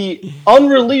the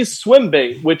unreleased swim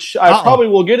bait, which I probably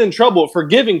will get in trouble for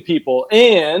giving people,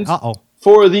 and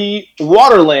for the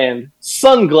Waterland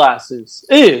sunglasses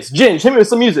is Ginge. Hit me with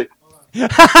some music.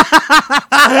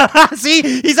 See,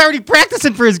 he's already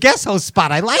practicing for his guest host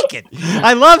spot. I like it.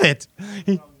 I love it.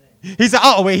 He's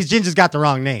Ginge has got the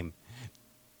wrong name.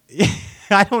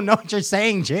 I don't know what you're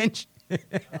saying, Ginge.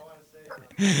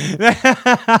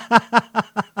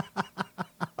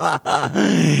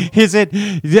 Is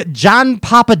it John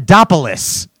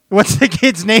Papadopoulos? What's the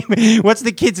kid's name? What's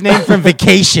the kid's name from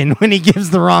Vacation when he gives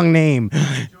the wrong name?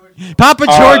 Papa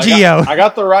Giorgio. I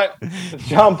got the right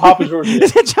John Papa Giorgio.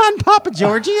 Is it John Papa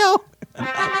Giorgio?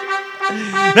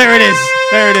 There it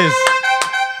is.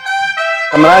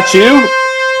 Coming at you.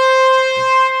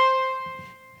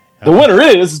 The winner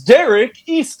is Derek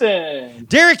Easton.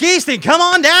 Derek Easton, come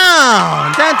on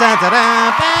down.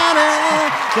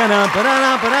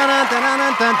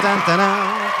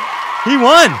 He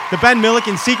won the Ben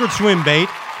Milliken Secret Swim Bait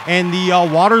and the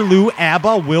Waterloo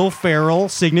ABBA Will Ferrell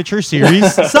Signature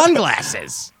Series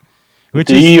sunglasses, which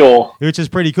is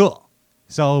pretty cool.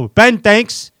 So, Ben,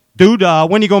 thanks. Dude, when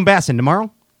are you going bassing?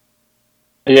 Tomorrow?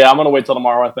 Yeah, I'm going to wait till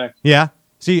tomorrow, I think. Yeah?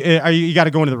 See, you got to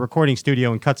go into the recording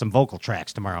studio and cut some vocal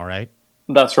tracks tomorrow, right?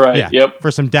 That's right. Yeah. Yep. For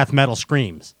some death metal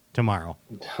screams. tomorrow.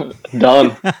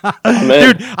 Done. I'm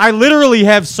in. Dude, I literally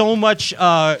have so much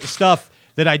stuff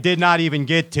that I did not even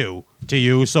get to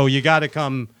you, so you got to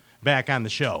come back on the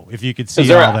show if you could see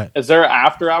all that. Is there an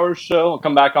after-hours show? I'll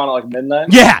come back on at like midnight?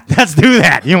 Yeah, let's do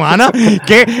that. You wanna?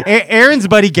 Aaron's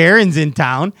buddy Garen's in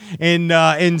town,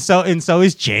 and so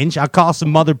is Change. I'll call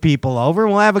some other people over,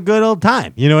 and we'll have a good old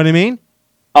time. You know what I mean?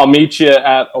 I'll meet you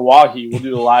at Oahe. We'll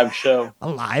do a live show. A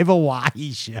live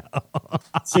Oahe show.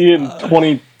 See you in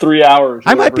 23 hours.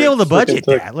 I might be able to budget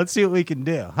that. Let's see what we can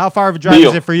do. How far of a drive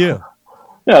is it for you?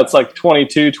 Yeah, it's like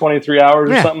 22, 23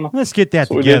 hours or something. Let's get that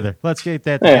together.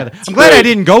 I'm glad I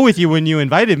didn't go with you when you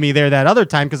invited me there that other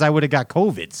time because I would have got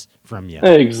COVIDs from you.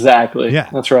 Exactly. Yeah,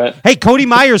 that's right. Hey, Cody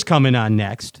Meyer's coming on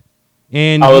next.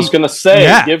 And I was going to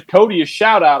say, give Cody a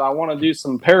shout out. I want to do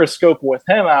some Periscope with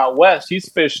him out west.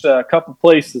 He's fished a couple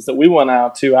places that we went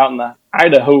out to out in the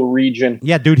Idaho region.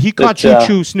 Yeah, dude, he caught Choo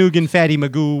Choo, Snoogan, Fatty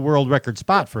Magoo world record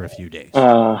spot for a few days.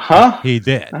 He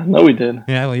did. I know he did.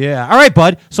 Yeah, well, yeah. All right,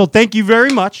 bud. So thank you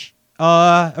very much.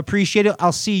 Appreciate it.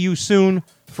 I'll see you soon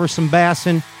for some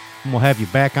bassing, and we'll have you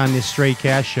back on this Straight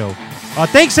Cast show.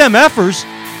 Thanks, MFers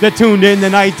that tuned in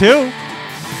tonight, too.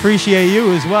 Appreciate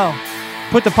you as well.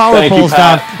 Put the power poles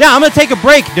down. Yeah, I'm going to take a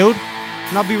break, dude.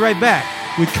 And I'll be right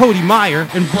back with Cody Meyer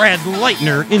and Brad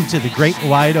Leitner into the Great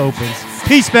Wide Opens.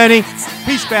 Peace, Benny.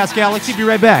 Peace, Bass Galaxy. Be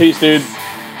right back. Peace, dude.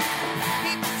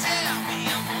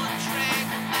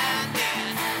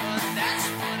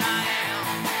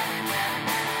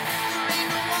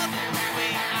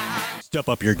 Step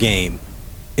up your game.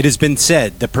 It has been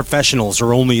said that professionals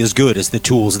are only as good as the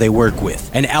tools they work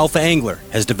with, and Alpha Angler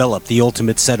has developed the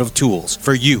ultimate set of tools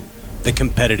for you, the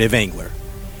competitive angler.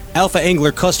 Alpha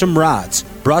Angler custom rods,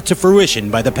 brought to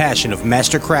fruition by the passion of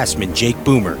master craftsman Jake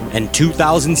Boomer and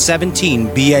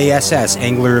 2017 BASS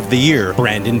Angler of the Year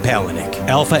Brandon Palaniuk.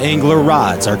 Alpha Angler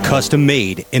rods are custom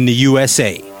made in the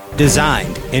USA,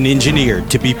 designed and engineered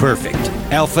to be perfect.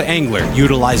 Alpha Angler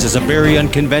utilizes a very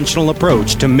unconventional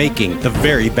approach to making the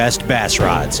very best bass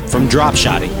rods, from drop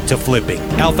shotting to flipping.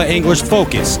 Alpha Angler's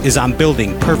focus is on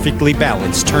building perfectly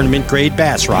balanced tournament-grade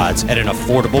bass rods at an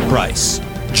affordable price.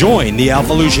 Join the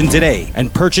Alphalution today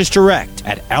and purchase direct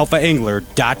at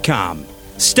alphaangler.com.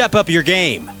 Step up your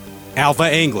game.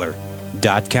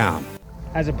 alphaangler.com.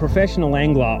 As a professional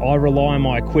angler, I rely on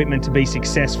my equipment to be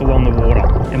successful on the water,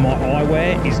 and my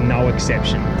eyewear is no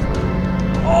exception.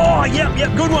 Oh, yep,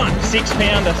 good one.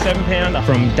 6-pounder, 7-pounder.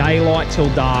 From daylight till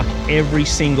dark, every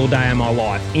single day of my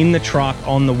life. In the truck,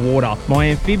 on the water. My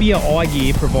Amphibia eye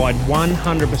gear provide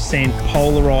 100%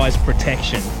 polarized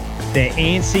protection. They're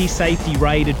ANSI safety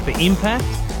rated for impact,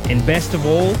 and best of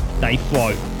all, they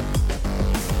float.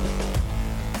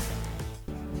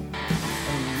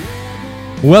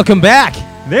 Welcome back.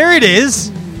 There it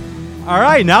is. All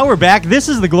right, now we're back. This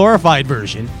is the glorified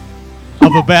version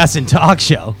of a Bass and Talk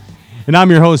show. And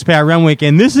I'm your host, Pat Renwick,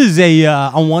 and this is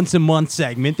a once-a-month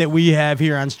segment that we have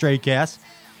here on Straightcast,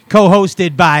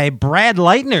 co-hosted by Brad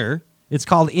Leitner. It's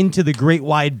called Into the Great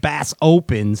Wide Bass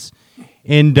Opens.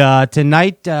 And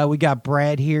tonight we got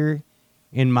Brad here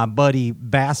and my buddy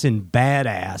Bassin'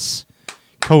 Badass,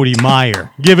 Cody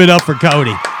Meyer. Give it up for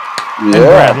Cody and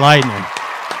Brad Leitner.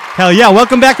 Hell yeah.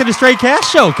 Welcome back to the Straight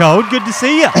Cast show, Code. Good to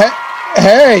see you.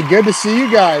 Hey, good to see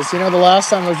you guys. You know, the last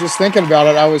time I was just thinking about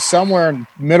it, I was somewhere in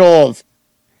the middle of,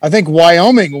 I think,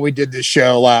 Wyoming when we did this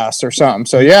show last or something.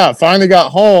 So, yeah, finally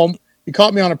got home. You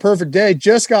caught me on a perfect day.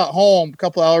 Just got home a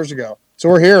couple hours ago. So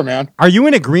we're here, man. Are you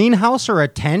in a greenhouse or a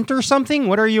tent or something?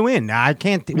 What are you in? I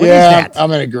can't. What is that?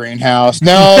 I'm in a greenhouse.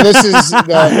 No, this is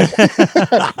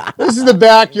this is the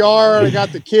backyard. I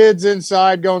got the kids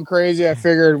inside going crazy. I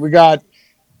figured we got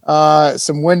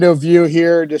some window view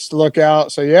here just to look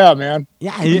out. So yeah, man.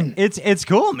 Yeah, it's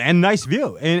cool, man. Nice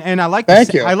view, and I like.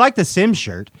 Thank you. I like the Sim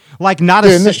shirt. Like not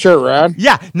Dude, this shirt, Rad.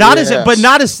 Yeah, not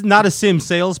a Sim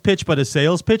sales pitch, but a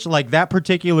sales pitch. Like that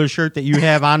particular shirt that you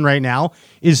have on right now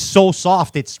is so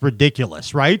soft, it's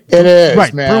ridiculous, right? It is,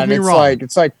 right. Man. Prove me wrong.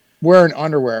 It's like wearing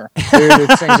underwear. Dude,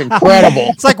 this thing's incredible.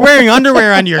 It's like wearing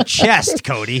underwear on your chest,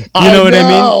 Cody. You know what I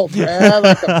mean? Man,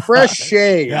 like a fresh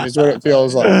shave is what it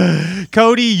feels like.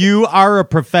 Cody, you are a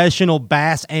professional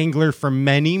bass angler for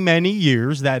many, many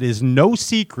years. That is no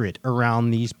secret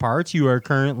around these parts. You are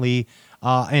currently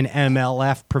an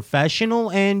MLF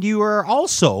professional, and you are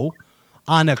also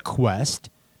on a quest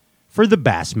for the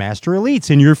Bassmaster Elites,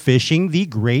 and you're fishing the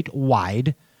Great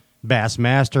Wide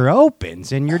Bassmaster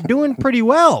Opens, and you're doing pretty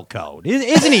well, Code.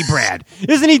 Isn't he, Brad?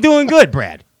 Isn't he doing good,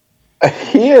 Brad?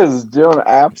 He is doing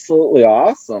absolutely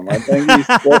awesome. I think he's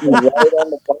sitting right on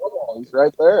the ball. He's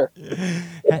right there.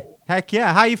 Heck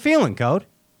yeah. How you feeling, Code?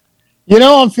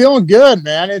 I'm feeling good,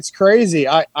 man. It's crazy.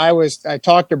 I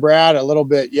talked to Brad a little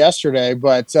bit yesterday,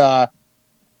 but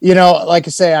like I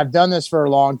say, I've done this for a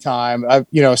long time. I've,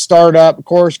 started up, of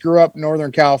course, grew up in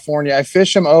Northern California. I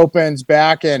fished some opens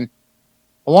back in,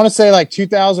 I want to say like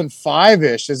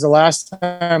 2005-ish is the last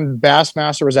time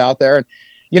Bassmaster was out there. And,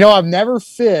 I've never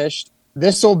fished.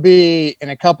 This will be in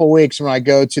a couple weeks when I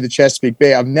go to the Chesapeake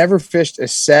Bay. I've never fished a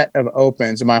set of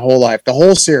opens in my whole life, the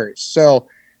whole series. So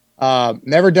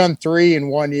never done 3 in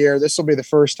 1 year. This will be the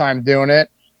first time doing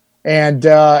it. And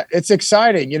it's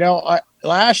exciting.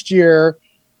 Last year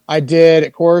I did,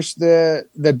 of course, the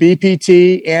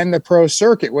BPT and the Pro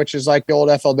Circuit, which is like the old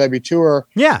FLW Tour.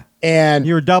 Yeah. And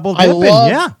you were double dipping.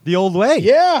 The old way.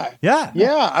 Yeah.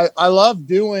 I love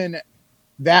doing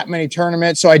that many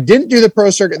tournaments. So I didn't do the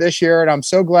Pro Circuit this year, and I'm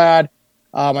so glad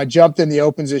I jumped in the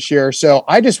opens this year. So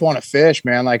I just want to fish,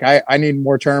 man. Like I need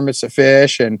more tournaments to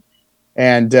fish, and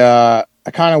I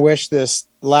kind of wish this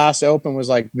last open was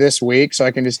like this week so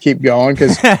I can just keep going,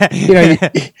 because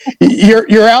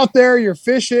you're out there, you're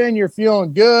fishing, you're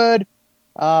feeling good,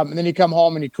 and then you come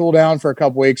home and you cool down for a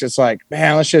couple weeks. It's like,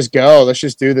 man, let's just go, let's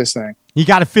just do this thing. You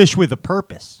got to fish with a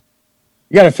purpose.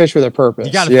 You got to fish with a purpose.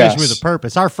 You got to fish with a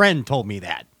purpose. Our friend told me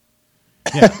that.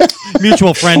 Yeah.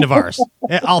 Mutual friend of ours,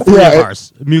 all three of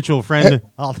ours, mutual friend,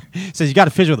 says you got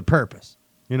to fish with a purpose.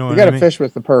 You know what I mean? You got to fish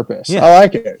with the purpose. Yeah. I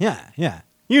like it. Yeah.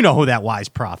 You know who that wise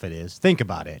prophet is. Think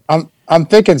about it. I'm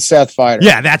thinking Seth Fighter.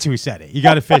 Yeah, that's who said it. You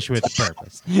got to fish with a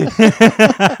purpose.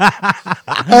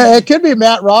 It could be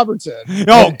Matt Robertson.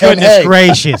 Oh, goodness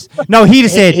gracious. No, he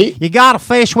just said, you got to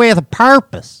fish with a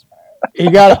purpose.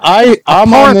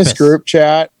 I'm on this group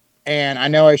chat, and I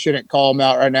know I shouldn't call him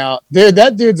out right now. Dude,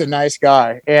 that dude's a nice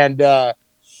guy. And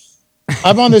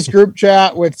I'm on this group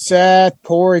chat with Seth,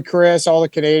 Corey, Chris, all the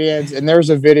Canadians, and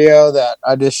there's a video that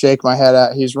I just shake my head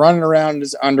at. He's running around in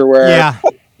his underwear. Yeah.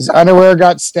 His underwear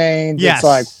got stained. Yes. It's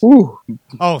like, whew.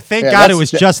 Oh, thank God it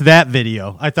was just that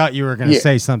video. I thought you were going to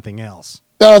say something else.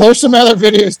 No, there's some other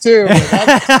videos too.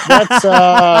 That's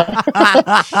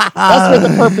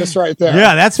with a purpose right there.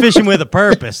 Yeah, that's fishing with a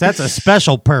purpose. That's a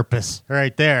special purpose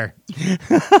right there.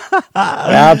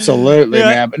 Absolutely,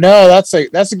 man. But no, that's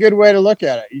a good way to look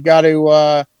at it. You got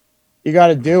to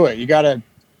do it. You got to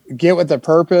get with the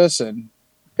purpose, and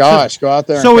go out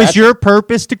there. So is your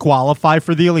purpose to qualify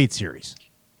for the Elite Series?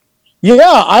 Yeah,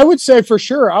 I would say for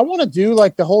sure. I want to do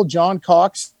like the whole John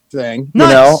Cox thing.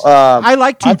 Nice. I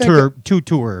like two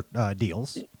tour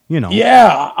deals.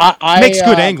 Yeah, I makes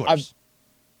good anglers.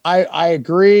 I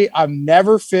agree. I've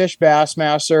never fished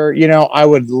Bassmaster. I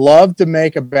would love to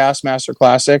make a Bassmaster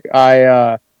Classic.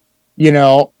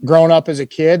 Growing up as a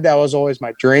kid, that was always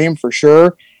my dream for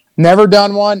sure. Never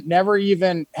done one. Never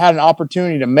even had an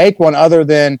opportunity to make one, other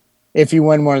than if you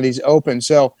win one of these opens.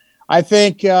 So I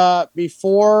think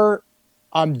before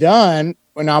I'm done,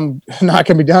 when I'm not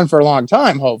going to be done for a long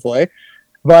time, hopefully.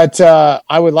 But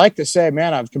I would like to say,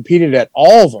 man, I've competed at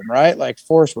all of them, right? Like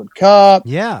Forest Wood Cup,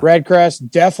 Redcrest,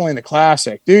 definitely the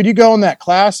Classic. Dude, you go in that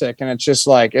Classic, and it's just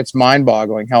like, it's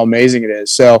mind-boggling how amazing it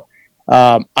is. So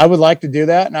I would like to do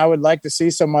that, and I would like to see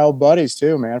some of my old buddies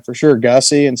too, man, for sure,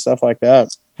 Gussie and stuff like that.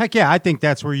 Heck yeah, I think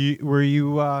that's where you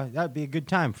that'd be a good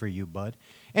time for you, bud.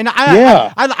 And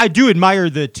I do admire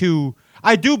the two.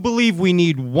 I do believe we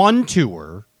need one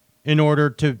tour in order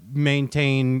to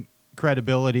maintain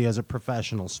credibility as a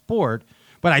professional sport.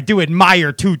 But I do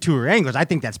admire two tour anglers. I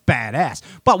think that's badass.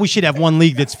 But we should have one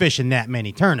league that's fishing that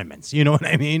many tournaments. You know what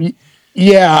I mean?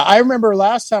 Yeah, I remember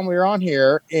last time we were on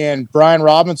here, and Brian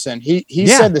Robinson, he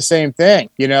said the same thing,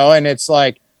 and it's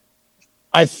like,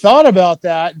 I thought about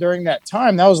that during that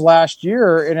time. That was last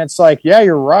year, and it's like, yeah,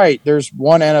 you're right. There's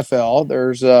one NFL,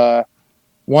 there's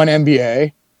one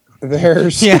NBA.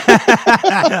 There's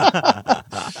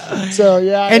so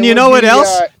yeah, and you know what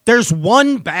else? There's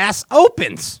one Bass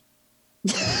Opens.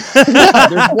 There's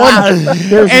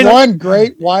one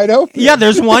great wide open. Yeah,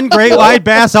 there's one great wide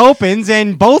Bass Opens,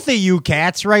 and both of you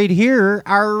cats right here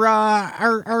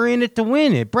are in it to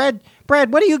win it. Brad,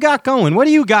 what do you got going? What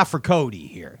do you got for Cody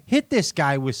here? Hit this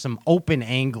guy with some open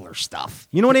angler stuff.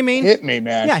 You know what I mean? Hit me,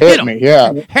 man. Yeah, hit me.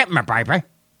 Yeah, hit me, baby.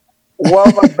 Well,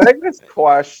 my biggest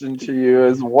question to you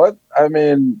is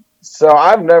so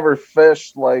I've never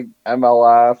fished like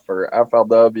MLF or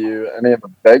FLW, any of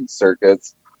the big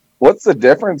circuits. What's the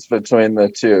difference between the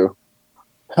two?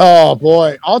 Oh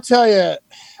boy, I'll tell you,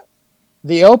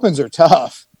 the opens are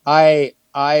tough.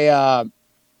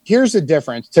 Here's the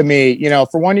difference to me.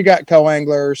 For one, you got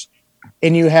co-anglers,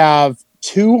 and you have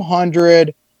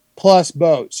 200 plus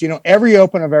boats. Every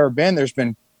open I've ever been, there's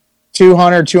been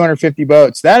 200, 250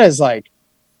 boats. That is like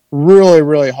really,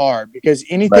 really hard, because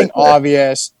anything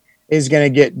obvious is going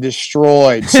to get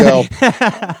destroyed. So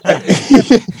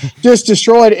just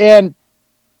destroyed. And,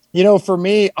 for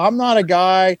me, I'm not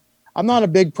a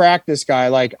big practice guy.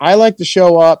 Like, I like to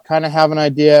show up, kind of have an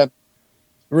idea,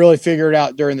 really figure it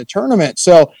out during the tournament.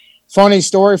 So funny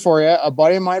story for you. A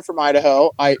buddy of mine from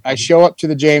Idaho, I show up to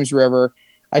the James River.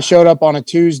 I showed up on a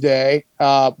Tuesday.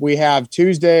 We have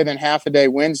Tuesday, then half a day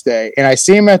Wednesday. And I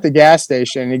see him at the gas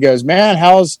station. And he goes, man,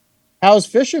 how's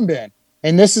fishing been?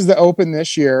 And this is the Open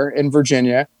this year in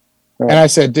Virginia. And I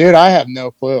said, dude, I have no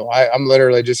clue. I'm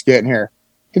literally just getting here.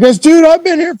 He goes, dude, I've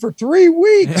been here for 3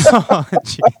 weeks.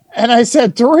 And I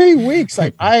said, 3 weeks?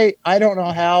 Like, I don't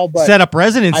know how, but set up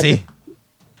residency.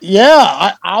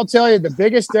 I'll tell you the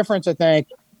biggest difference. I think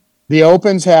the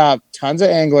Opens have tons of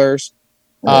anglers.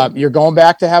 You're going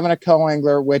back to having a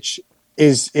co-angler, which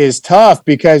is tough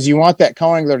because you want that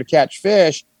co-angler to catch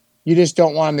fish. You just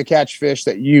don't want them to catch fish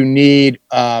that you need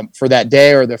for that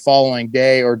day or the following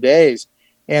day or days.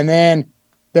 And then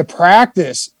the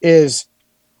practice is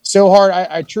so hard.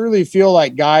 I truly feel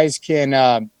like guys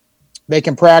they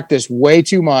can practice way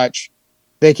too much.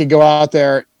 They can go out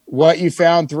there. What you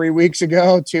found 3 weeks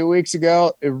ago, 2 weeks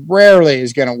ago, it rarely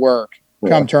is going to work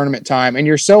come tournament time. And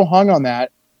you're so hung on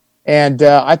that. And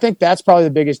I think that's probably the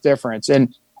biggest difference.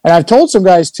 And I've told some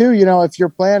guys too, if your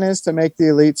plan is to make the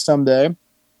elite someday,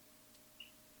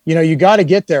 you got to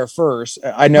get there first.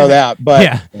 I know that,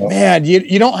 but man,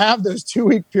 you don't have those 2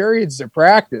 week periods to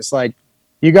practice. Like,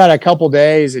 you got a couple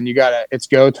days and it's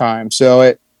go time.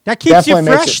 So that keeps you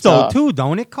fresh though, too,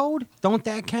 don't it, Code? Don't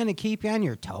that kind of keep you on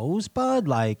your toes, bud?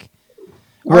 Like,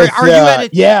 are you at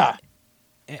it? Yeah.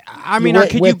 I mean,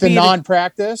 could you be the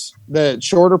non-practice, the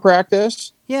shorter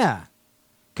practice? Yeah.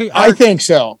 I think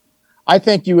so. I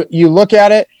think you look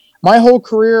at it. My whole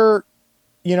career,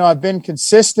 I've been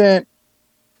consistent,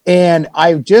 and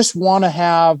I just want to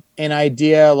have an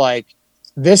idea like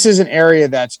this is an area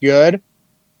that's good.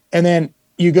 And then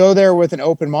you go there with an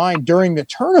open mind during the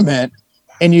tournament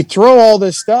and you throw all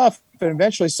this stuff, and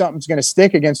eventually something's going to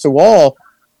stick against the wall.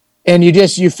 And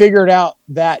you figure it out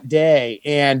that day.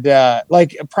 And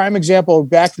like a prime example,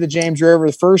 back to the James River,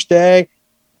 the first day,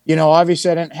 obviously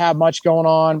I didn't have much going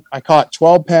on. I caught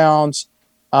 12 pounds.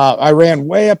 I ran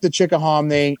way up the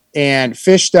Chickahominy and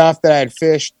fished stuff that I had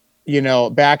fished,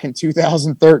 back in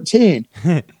 2013.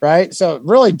 Right. So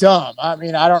really dumb. I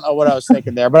mean, I don't know what I was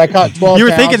thinking there, but I caught 12 You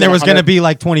were thinking there was going to be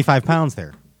like 25 pounds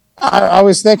there. I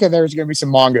was thinking there was going to be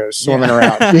some mongos swimming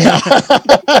around. Yeah.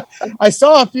 I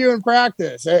saw a few in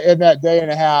practice in that day and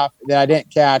a half that I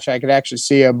didn't catch. I could actually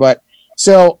see them. But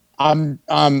so I'm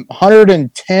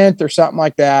 110th or something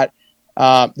like that.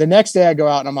 The next day I go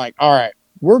out and I'm like, all right,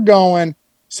 we're going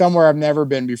somewhere I've never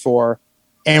been before,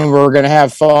 and we're going to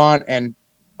have fun. And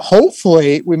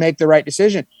hopefully we make the right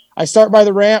decision. I start by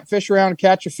the ramp, fish around,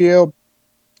 catch a few,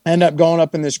 end up going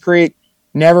up in this creek,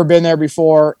 never been there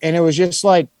before. And it was just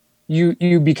like,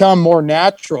 you become more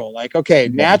natural. Like, okay,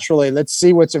 naturally, let's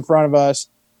see what's in front of us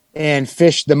and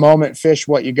fish the moment, fish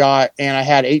what you got. And I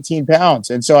had 18 pounds.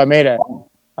 And so I made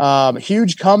a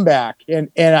huge comeback. And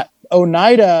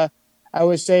Oneida, I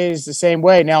would say, is the same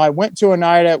way. Now, I went to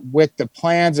Oneida with the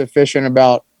plans of fishing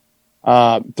about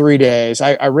 3 days.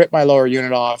 I ripped my lower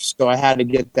unit off, so I had to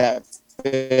get that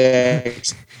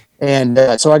fixed.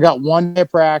 And so I got 1 day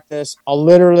of practice. I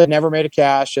literally never made a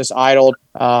cast, just idled.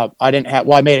 I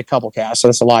made a couple casts, so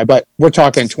that's a lie, but we're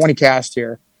talking 20 casts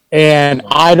here. And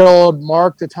idled,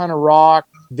 marked a ton of rock.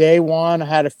 Day 1, I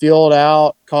had to feel it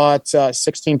out, caught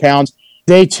 16 pounds.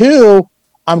 Day 2,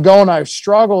 I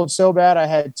struggled so bad. I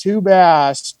had 2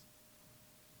 bass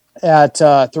at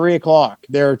 3 o'clock.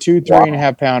 There are 2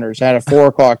 3.5 pounders. I had a 4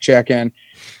 o'clock check-in.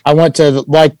 I went to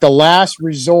the last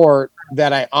resort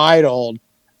that I idled.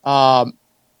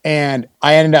 And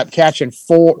I ended up catching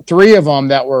 3 of them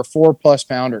that were 4+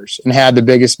 pounders and had the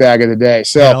biggest bag of the day.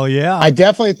 So hell yeah. I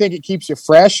definitely think it keeps you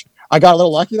fresh. I got a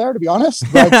little lucky there, to be honest,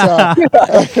 but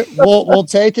we'll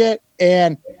take it.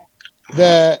 And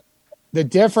the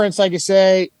difference, like you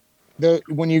say,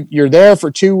 when you're there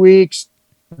for 2 weeks,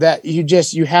 that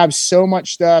you have so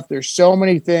much stuff. There's so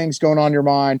many things going on in your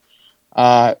mind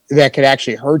that could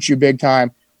actually hurt you big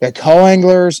time. The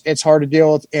co-anglers, it's hard to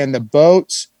deal with. And the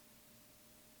boats,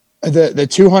 the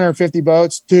 250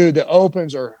 boats, dude, the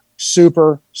opens are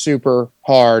super, super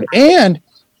hard. And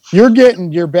you're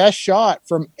getting your best shot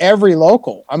from every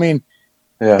local. I mean,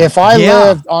 if I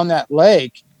lived on that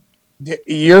lake,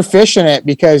 you're fishing it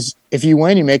because if you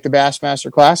win, you make the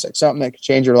Bassmaster Classic, something that could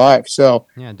change your life. So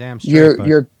yeah, damn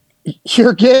straight,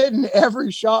 you're getting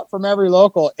every shot from every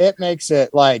local. It makes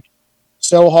it like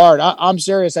so hard. I'm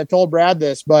serious. I told Brad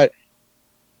this, but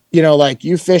like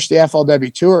you fish the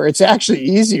FLW Tour, it's actually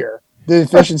easier than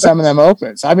fishing some of them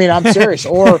opens. I mean, I'm serious.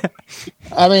 Or,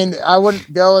 I mean, I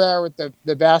wouldn't go there with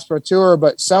the Bass Pro Tour,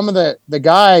 but some of the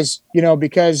guys, you know,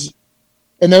 because,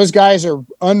 and those guys are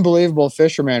unbelievable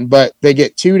fishermen, but they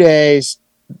get 2 days.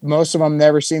 Most of them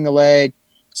never seen the lake.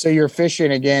 So you're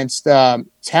fishing against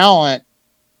talent,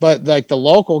 but like the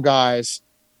local guys,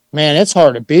 man, it's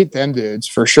hard to beat them dudes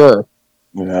for sure.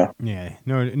 Yeah. Yeah,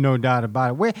 no doubt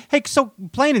about it. Hey, so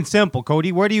plain and simple,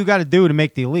 Cody, what do you got to do to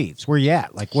make the elites? Where you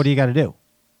at? Like, what do you got to do?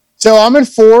 So I'm in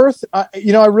fourth.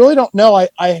 You know, I really don't know.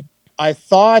 I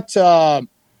thought I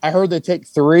heard they take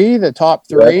 3, the top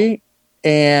 3,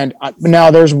 and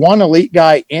now there's one elite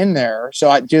guy in there.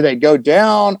 So do they go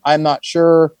down? I'm not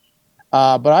sure.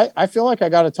 But I feel like I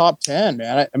got a top 10,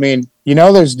 man. I mean, you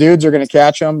know, those dudes are going to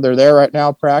catch them. They're there right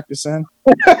now practicing,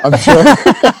 I'm sure.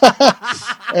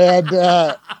 And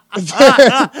I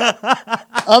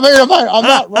mean, I'm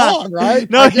not wrong, right?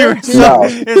 No, you're so.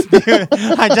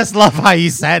 I just love how you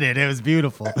said it. It was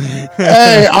beautiful.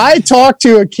 Hey, I talked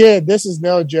to a kid. This is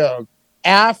no joke.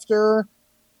 After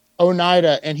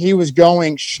Oneida, and he was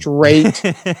going straight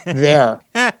there.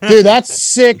 Dude, that's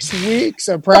 6 weeks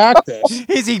of practice.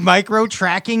 Is he micro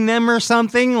tracking them or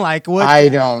something? Like what? I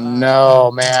don't know,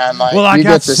 man. Like, well, I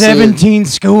got 17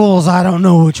 schools. I don't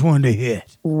know which one to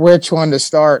hit. Which one to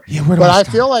start. Yeah, but I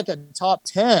feel like a top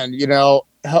 10, you know,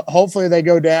 hopefully they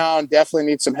go down. Definitely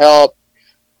need some help.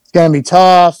 It's going to be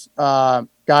tough.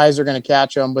 Guys are going to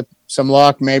catch them with some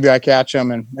luck. Maybe I catch them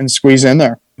and squeeze in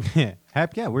there.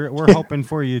 Heck yeah, we're hoping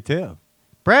for you too,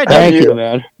 Brad. Thank you,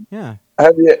 man. Yeah.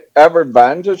 Have you ever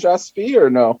been to Chesapeake or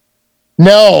no?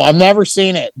 No, I've never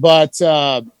seen it, but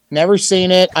never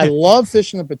seen it. I love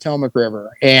fishing the Potomac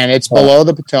River, and it's below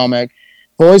the Potomac.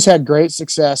 Always had great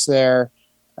success there.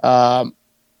 And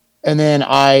then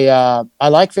I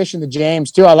like fishing the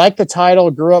James too. I like the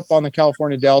tidal. Grew up on the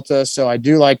California Delta, so I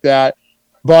do like that.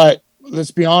 But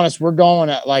let's be honest, we're going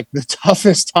at like the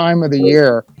toughest time of the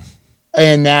year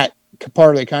in that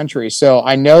part of the country. So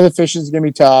I know the fishing is going to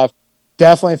be tough.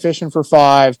 Definitely fishing for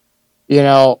 5. You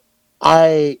know,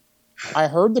 I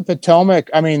heard the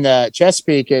Potomac, I mean, the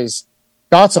Chesapeake has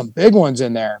got some big ones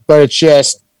in there, but it's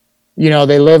just, you know,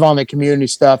 they live on the community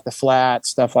stuff, the flats,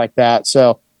 stuff like that.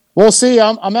 So we'll see.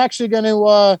 I'm actually going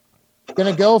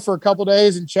to go for a couple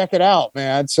days and check it out,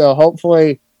 man. So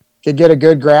hopefully could get a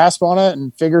good grasp on it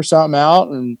and figure something out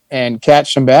and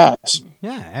catch some bass.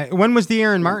 Yeah. When was the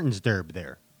Aaron Martins Derb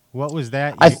there? What was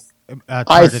that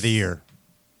part of the year?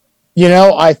 You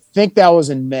know, I think that was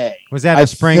in May. Was that a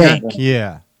springer?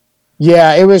 Yeah.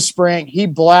 Yeah, it was spring. He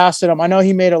blasted him. I know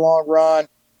he made a long run.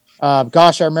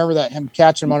 Gosh, I remember him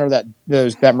catching him under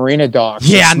that marina dock.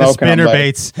 Yeah, and the spinner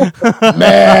baits.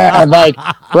 Man, like,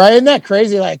 right? Isn't that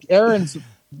crazy? Like, Aaron's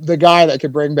the guy that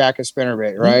could bring back a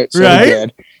spinnerbait, right? So right. He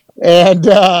did.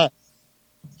 And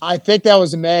I think that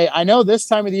was in May. I know this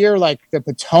time of the year, like the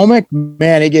Potomac,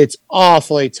 man, it gets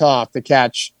awfully tough to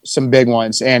catch some big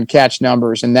ones and catch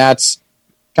numbers. And that's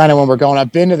kind of when we're going.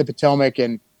 I've been to the Potomac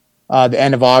in the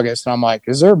end of August, and I'm like,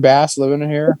 is there bass living in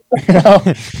here? You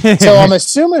know? So I'm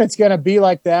assuming it's going to be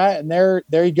like that. And there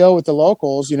you go with the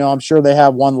locals. You know, I'm sure they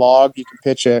have one log you can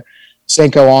pitch a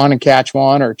Senko on and catch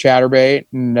one, or chatterbait.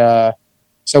 And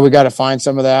so we got to find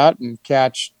some of that and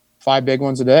catch 5 big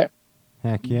ones a day.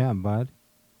 Heck yeah, bud.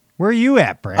 Where are you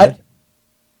at, Brad?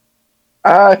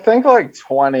 I think like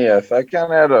 20th. I kind of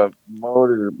had a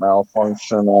motor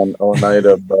malfunction on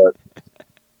Oneida, but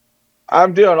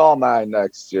I'm doing all 9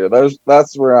 next year.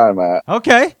 That's where I'm at.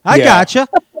 Okay, I gotcha.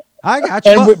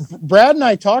 And Brad and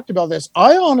I talked about this.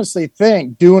 I honestly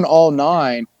think doing all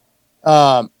 9,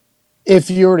 if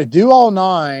you were to do all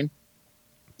 9,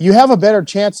 you have a better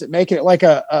chance at making it. Like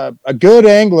a good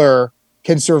angler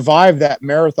can survive that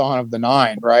marathon of the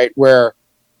 9, right? Where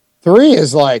 3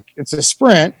 is like, it's a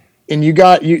sprint, and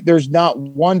there's not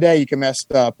one day you can mess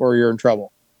up or you're in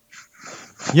trouble.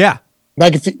 Yeah.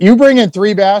 Like if you bring in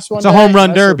 3 bass one day, it's a home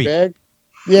run derby. Big,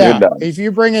 yeah. If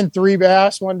you bring in 3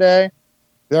 bass one day,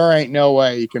 there ain't no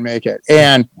way you can make it.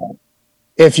 And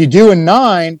if you do a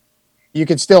 9, you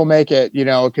can still make it, you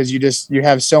know, because you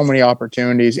have so many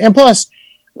opportunities. And plus,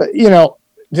 you know,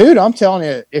 dude, I'm telling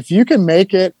you, if you can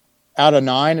make it out of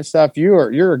 9 and stuff,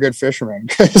 you're a good fisherman,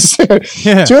 because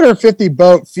 250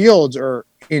 boat fields are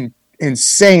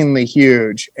insanely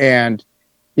huge. And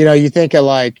you know, you think of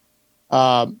like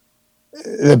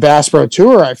the Bass Pro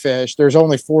Tour I fished, there's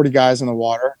only 40 guys in the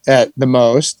water at the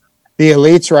most. The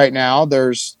elites right now,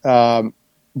 there's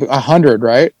 100,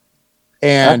 right?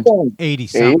 And 80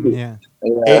 something, yeah.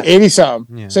 80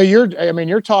 something. Yeah. So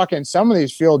you're talking some of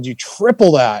these fields, you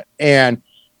triple that. And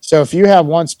so if you have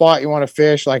one spot you want to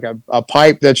fish, like a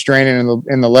pipe that's draining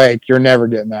in the lake, you're never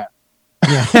getting that.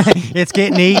 Yeah, it's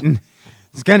getting eaten.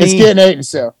 It's getting eaten.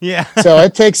 So yeah. So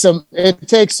it takes some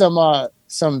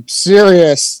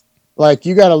serious, like,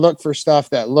 you got to look for stuff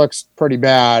that looks pretty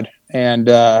bad, and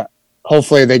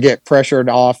hopefully they get pressured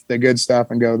off the good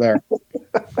stuff and go there.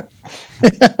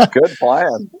 Good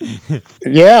plan.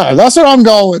 Yeah, that's what I'm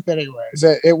going with anyways.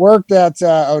 It worked at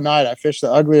Oneida. I fished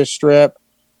the ugliest strip,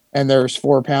 and there's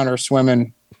 4-pounders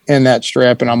swimming in that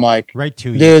strip, and I'm like, right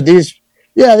to you. Dude,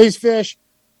 these fish,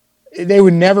 they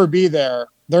would never be there.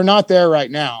 They're not there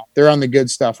right now. They're on the good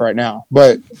stuff right now.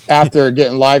 But after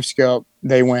getting live scope,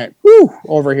 they went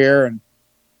over here, and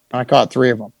I caught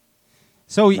 3 of them.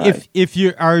 So if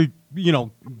you are,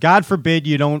 God forbid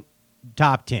you don't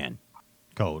top 10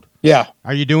 code. Yeah.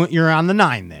 You're on the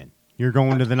 9 then? You're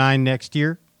going to the 9 next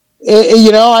year?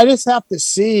 I just have to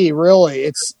see,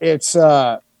 really. It's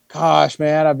gosh,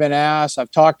 man, I've been asked.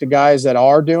 I've talked to guys that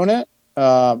are doing it.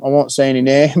 I won't say any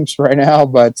names right now,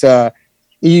 but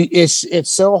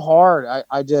it's so hard.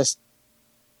 I just,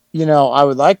 I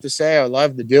would like to say I would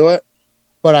love to do it,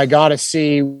 but I got to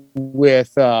see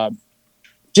with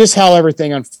just how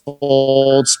everything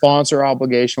unfolds, sponsor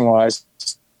obligation wise.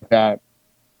 That.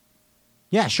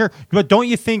 Yeah, sure. But don't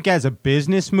you think as a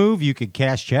business move you could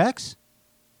cash checks?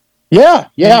 Yeah,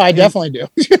 I definitely do.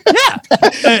 Yeah.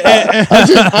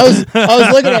 I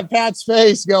was looking at Pat's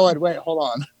face going, wait, hold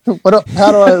on.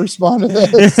 How do I respond to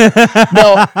this?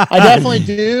 No, I definitely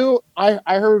do. I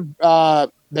heard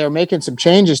they're making some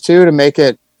changes too to make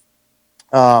it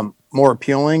more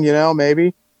appealing,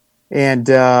 maybe. And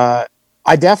I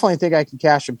definitely think I can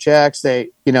cash some checks.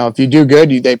 They, if you do good,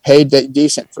 they pay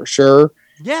decent for sure.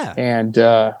 Yeah. And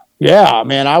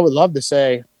man, I would love to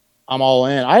say I'm all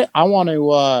in. I want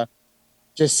to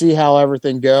just see how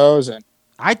everything goes, and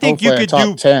I think you could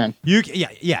do 10.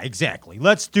 Yeah, exactly.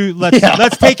 Let's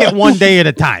take it one day at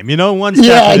a time. One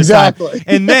step at exactly. a time,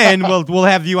 and then we'll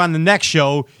have you on the next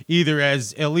show either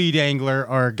as elite angler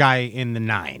or a guy in the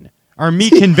 9, or me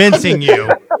convincing you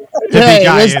to be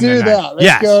guy let's in do the 9.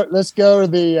 that. Let's go to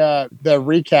the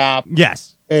recap.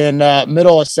 Yes. In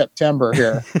middle of September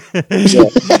here.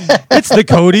 It's the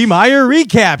Cody Meyer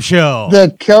recap show.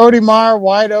 The Cody Meyer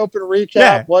wide open recap.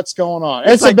 Yeah. What's going on?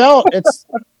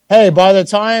 Hey, by the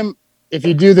time, if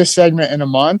you do this segment in a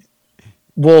month,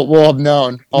 we'll have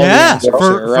known all the answers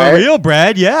for real,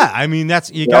 Brad. Yeah. I mean, got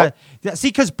see,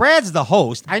 because Brad's the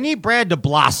host. I need Brad to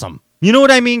blossom. You know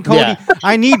what I mean, Cody? Yeah.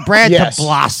 I need Brad to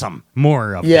blossom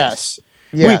more of this.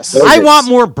 Yes. I want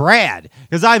more Brad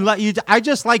because I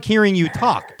just like hearing you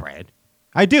talk, Brad.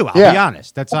 I do. I'll be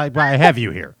honest. That's why I have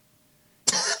you here.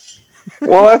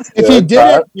 Well, if you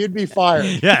did it, you'd be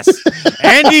fired. Yes.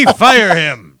 Andy, fire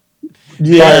him.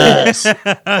 Yes.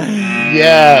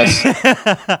 Yes.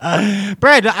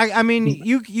 Brad, I mean,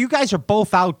 you guys are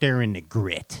both out there in the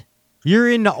grit.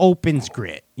 You're in the opens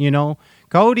grit,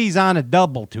 Cody's on a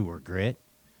double tour grit.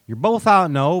 You're both out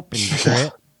in the open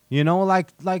grit.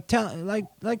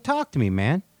 Talk to me,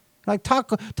 man. Like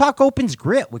talk opens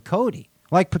grit with Cody.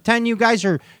 Like pretend you guys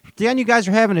are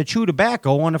having a chew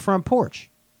tobacco on the front porch.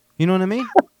 You know what I mean?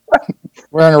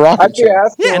 We're in a rocking chair.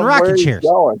 In rocking chairs.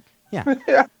 Yeah.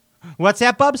 Yeah. What's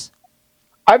that, Bubs?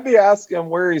 I'd be asking him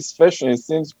where he's fishing. He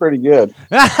seems pretty good.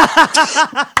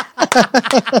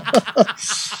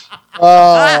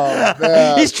 Oh,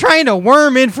 man. He's trying to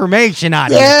worm information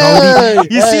out of you,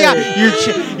 Cody. You see how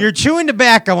you're chewing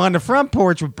tobacco on the front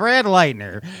porch with Brad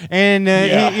Leitner, and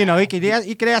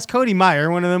he could ask Cody Meyer,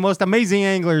 one of the most amazing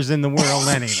anglers in the world,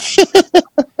 anything.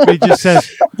 He just says,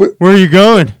 "Where are you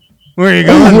going? Where are you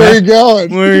going? Where are you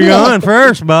going? Where are you going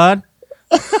first, bud?"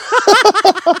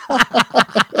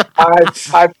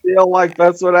 I feel like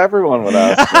that's what everyone would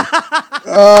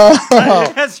ask me.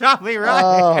 That's probably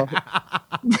right.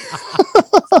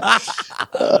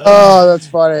 Oh, that's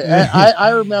funny. And I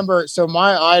remember, so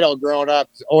my idol growing up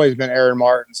has always been Aaron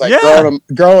Martens. Like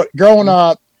growing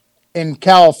up in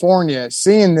California,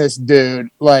 seeing this dude,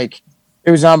 like,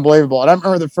 it was unbelievable. And I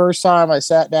remember the first time I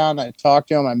sat down and I talked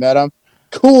to him, I met him.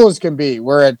 Cool as can be.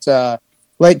 We're at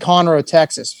Lake Conroe,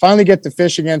 Texas. Finally get to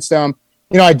fish against him.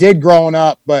 I did growing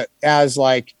up, but as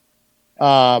like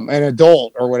an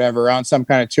adult or whatever on some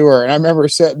kind of tour. And I remember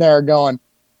sitting there going,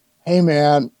 hey,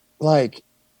 man, like,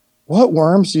 what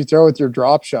worms do you throw with your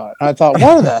drop shot? And I thought,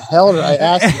 why the hell did I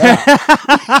ask that?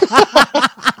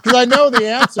 Because I know the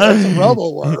answer. It's a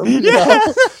robo-worm.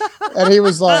 And he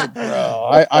was like,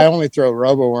 bro, I only throw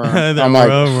robo-worms. I'm like,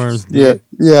 robo-worms, yeah,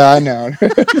 I know.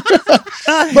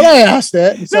 But I asked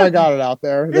it, so I got it out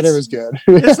there. That it was good.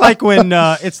 It's like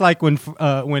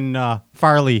when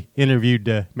Farley interviewed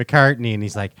McCartney, and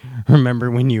he's like,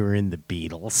 "Remember when you were in the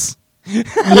Beatles?"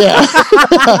 Yeah.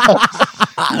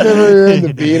 Remember in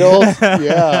the Beatles?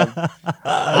 Yeah.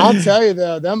 I'll tell you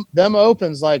though, them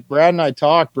opens, like Brad and I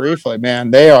talked briefly,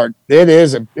 man, it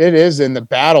is in the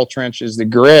battle trenches, the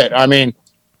grit. I mean,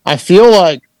 I feel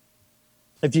like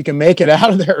if you can make it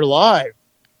out of there alive,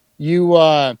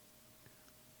 I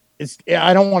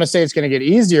don't want to say it's going to get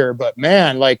easier, but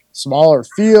man, like smaller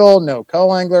field, no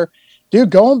co-angler. Dude,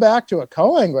 going back to a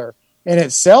co-angler in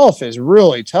itself is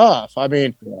really tough. I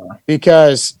mean,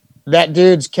 because that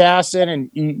dude's casting, and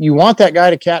you want that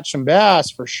guy to catch some bass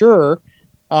for sure.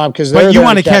 Because but you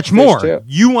want to catch more. Too.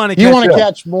 You want to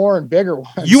catch more and bigger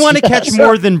ones. You want to catch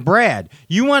more than Brad.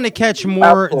 You want to catch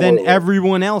more than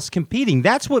everyone else competing.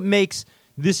 That's what makes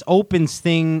this Opens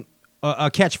thing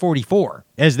a catch 44,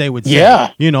 as they would say.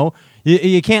 Yeah. You know,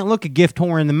 you can't look a gift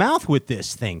horse in the mouth with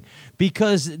this thing,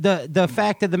 because the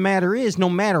fact of the matter is, no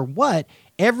matter what,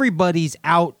 everybody's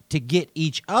out to get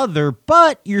each other,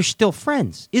 but you're still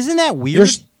friends. Isn't that weird?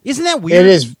 Isn't that weird?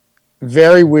 It is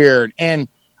very weird. And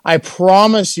I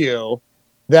promise you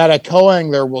that a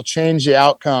co-angler will change the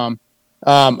outcome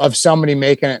of somebody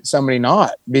making it, somebody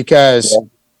not, because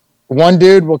one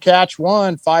dude will catch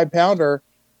 5-pounder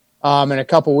in a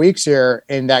couple weeks here,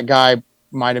 and that guy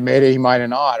might have made it, he might have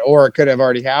not, or it could have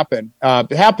already happened.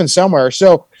 It happened somewhere.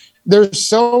 So there's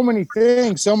so many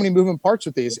things, so many moving parts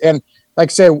with these. And like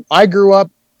I say, I grew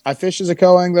up, I fished as a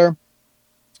co-angler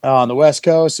on the West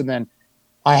Coast, and then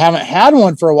I haven't had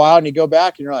one for a while, and you go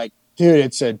back and you're like, dude,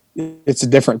 it's a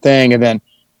different thing. And then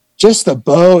just the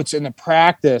boats and the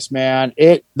practice, man,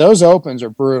 those opens are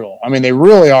brutal. I mean, they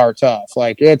really are tough.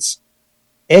 Like it's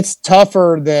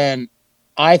tougher than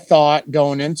I thought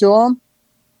going into them.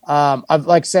 I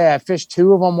fished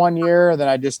 2 of them one year, then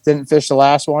I just didn't fish the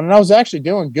last one, and I was actually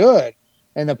doing good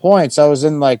in the points. I was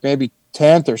in like maybe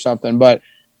 10th or something, but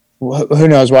who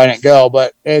knows why I didn't go.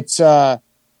 But it's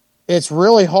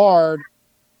really hard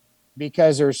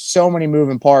because there's so many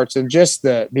moving parts, and just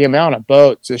the amount of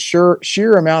boats, the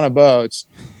sheer amount of boats,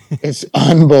 it's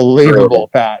unbelievable,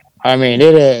 Pat. I mean,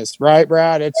 it is, right,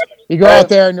 Brad? You go out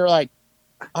there and you're like,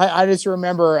 I just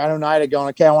remember I don't know, I going,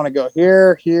 okay, I want to go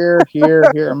here.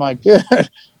 I'm like, good. All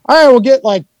right, we'll get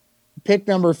like pick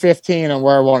number 15 on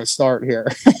where I want to start here.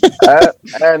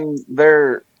 And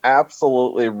they're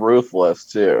absolutely ruthless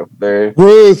too. They're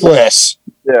ruthless.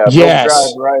 Yeah, they'll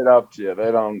drive right up to you.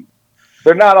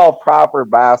 They're not all proper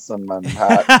bassmen,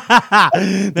 Pat.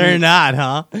 They're not,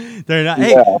 huh? They're not.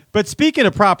 Yeah. Hey, but speaking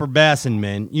of proper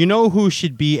bassmen, you know who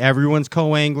should be everyone's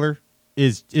co-angler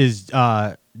is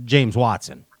James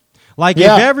Watson. Like if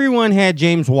everyone had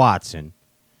James Watson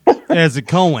as a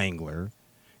co-angler,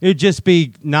 it'd just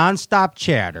be nonstop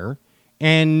chatter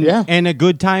and a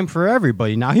good time for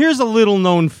everybody. Now, here's a little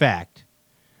known fact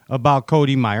about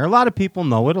Cody Meyer. A lot of people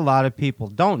know it. A lot of people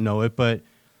don't know it, but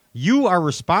you are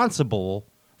responsible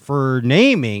for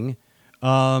naming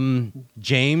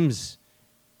James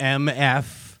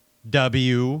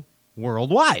MFW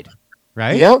Worldwide,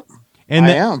 right? Yep. And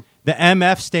I am. The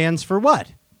MF stands for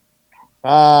what?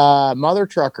 Mother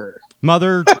Trucker.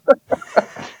 Mother.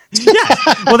 Yeah.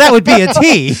 Well, that would be a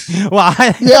T. Well,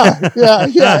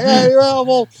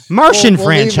 Well, Martian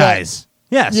franchise.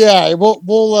 Yes. Yeah,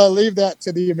 we'll leave that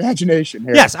to the imagination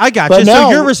here. Yes, I got you. So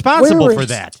you're responsible for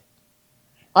that.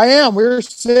 I am. We were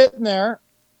sitting there.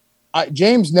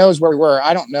 James knows where we were.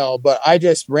 I don't know, but I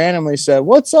just randomly said,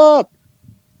 "What's up,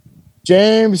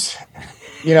 James?"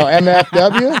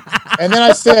 MFW. And then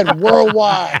I said,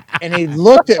 "Worldwide." And he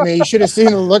looked at me. You should have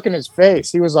seen the look in his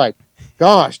face. He was like,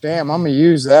 "Gosh, damn, I'm going to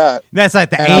use that." That's like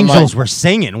the angels were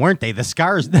singing, weren't they? The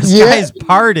sky's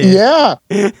parted. Yeah.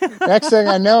 Next thing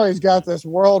I know, he's got this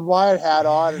Worldwide hat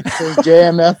on and it says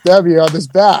JMFW on his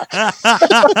back.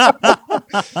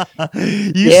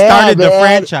 You started the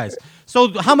franchise.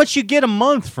 So how much you get a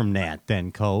month from that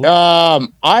then, Cole?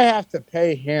 I have to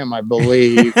pay him, I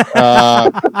believe. No,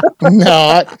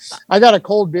 I got a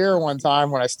cold beer one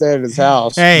time when I stayed at his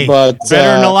house. Hey, but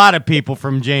better than a lot of people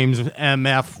from James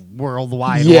MF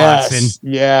Worldwide. Yes.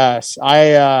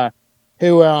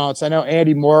 Who else? I know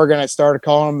Andy Morgan. I started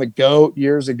calling him the GOAT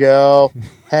years ago.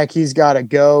 Heck, he's got a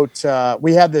GOAT.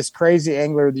 We had this crazy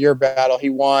Angler of the Year battle. He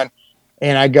won,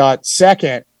 and I got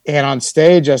second. And on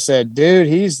stage, I said, "Dude,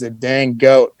 he's the dang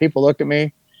GOAT." People look at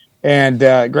me, and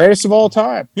greatest of all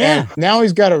time. Yeah. And now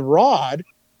he's got a rod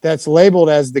that's labeled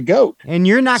as the GOAT. And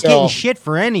you're not getting shit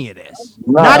for any of this.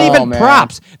 Not even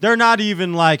props. They're not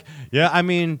even like,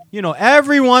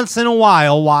 every once in a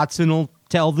while, Watson will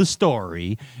tell the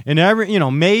story. And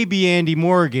maybe Andy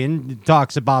Morgan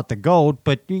talks about the goat,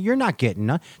 but you're not getting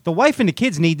none. The wife and the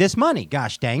kids need this money.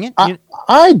 Gosh dang it.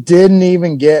 I didn't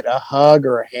even get a hug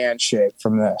or a handshake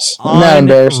from this. Isn't that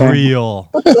embarrassing?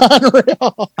 Unreal.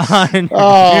 Unreal.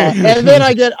 And then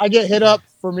I get hit up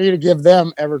for me to give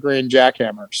them Evergreen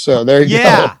jackhammers. So there you go.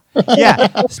 Yeah. You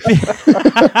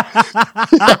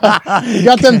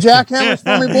got them jackhammers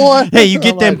for me, boy? Hey, you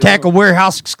get them Tackle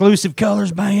Warehouse exclusive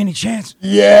colors by any chance?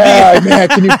 Yeah, man.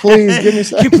 Can you please give me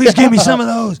some? Can you please give me some of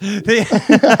those?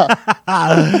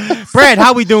 Brad,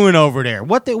 how we doing over there?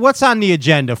 What's on the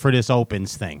agenda for this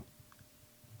Opens thing?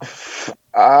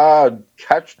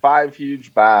 Catch 5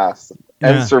 huge bass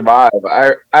and survive.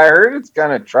 I heard it's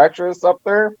kind of treacherous up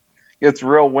there. It's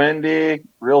real windy,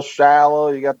 real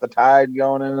shallow. You got the tide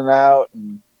going in and out.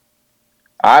 And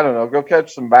I don't know. Go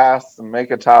catch some bass and make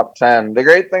a top 10. The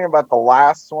great thing about the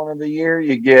last one of the year,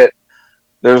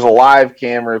 there's a live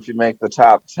camera if you make the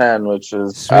top 10, which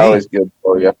is always good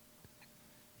for you.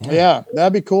 Yeah,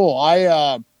 that'd be cool.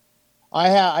 I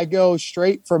go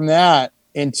straight from that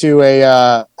into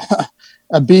a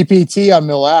BPT on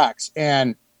Mille Lacs,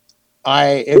 and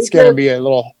it's going to be a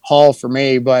little haul for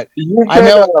me, but I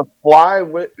know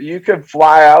you could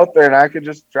fly out there and I could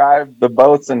just drive the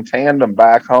boats in tandem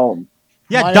back home.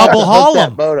 Yeah, double haul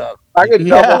that boat up. I could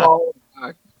double haul them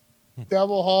back.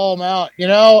 Double haul them out.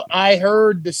 I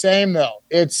heard the same though.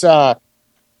 It's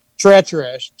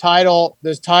treacherous.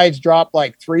 The tides drop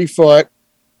like 3 foot,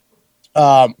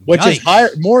 which is higher,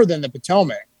 more than the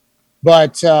Potomac.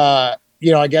 But I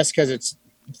guess because it's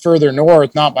further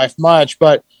north, not by much,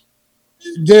 but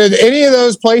did any of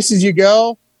those places you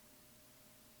go,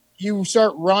 you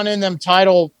start running them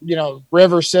tidal,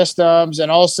 river systems,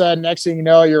 and all of a sudden, next thing you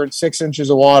know, you're in 6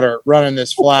 inches of water running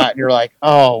this flat, and you're like,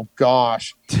 oh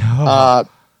gosh.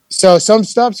 So some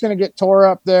stuff's going to get tore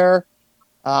up there.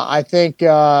 I think,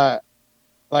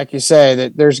 like you say,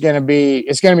 that it's going to be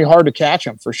hard to catch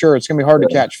them for sure. It's going to be hard to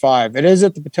catch 5. It is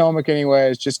at the Potomac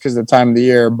anyways, just because of the time of the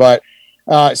year, but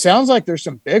it sounds like there's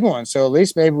some big ones, so at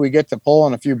least maybe we get to pull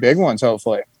on a few big ones,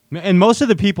 hopefully. And most of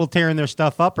the people tearing their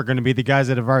stuff up are going to be the guys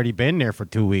that have already been there for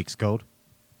 2 weeks, Code.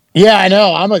 Yeah, I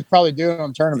know. I'm probably doing it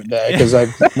on tournament day because I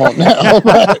won't know.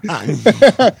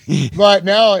 But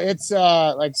no, it's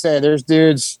like I say, there's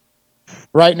dudes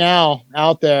right now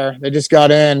out there. They just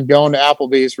got in going to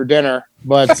Applebee's for dinner.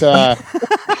 But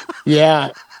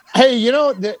yeah. Hey,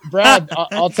 Brad,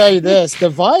 I'll tell you this. The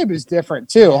vibe is different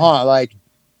too, huh? Like,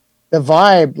 the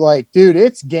vibe, like, dude,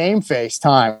 it's game face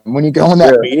time. When you go in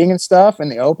that meeting and stuff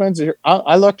and the opens,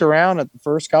 I looked around at the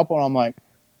first couple and I'm like,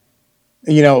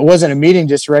 it wasn't a meeting,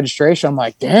 just registration. I'm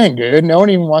like, dang, dude, no one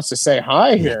even wants to say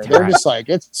hi here. They're just like,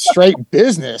 it's straight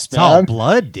business, man. It's all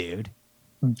blood, dude.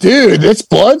 Dude, it's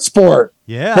blood sport.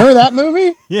 Yeah. Remember that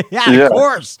movie? Yeah,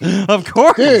 of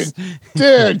course.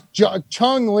 Dude,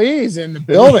 Chung Lee's in the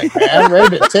building, man,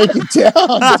 ready to take you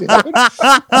down, dude.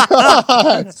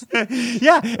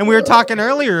 Yeah, and we were talking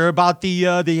earlier about the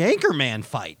Anchorman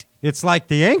fight. It's like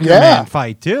the Anchorman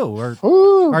fight too, or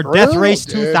Death Race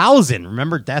 2000.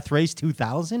 Remember Death Race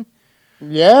 2000?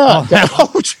 Yeah.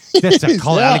 That's a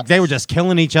cult. Like, they were just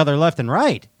killing each other left and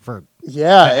right for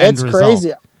it's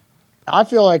crazy. I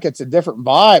feel like it's a different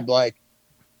vibe. Like,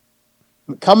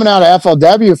 coming out of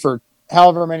FLW for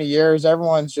however many years,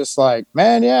 everyone's just like,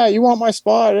 man, yeah, you want my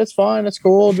spot? It's fine. It's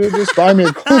cool, dude. Just buy me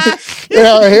a here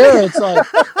it's like,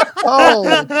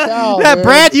 holy cow. Yeah, dude.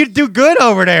 Brad, you do good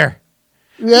over there.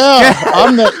 Yeah,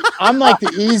 I'm like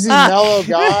the easy, mellow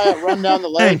guy. I run down the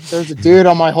lake. There's a dude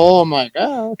on my hole. I'm like,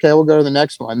 oh, okay, we'll go to the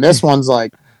next one. This one's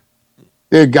like,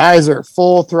 dude, guys are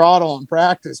full throttle in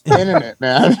practice, pinning it,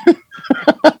 man.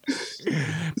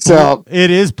 So it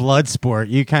is blood sport.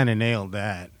 You kind of nailed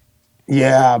that.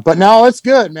 Yeah, but no, it's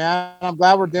good, man. I'm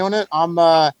glad we're doing it. I'm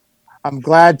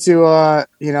glad to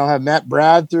have met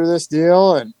Brad through this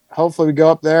deal, and hopefully we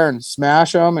go up there and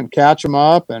smash them and catch them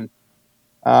up. And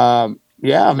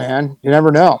yeah, man, you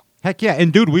never know. Heck yeah,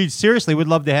 and dude, we seriously would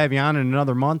love to have you on in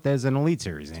another month as an Elite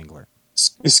Series angler.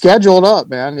 Scheduled up,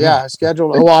 man. Yeah,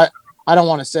 scheduled. Well, I don't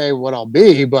want to say what I'll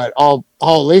be, but I'll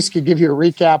at least could give you a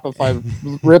recap if I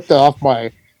ripped off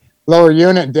my lower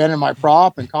unit, dented my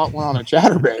prop, and caught one on a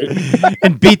chatterbait.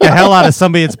 And beat the hell out of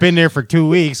somebody that's been there for 2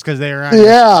 weeks because they were on.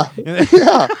 Yeah.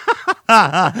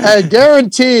 Hey,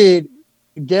 guaranteed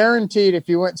if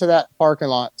you went to that parking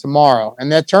lot tomorrow,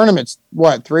 and that tournament's,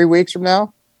 3 weeks from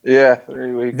now? Yeah,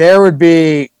 3 weeks. There would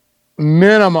be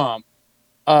minimum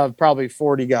of probably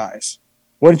 40 guys.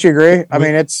 Wouldn't you agree? I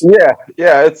mean, it's...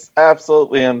 Yeah, it's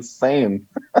absolutely insane.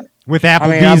 With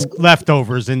Applebee's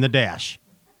leftovers in the dash.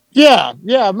 Yeah,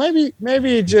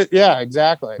 maybe just, yeah,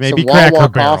 exactly. Maybe some Cracker Wawa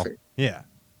Barrel. coffee. Yeah.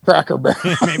 Cracker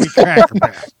Barrel. Maybe Cracker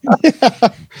Barrel.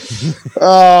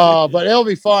 But it'll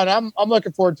be fun. I'm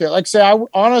looking forward to it. Like I say,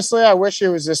 honestly, I wish it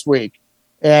was this week.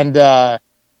 And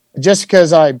just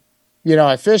because I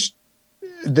fished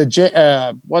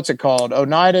what's it called?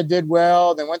 Oneida did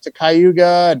well, then went to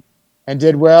Cayuga and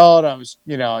did well. And I was,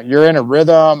 you're in a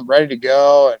rhythm, ready to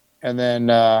go. And then,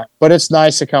 but it's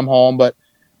nice to come home. But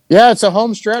yeah, it's a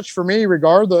home stretch for me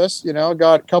regardless.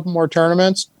 Got a couple more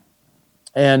tournaments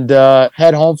and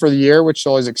head home for the year, which is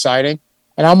always exciting.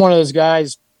 And I'm one of those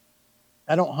guys,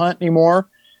 I don't hunt anymore.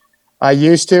 I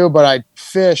used to, but I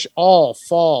fish all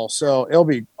fall. So it'll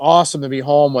be awesome to be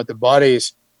home with the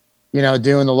buddies,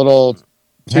 doing the little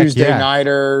Tuesday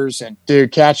nighters and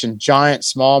catching giant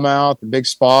smallmouth and big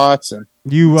spots and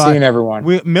seeing everyone.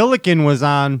 Milliken was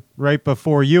on right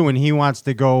before you, and he wants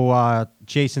to go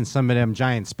chasing some of them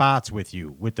giant spots with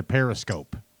you with the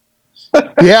periscope.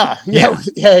 Yeah.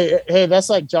 Hey, that's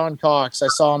like John Cox. I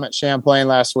saw him at Champlain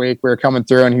last week. We were coming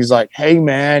through, and he's like, "Hey,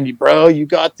 man, you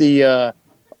got the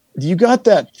you got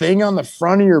that thing on the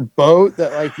front of your boat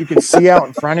that like you can see out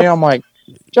in front of you?" I'm like,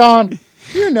 "John,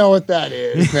 you know what that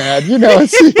is, man.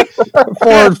 It's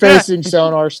forward-facing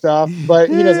sonar stuff, but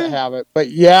he doesn't have it."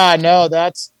 But yeah, no,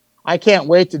 I can't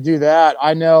wait to do that.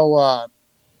 I know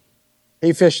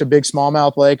he fished a big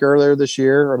smallmouth lake earlier this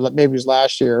year, or maybe it was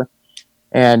last year,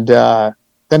 and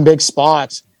them big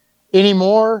spots.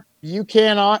 Anymore, you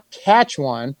cannot catch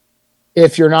one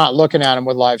if you're not looking at them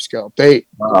with live scope. They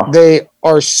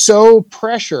are so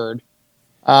pressured.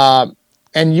 And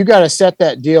you got to set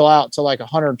that deal out to like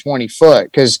 120 foot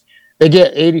because they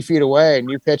get 80 feet away and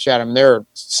you pitch at them. They're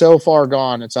so far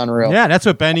gone. It's unreal. Yeah, that's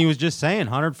what Benny was just saying,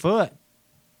 100 foot.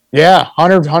 Yeah,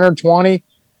 100, 120.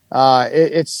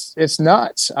 It's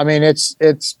nuts. I mean,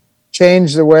 it's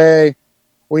changed the way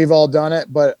we've all done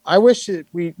it, but I wish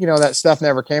that stuff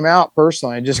never came out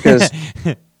personally, just because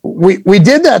we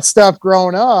did that stuff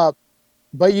growing up,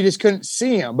 but you just couldn't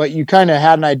see them, but you kind of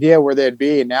had an idea where they'd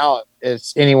be. And now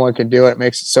it's anyone can do it. It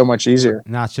makes it so much easier.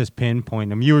 Now it's just pinpoint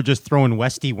them. You were just throwing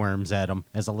Westy worms at them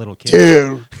as a little kid.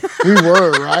 Dude, we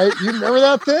were, right? You remember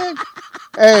that thing?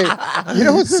 Hey, you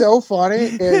know what's so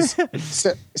funny is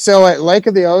so at Lake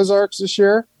of the Ozarks this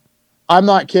year, I'm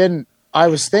not kidding. I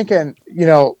was thinking,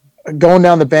 going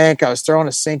down the bank, I was throwing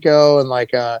a Cinco and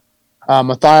like a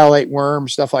methylate worm,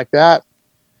 stuff like that.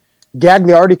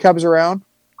 Gagliardi comes around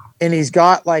and he's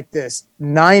got like this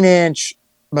 9-inch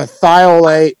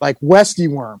methylate, like Westy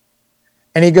worm.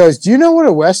 And he goes, "Do you know what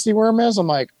a Westy worm is?" I'm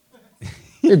like,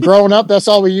 "You're growing up, that's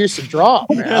all we used to drop,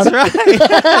 man." That's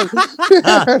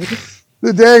right.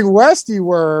 The dang Westy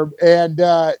worm. And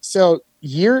so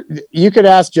you could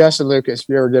ask Justin Lucas if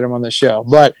you ever get him on the show.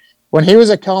 But when he was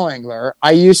a co-angler,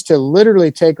 I used to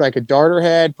literally take like a darter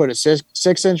head, put a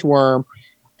 6-inch worm,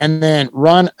 and then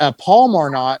run a Palmar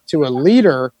knot to a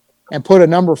leader and put a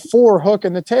number 4 hook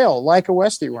in the tail like a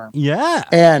Westy worm. Yeah.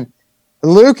 And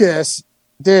Lucas,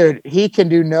 dude, he can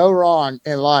do no wrong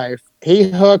in life. He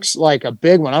hooks like a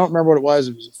big one. I don't remember what it was.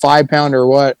 It was a 5-pounder or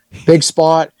what, big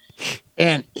spot.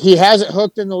 And he has it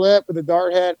hooked in the lip with a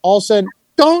dart head. All of a sudden,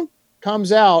 dong,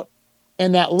 comes out,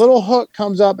 and that little hook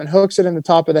comes up and hooks it in the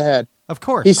top of the head. Of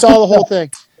course. He saw the whole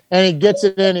thing. And he gets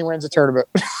it in, he wins a tournament.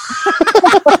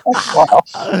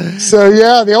 So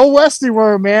yeah, the old Westy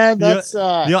worm, man. That's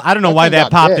I don't know why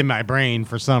that popped in my brain.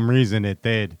 For some reason it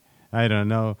did. I don't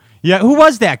know. Yeah, who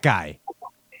was that guy?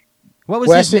 What was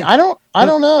Westy? his name? I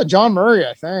don't know. John Murray,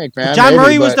 I think, man. John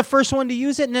Murray was the first one to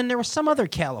use it, and then there was some other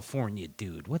California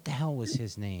dude. What the hell was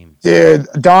his name? Dude,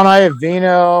 Don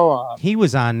Iovino. He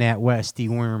was on that Westy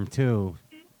worm too.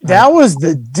 That was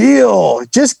the deal.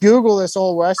 Just Google this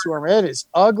old Westy worm. It is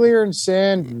uglier than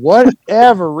sin.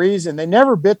 Whatever reason, they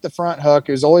never bit the front hook.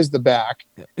 It was always the back.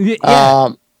 Yeah.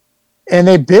 And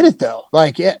they bit it though.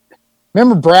 Like it.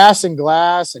 Remember Brass and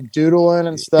Glass and Doodling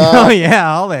and stuff? Oh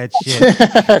yeah, all that shit.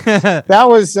 That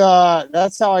was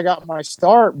that's how I got my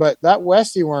start. But that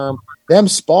Westy worm, them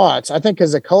spots, I think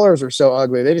because the colors were so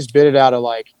ugly, they just bit it out of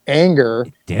like anger,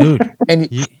 dude. And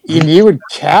you would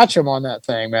catch them on that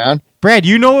thing, man. Brad,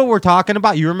 you know what we're talking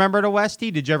about? You remember the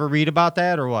Westy? Did you ever read about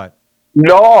that or what?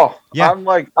 No, yeah.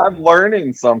 I'm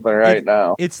learning something right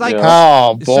now. It's like,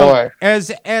 oh boy,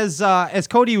 so as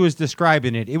Cody was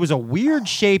describing it, it was a weird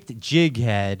shaped jig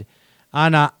head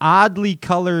on a oddly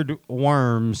colored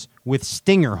worms with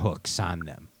stinger hooks on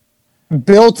them.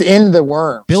 Built into the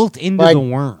worms. Built into the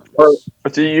worms.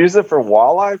 But do you use it for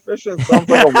walleye fishing?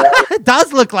 It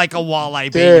does look like a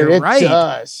walleye bait. Dude, you're right. It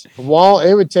does.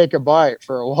 It would take a bite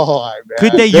for a walleye, man.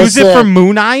 Could they use it for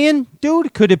moon eyeing,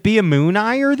 dude? Could it be a moon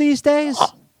eyer these days?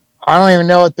 I don't even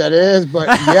know what that is, but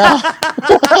yeah.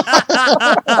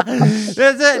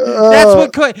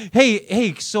 That's what.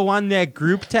 Hey. So on that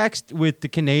group text with the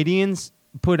Canadians,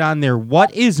 put on there,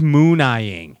 what is moon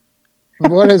eyeing?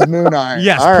 What is moon eyeing?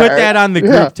 Yes, All put right. that on the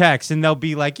group text, and they'll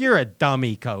be like, "You're a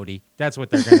dummy, Cody." That's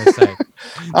what they're gonna say.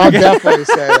 I'll definitely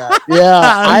say that. Yeah,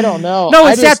 I don't know. No,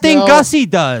 I it's that just thing know- Gussie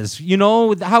does. You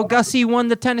know how Gussie won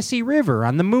the Tennessee River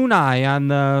on the moon eye on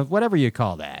the whatever you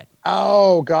call that.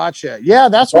 Oh, gotcha. Yeah,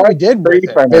 that's what we did with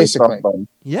it, basically.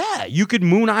 Yeah, you could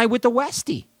moon eye with the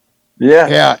Westie.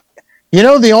 Yeah. You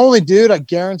know, the only dude I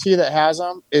guarantee that has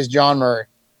them is John Murray.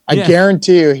 I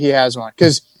guarantee you he has one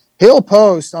because he'll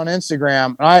post on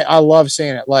Instagram. And I love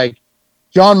seeing it. Like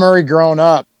John Murray growing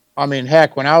up. I mean,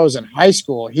 heck, when I was in high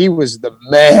school, he was the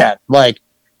man. Like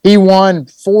he won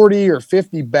 40 or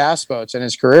 50 bass boats in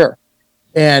his career.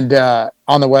 And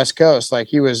on the West Coast,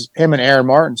 like him and Aaron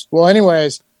Martins. Well,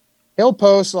 anyways, he'll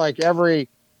post like every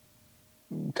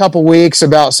couple weeks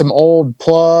about some old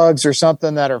plugs or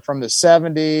something that are from the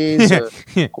 70s.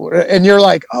 And you're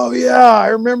like, oh, yeah, I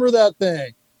remember that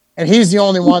thing. And he's the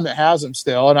only one that has them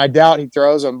still. And I doubt he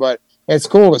throws them, but it's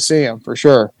cool to see him for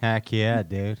sure. Heck yeah,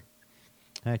 dude.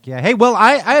 Heck yeah. Hey, well,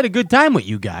 I had a good time with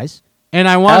you guys. And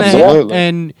I want to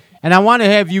and I want to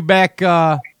have you back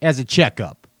as a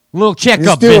checkup. A little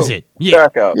checkup visit. Yeah.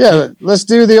 Checkup. Yeah, let's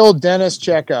do the old dentist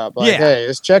checkup. Like, Yeah. hey,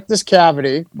 let's check this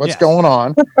cavity. What's Yes. going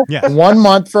on? Yeah. 1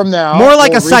 month from now. More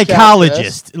like we'll a recap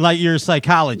psychologist, like your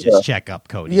psychologist checkup,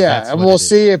 Cody. this. Yeah, That's and what we'll it is.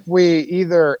 see if we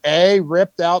either A,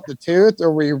 ripped out the tooth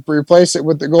or we replace it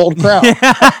with the gold crown.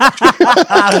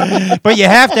 But you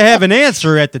have to have an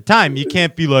answer at the time. You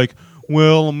can't be like,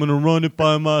 well, I'm going to run it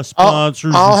by my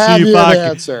sponsors I'll and have see if you I an can.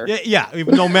 answer. Yeah,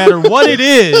 no matter what it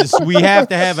is, we have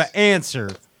to have an answer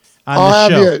on I'll the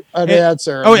have show. you an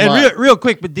answer. Oh, in and my- real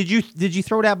quick, but did you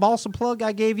throw that balsa plug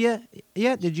I gave you?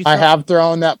 Yeah, did you? I have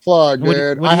thrown that plug, What-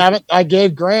 dude. what do I you- haven't. I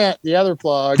gave Grant the other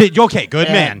plug. Okay, good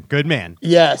And- man, good man.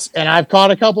 Yes, and I've caught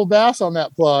a couple bass on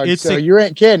that plug. It's So a- you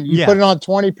ain't kidding. You Yeah. put it on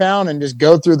 20-pound and just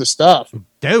go through the stuff.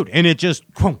 Dude, and it just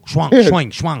swung, swung, Dude.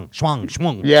 swung, swung, swung,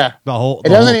 swung. Yeah. The whole. It the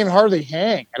doesn't whole- even hardly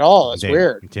hang at all. It's Dude,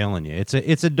 weird. I'm telling you, it's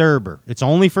a derber. It's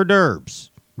only for derbs.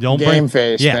 Don't Game bring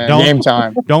face, yeah, man. Don't, Game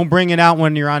time. Don't bring it out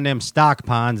when you're on them stock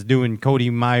ponds doing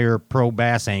Cody Meyer Pro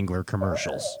Bass Angler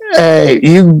commercials. Hey,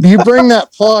 you bring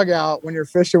that plug out when you're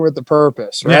fishing with the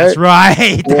purpose, right? That's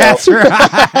right. That's right.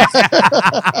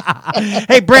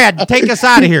 Hey, Brad, take us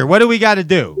out of here. What do we got to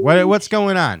do? What's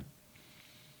going on?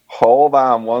 Hold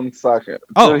on 1 second.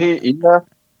 Oh. Did he? Yeah.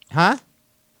 Huh?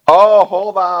 Oh,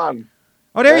 hold on.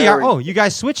 Oh, there you There are. we- Oh, you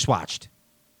guys switched.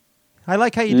 I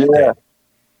like how you did Yeah. that.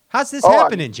 How's this Oh,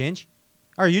 happening, Ginge?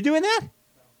 Are you doing that?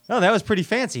 Oh, that was pretty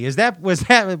fancy. Was that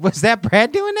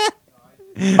Brad doing that?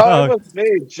 Oh, it was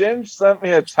me. Jim sent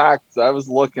me a text. I was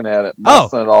looking at it, Oh.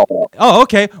 messing it all up. Oh,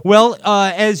 okay. Well,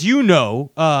 as you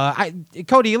know,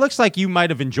 Cody, it looks like you might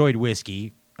have enjoyed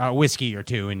whiskey or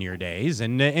two in your days,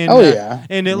 and Oh, yeah.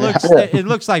 and it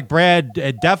looks like Brad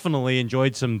definitely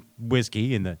enjoyed some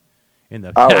whiskey in the.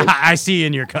 Oh. I see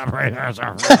in your cup right there.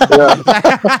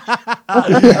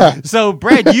 So,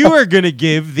 Brad, you are going to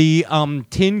give the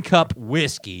Tin Cup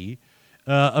Whiskey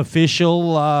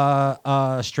official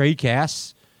Stray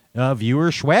Casts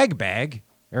viewer swag bag,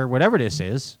 or whatever this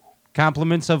is,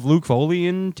 compliments of Luke Foley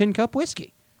and Tin Cup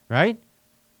Whiskey, right?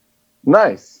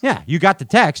 Nice. Yeah, you got the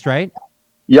text, right?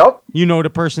 Yep. You know the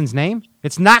person's name?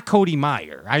 It's not Cody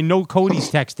Meyer. I know Cody's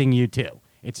texting you, too.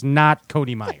 It's not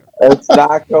Cody Meyer. It's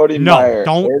not Cody No, Meyer.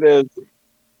 don't- It is.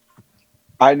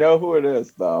 I know who it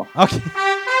is, though. Okay.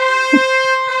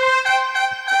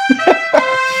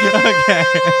 Okay.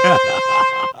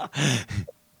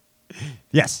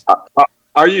 Yes.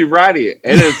 Are you ready? It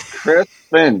is Chris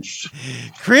Finch.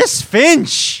 Chris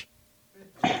Finch.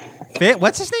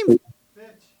 What's his name?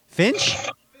 Finch?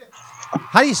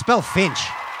 How do you spell Finch?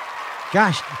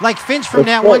 Gosh, like Finch from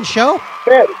that one show?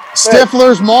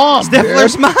 Stifler's mom.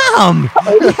 Stifler's dude. mom.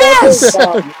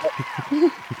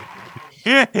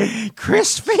 Yes.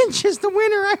 Chris Finch is the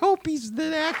winner. I hope he's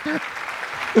the actor.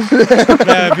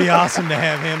 That would be awesome to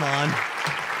have him on.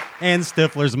 And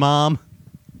Stifler's mom.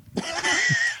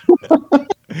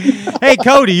 Hey,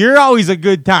 Cody, you're always a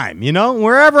good time. You know,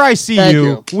 wherever I see Thank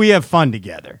you, we have fun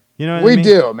together. You know what I We mean?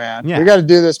 do, man. Yeah. We got to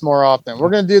do this more often. We're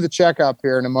going to do the checkup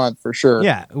here in a month for sure.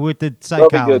 Yeah, with the That'll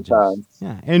be good psychologist. times.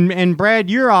 Yeah, and Brad,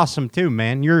 you're awesome too,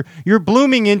 man. You're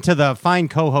blooming into the fine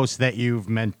co-host that you've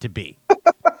meant to be.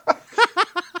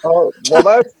 Oh,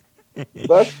 well,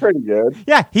 that's pretty good.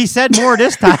 Yeah, he said more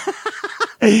this time.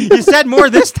 You said more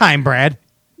this time, Brad.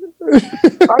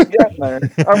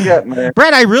 I'm getting there.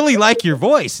 Brad, I really like your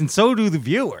voice, and so do the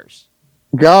viewers.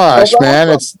 Gosh, man,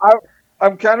 it's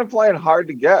I'm kind of playing hard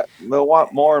to get. They'll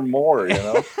want more and more, you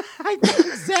know? I know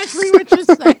exactly what you're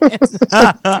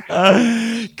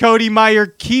saying. Cody Meyer,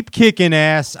 keep kicking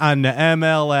ass on the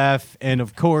MLF and,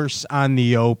 of course, on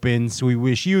the Opens. We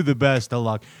wish you the best of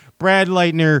luck. Brad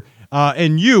Leitner,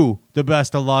 and you the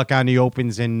best of luck on the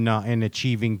Opens and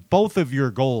achieving both of your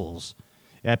goals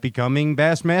at becoming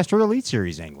Bassmaster Elite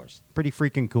Series anglers. Pretty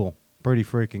freaking cool. Pretty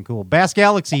freaking cool. Bass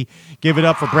Galaxy, give it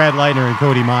up for Brad Leitner and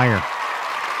Cody Meyer.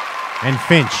 And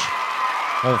Finch.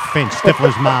 Oh, Finch,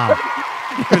 Stifler's mom.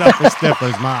 Give it up for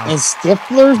Stifler's mom. And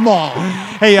Stifler's mom.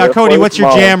 Hey, Cody, what's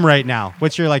your jam right now?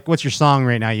 What's your song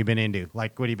right now you've been into?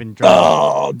 Like, what have you been drawing?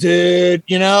 Oh, dude.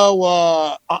 You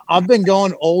know, I've been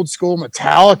going old school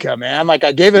Metallica, man. Like,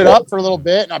 I gave it up for a little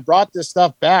bit, and I brought this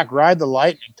stuff back. Ride the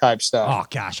Lightning type stuff. Oh,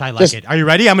 gosh, I like it. Are you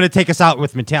ready? I'm going to take us out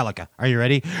with Metallica. Are you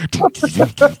ready?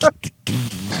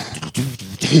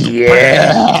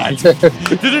 Yeah. To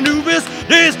the new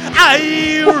business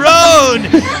I run.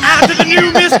 After the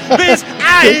new business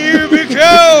I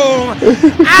become.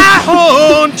 I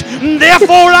hunt,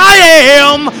 therefore I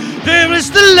am. There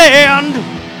is the land.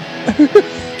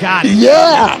 Got it.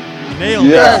 Yeah. Nailed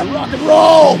it. Rock and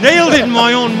roll. Nailed it in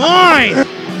my own mind.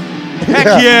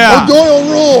 Heck yeah. Doyle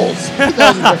rules.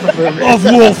 Of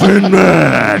Wolf and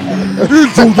Man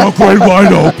into the great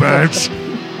wide opens.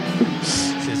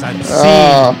 This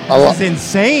is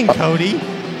insane, Cody.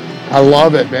 I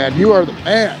love it, man. You are the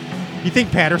man. You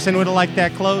think Patterson would have liked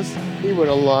that close? He would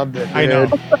have loved it, dude. I know.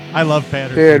 I love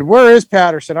Patterson. Dude, where is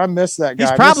Patterson? I miss that guy.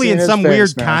 He's probably in some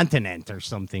weird continent or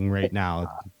something right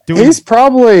now. He's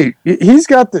got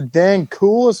the dang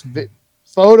coolest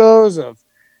photos of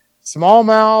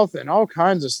smallmouth and all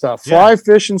kinds of stuff. Fly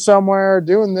fishing somewhere,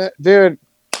 doing that. Dude,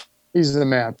 he's the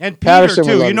man. And Peter,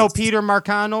 too. You know Peter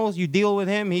Marcano? You deal with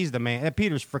him? He's the man.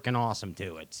 Peter's freaking awesome,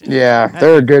 too.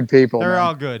 They're good people. They're man.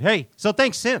 all good. Hey, so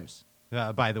thanks, Sims,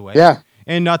 by the way. Yeah.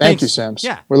 And thank you, Sims.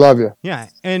 Yeah. We love you. Yeah.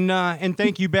 And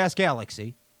thank you, Bass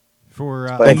Galaxy, for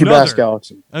thank you, Bass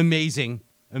Galaxy. Amazing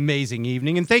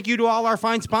evening. And thank you to all our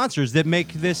fine sponsors that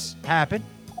make this happen.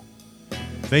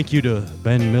 Thank you to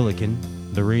Ben Milliken,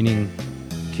 the reigning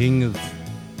king of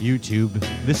YouTube.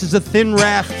 This is a thin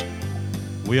raft.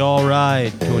 We all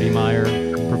ride, Cody Meyer,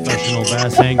 professional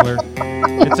bass angler.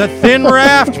 It's a thin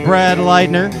raft, Brad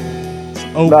Leitner,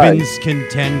 Opens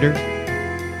contender.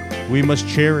 We must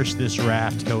cherish this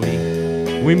raft,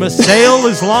 Cody. We must sail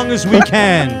as long as we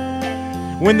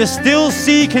can. When the still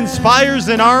sea conspires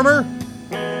in armor,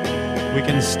 we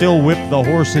can still whip the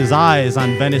horse's eyes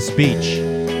on Venice Beach.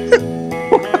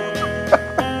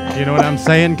 You know what I'm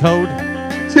saying, Code?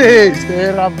 Jeez,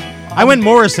 dude, I went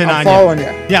Morrison on you.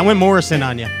 You. Yeah, I went Morrison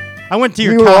on you. I went to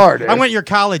your I went your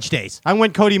college days. I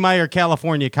went Cody Meyer,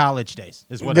 California college days.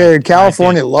 Is what dude,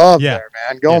 California love there,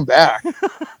 man. Going back.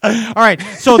 All right,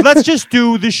 so let's just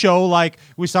do the show like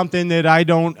with something that I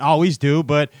don't always do.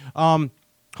 But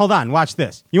hold on, watch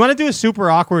this. You want to do a super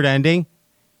awkward ending?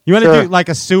 You want to do like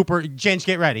a super? Ginge,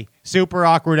 get ready. Super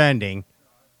awkward ending.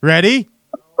 Ready?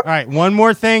 All right. One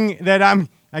more thing that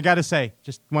I gotta say.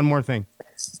 Just one more thing.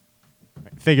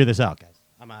 Figure this out, guys.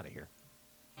 I'm out of here.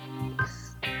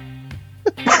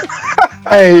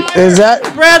 Hey, is that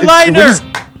Brad Leitner?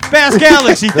 Bass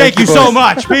Galaxy, thank you so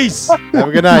much. Peace. Have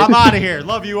a good night. I'm out of here.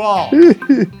 Love you all.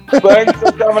 Thanks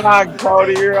for coming on,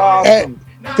 Cody. You're awesome.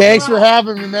 Hey, thanks for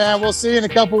having me, man. We'll see you in a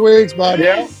couple weeks, bud.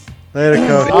 Yeah. Later,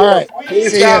 Cody. All right.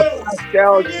 Peace See out, ya. Bass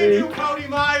Galaxy. Cody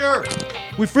Meyer.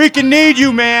 We freaking need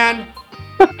you, man.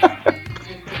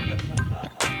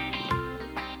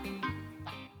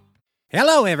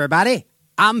 Hello, everybody.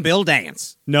 I'm Bill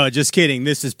Dance. No, just kidding.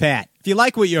 This is Pat. If you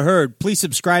like what you heard, please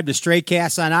subscribe to Stray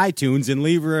Cast on iTunes and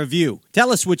leave a review.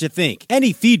 Tell us what you think.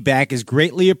 Any feedback is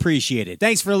greatly appreciated.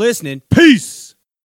 Thanks for listening. Peace.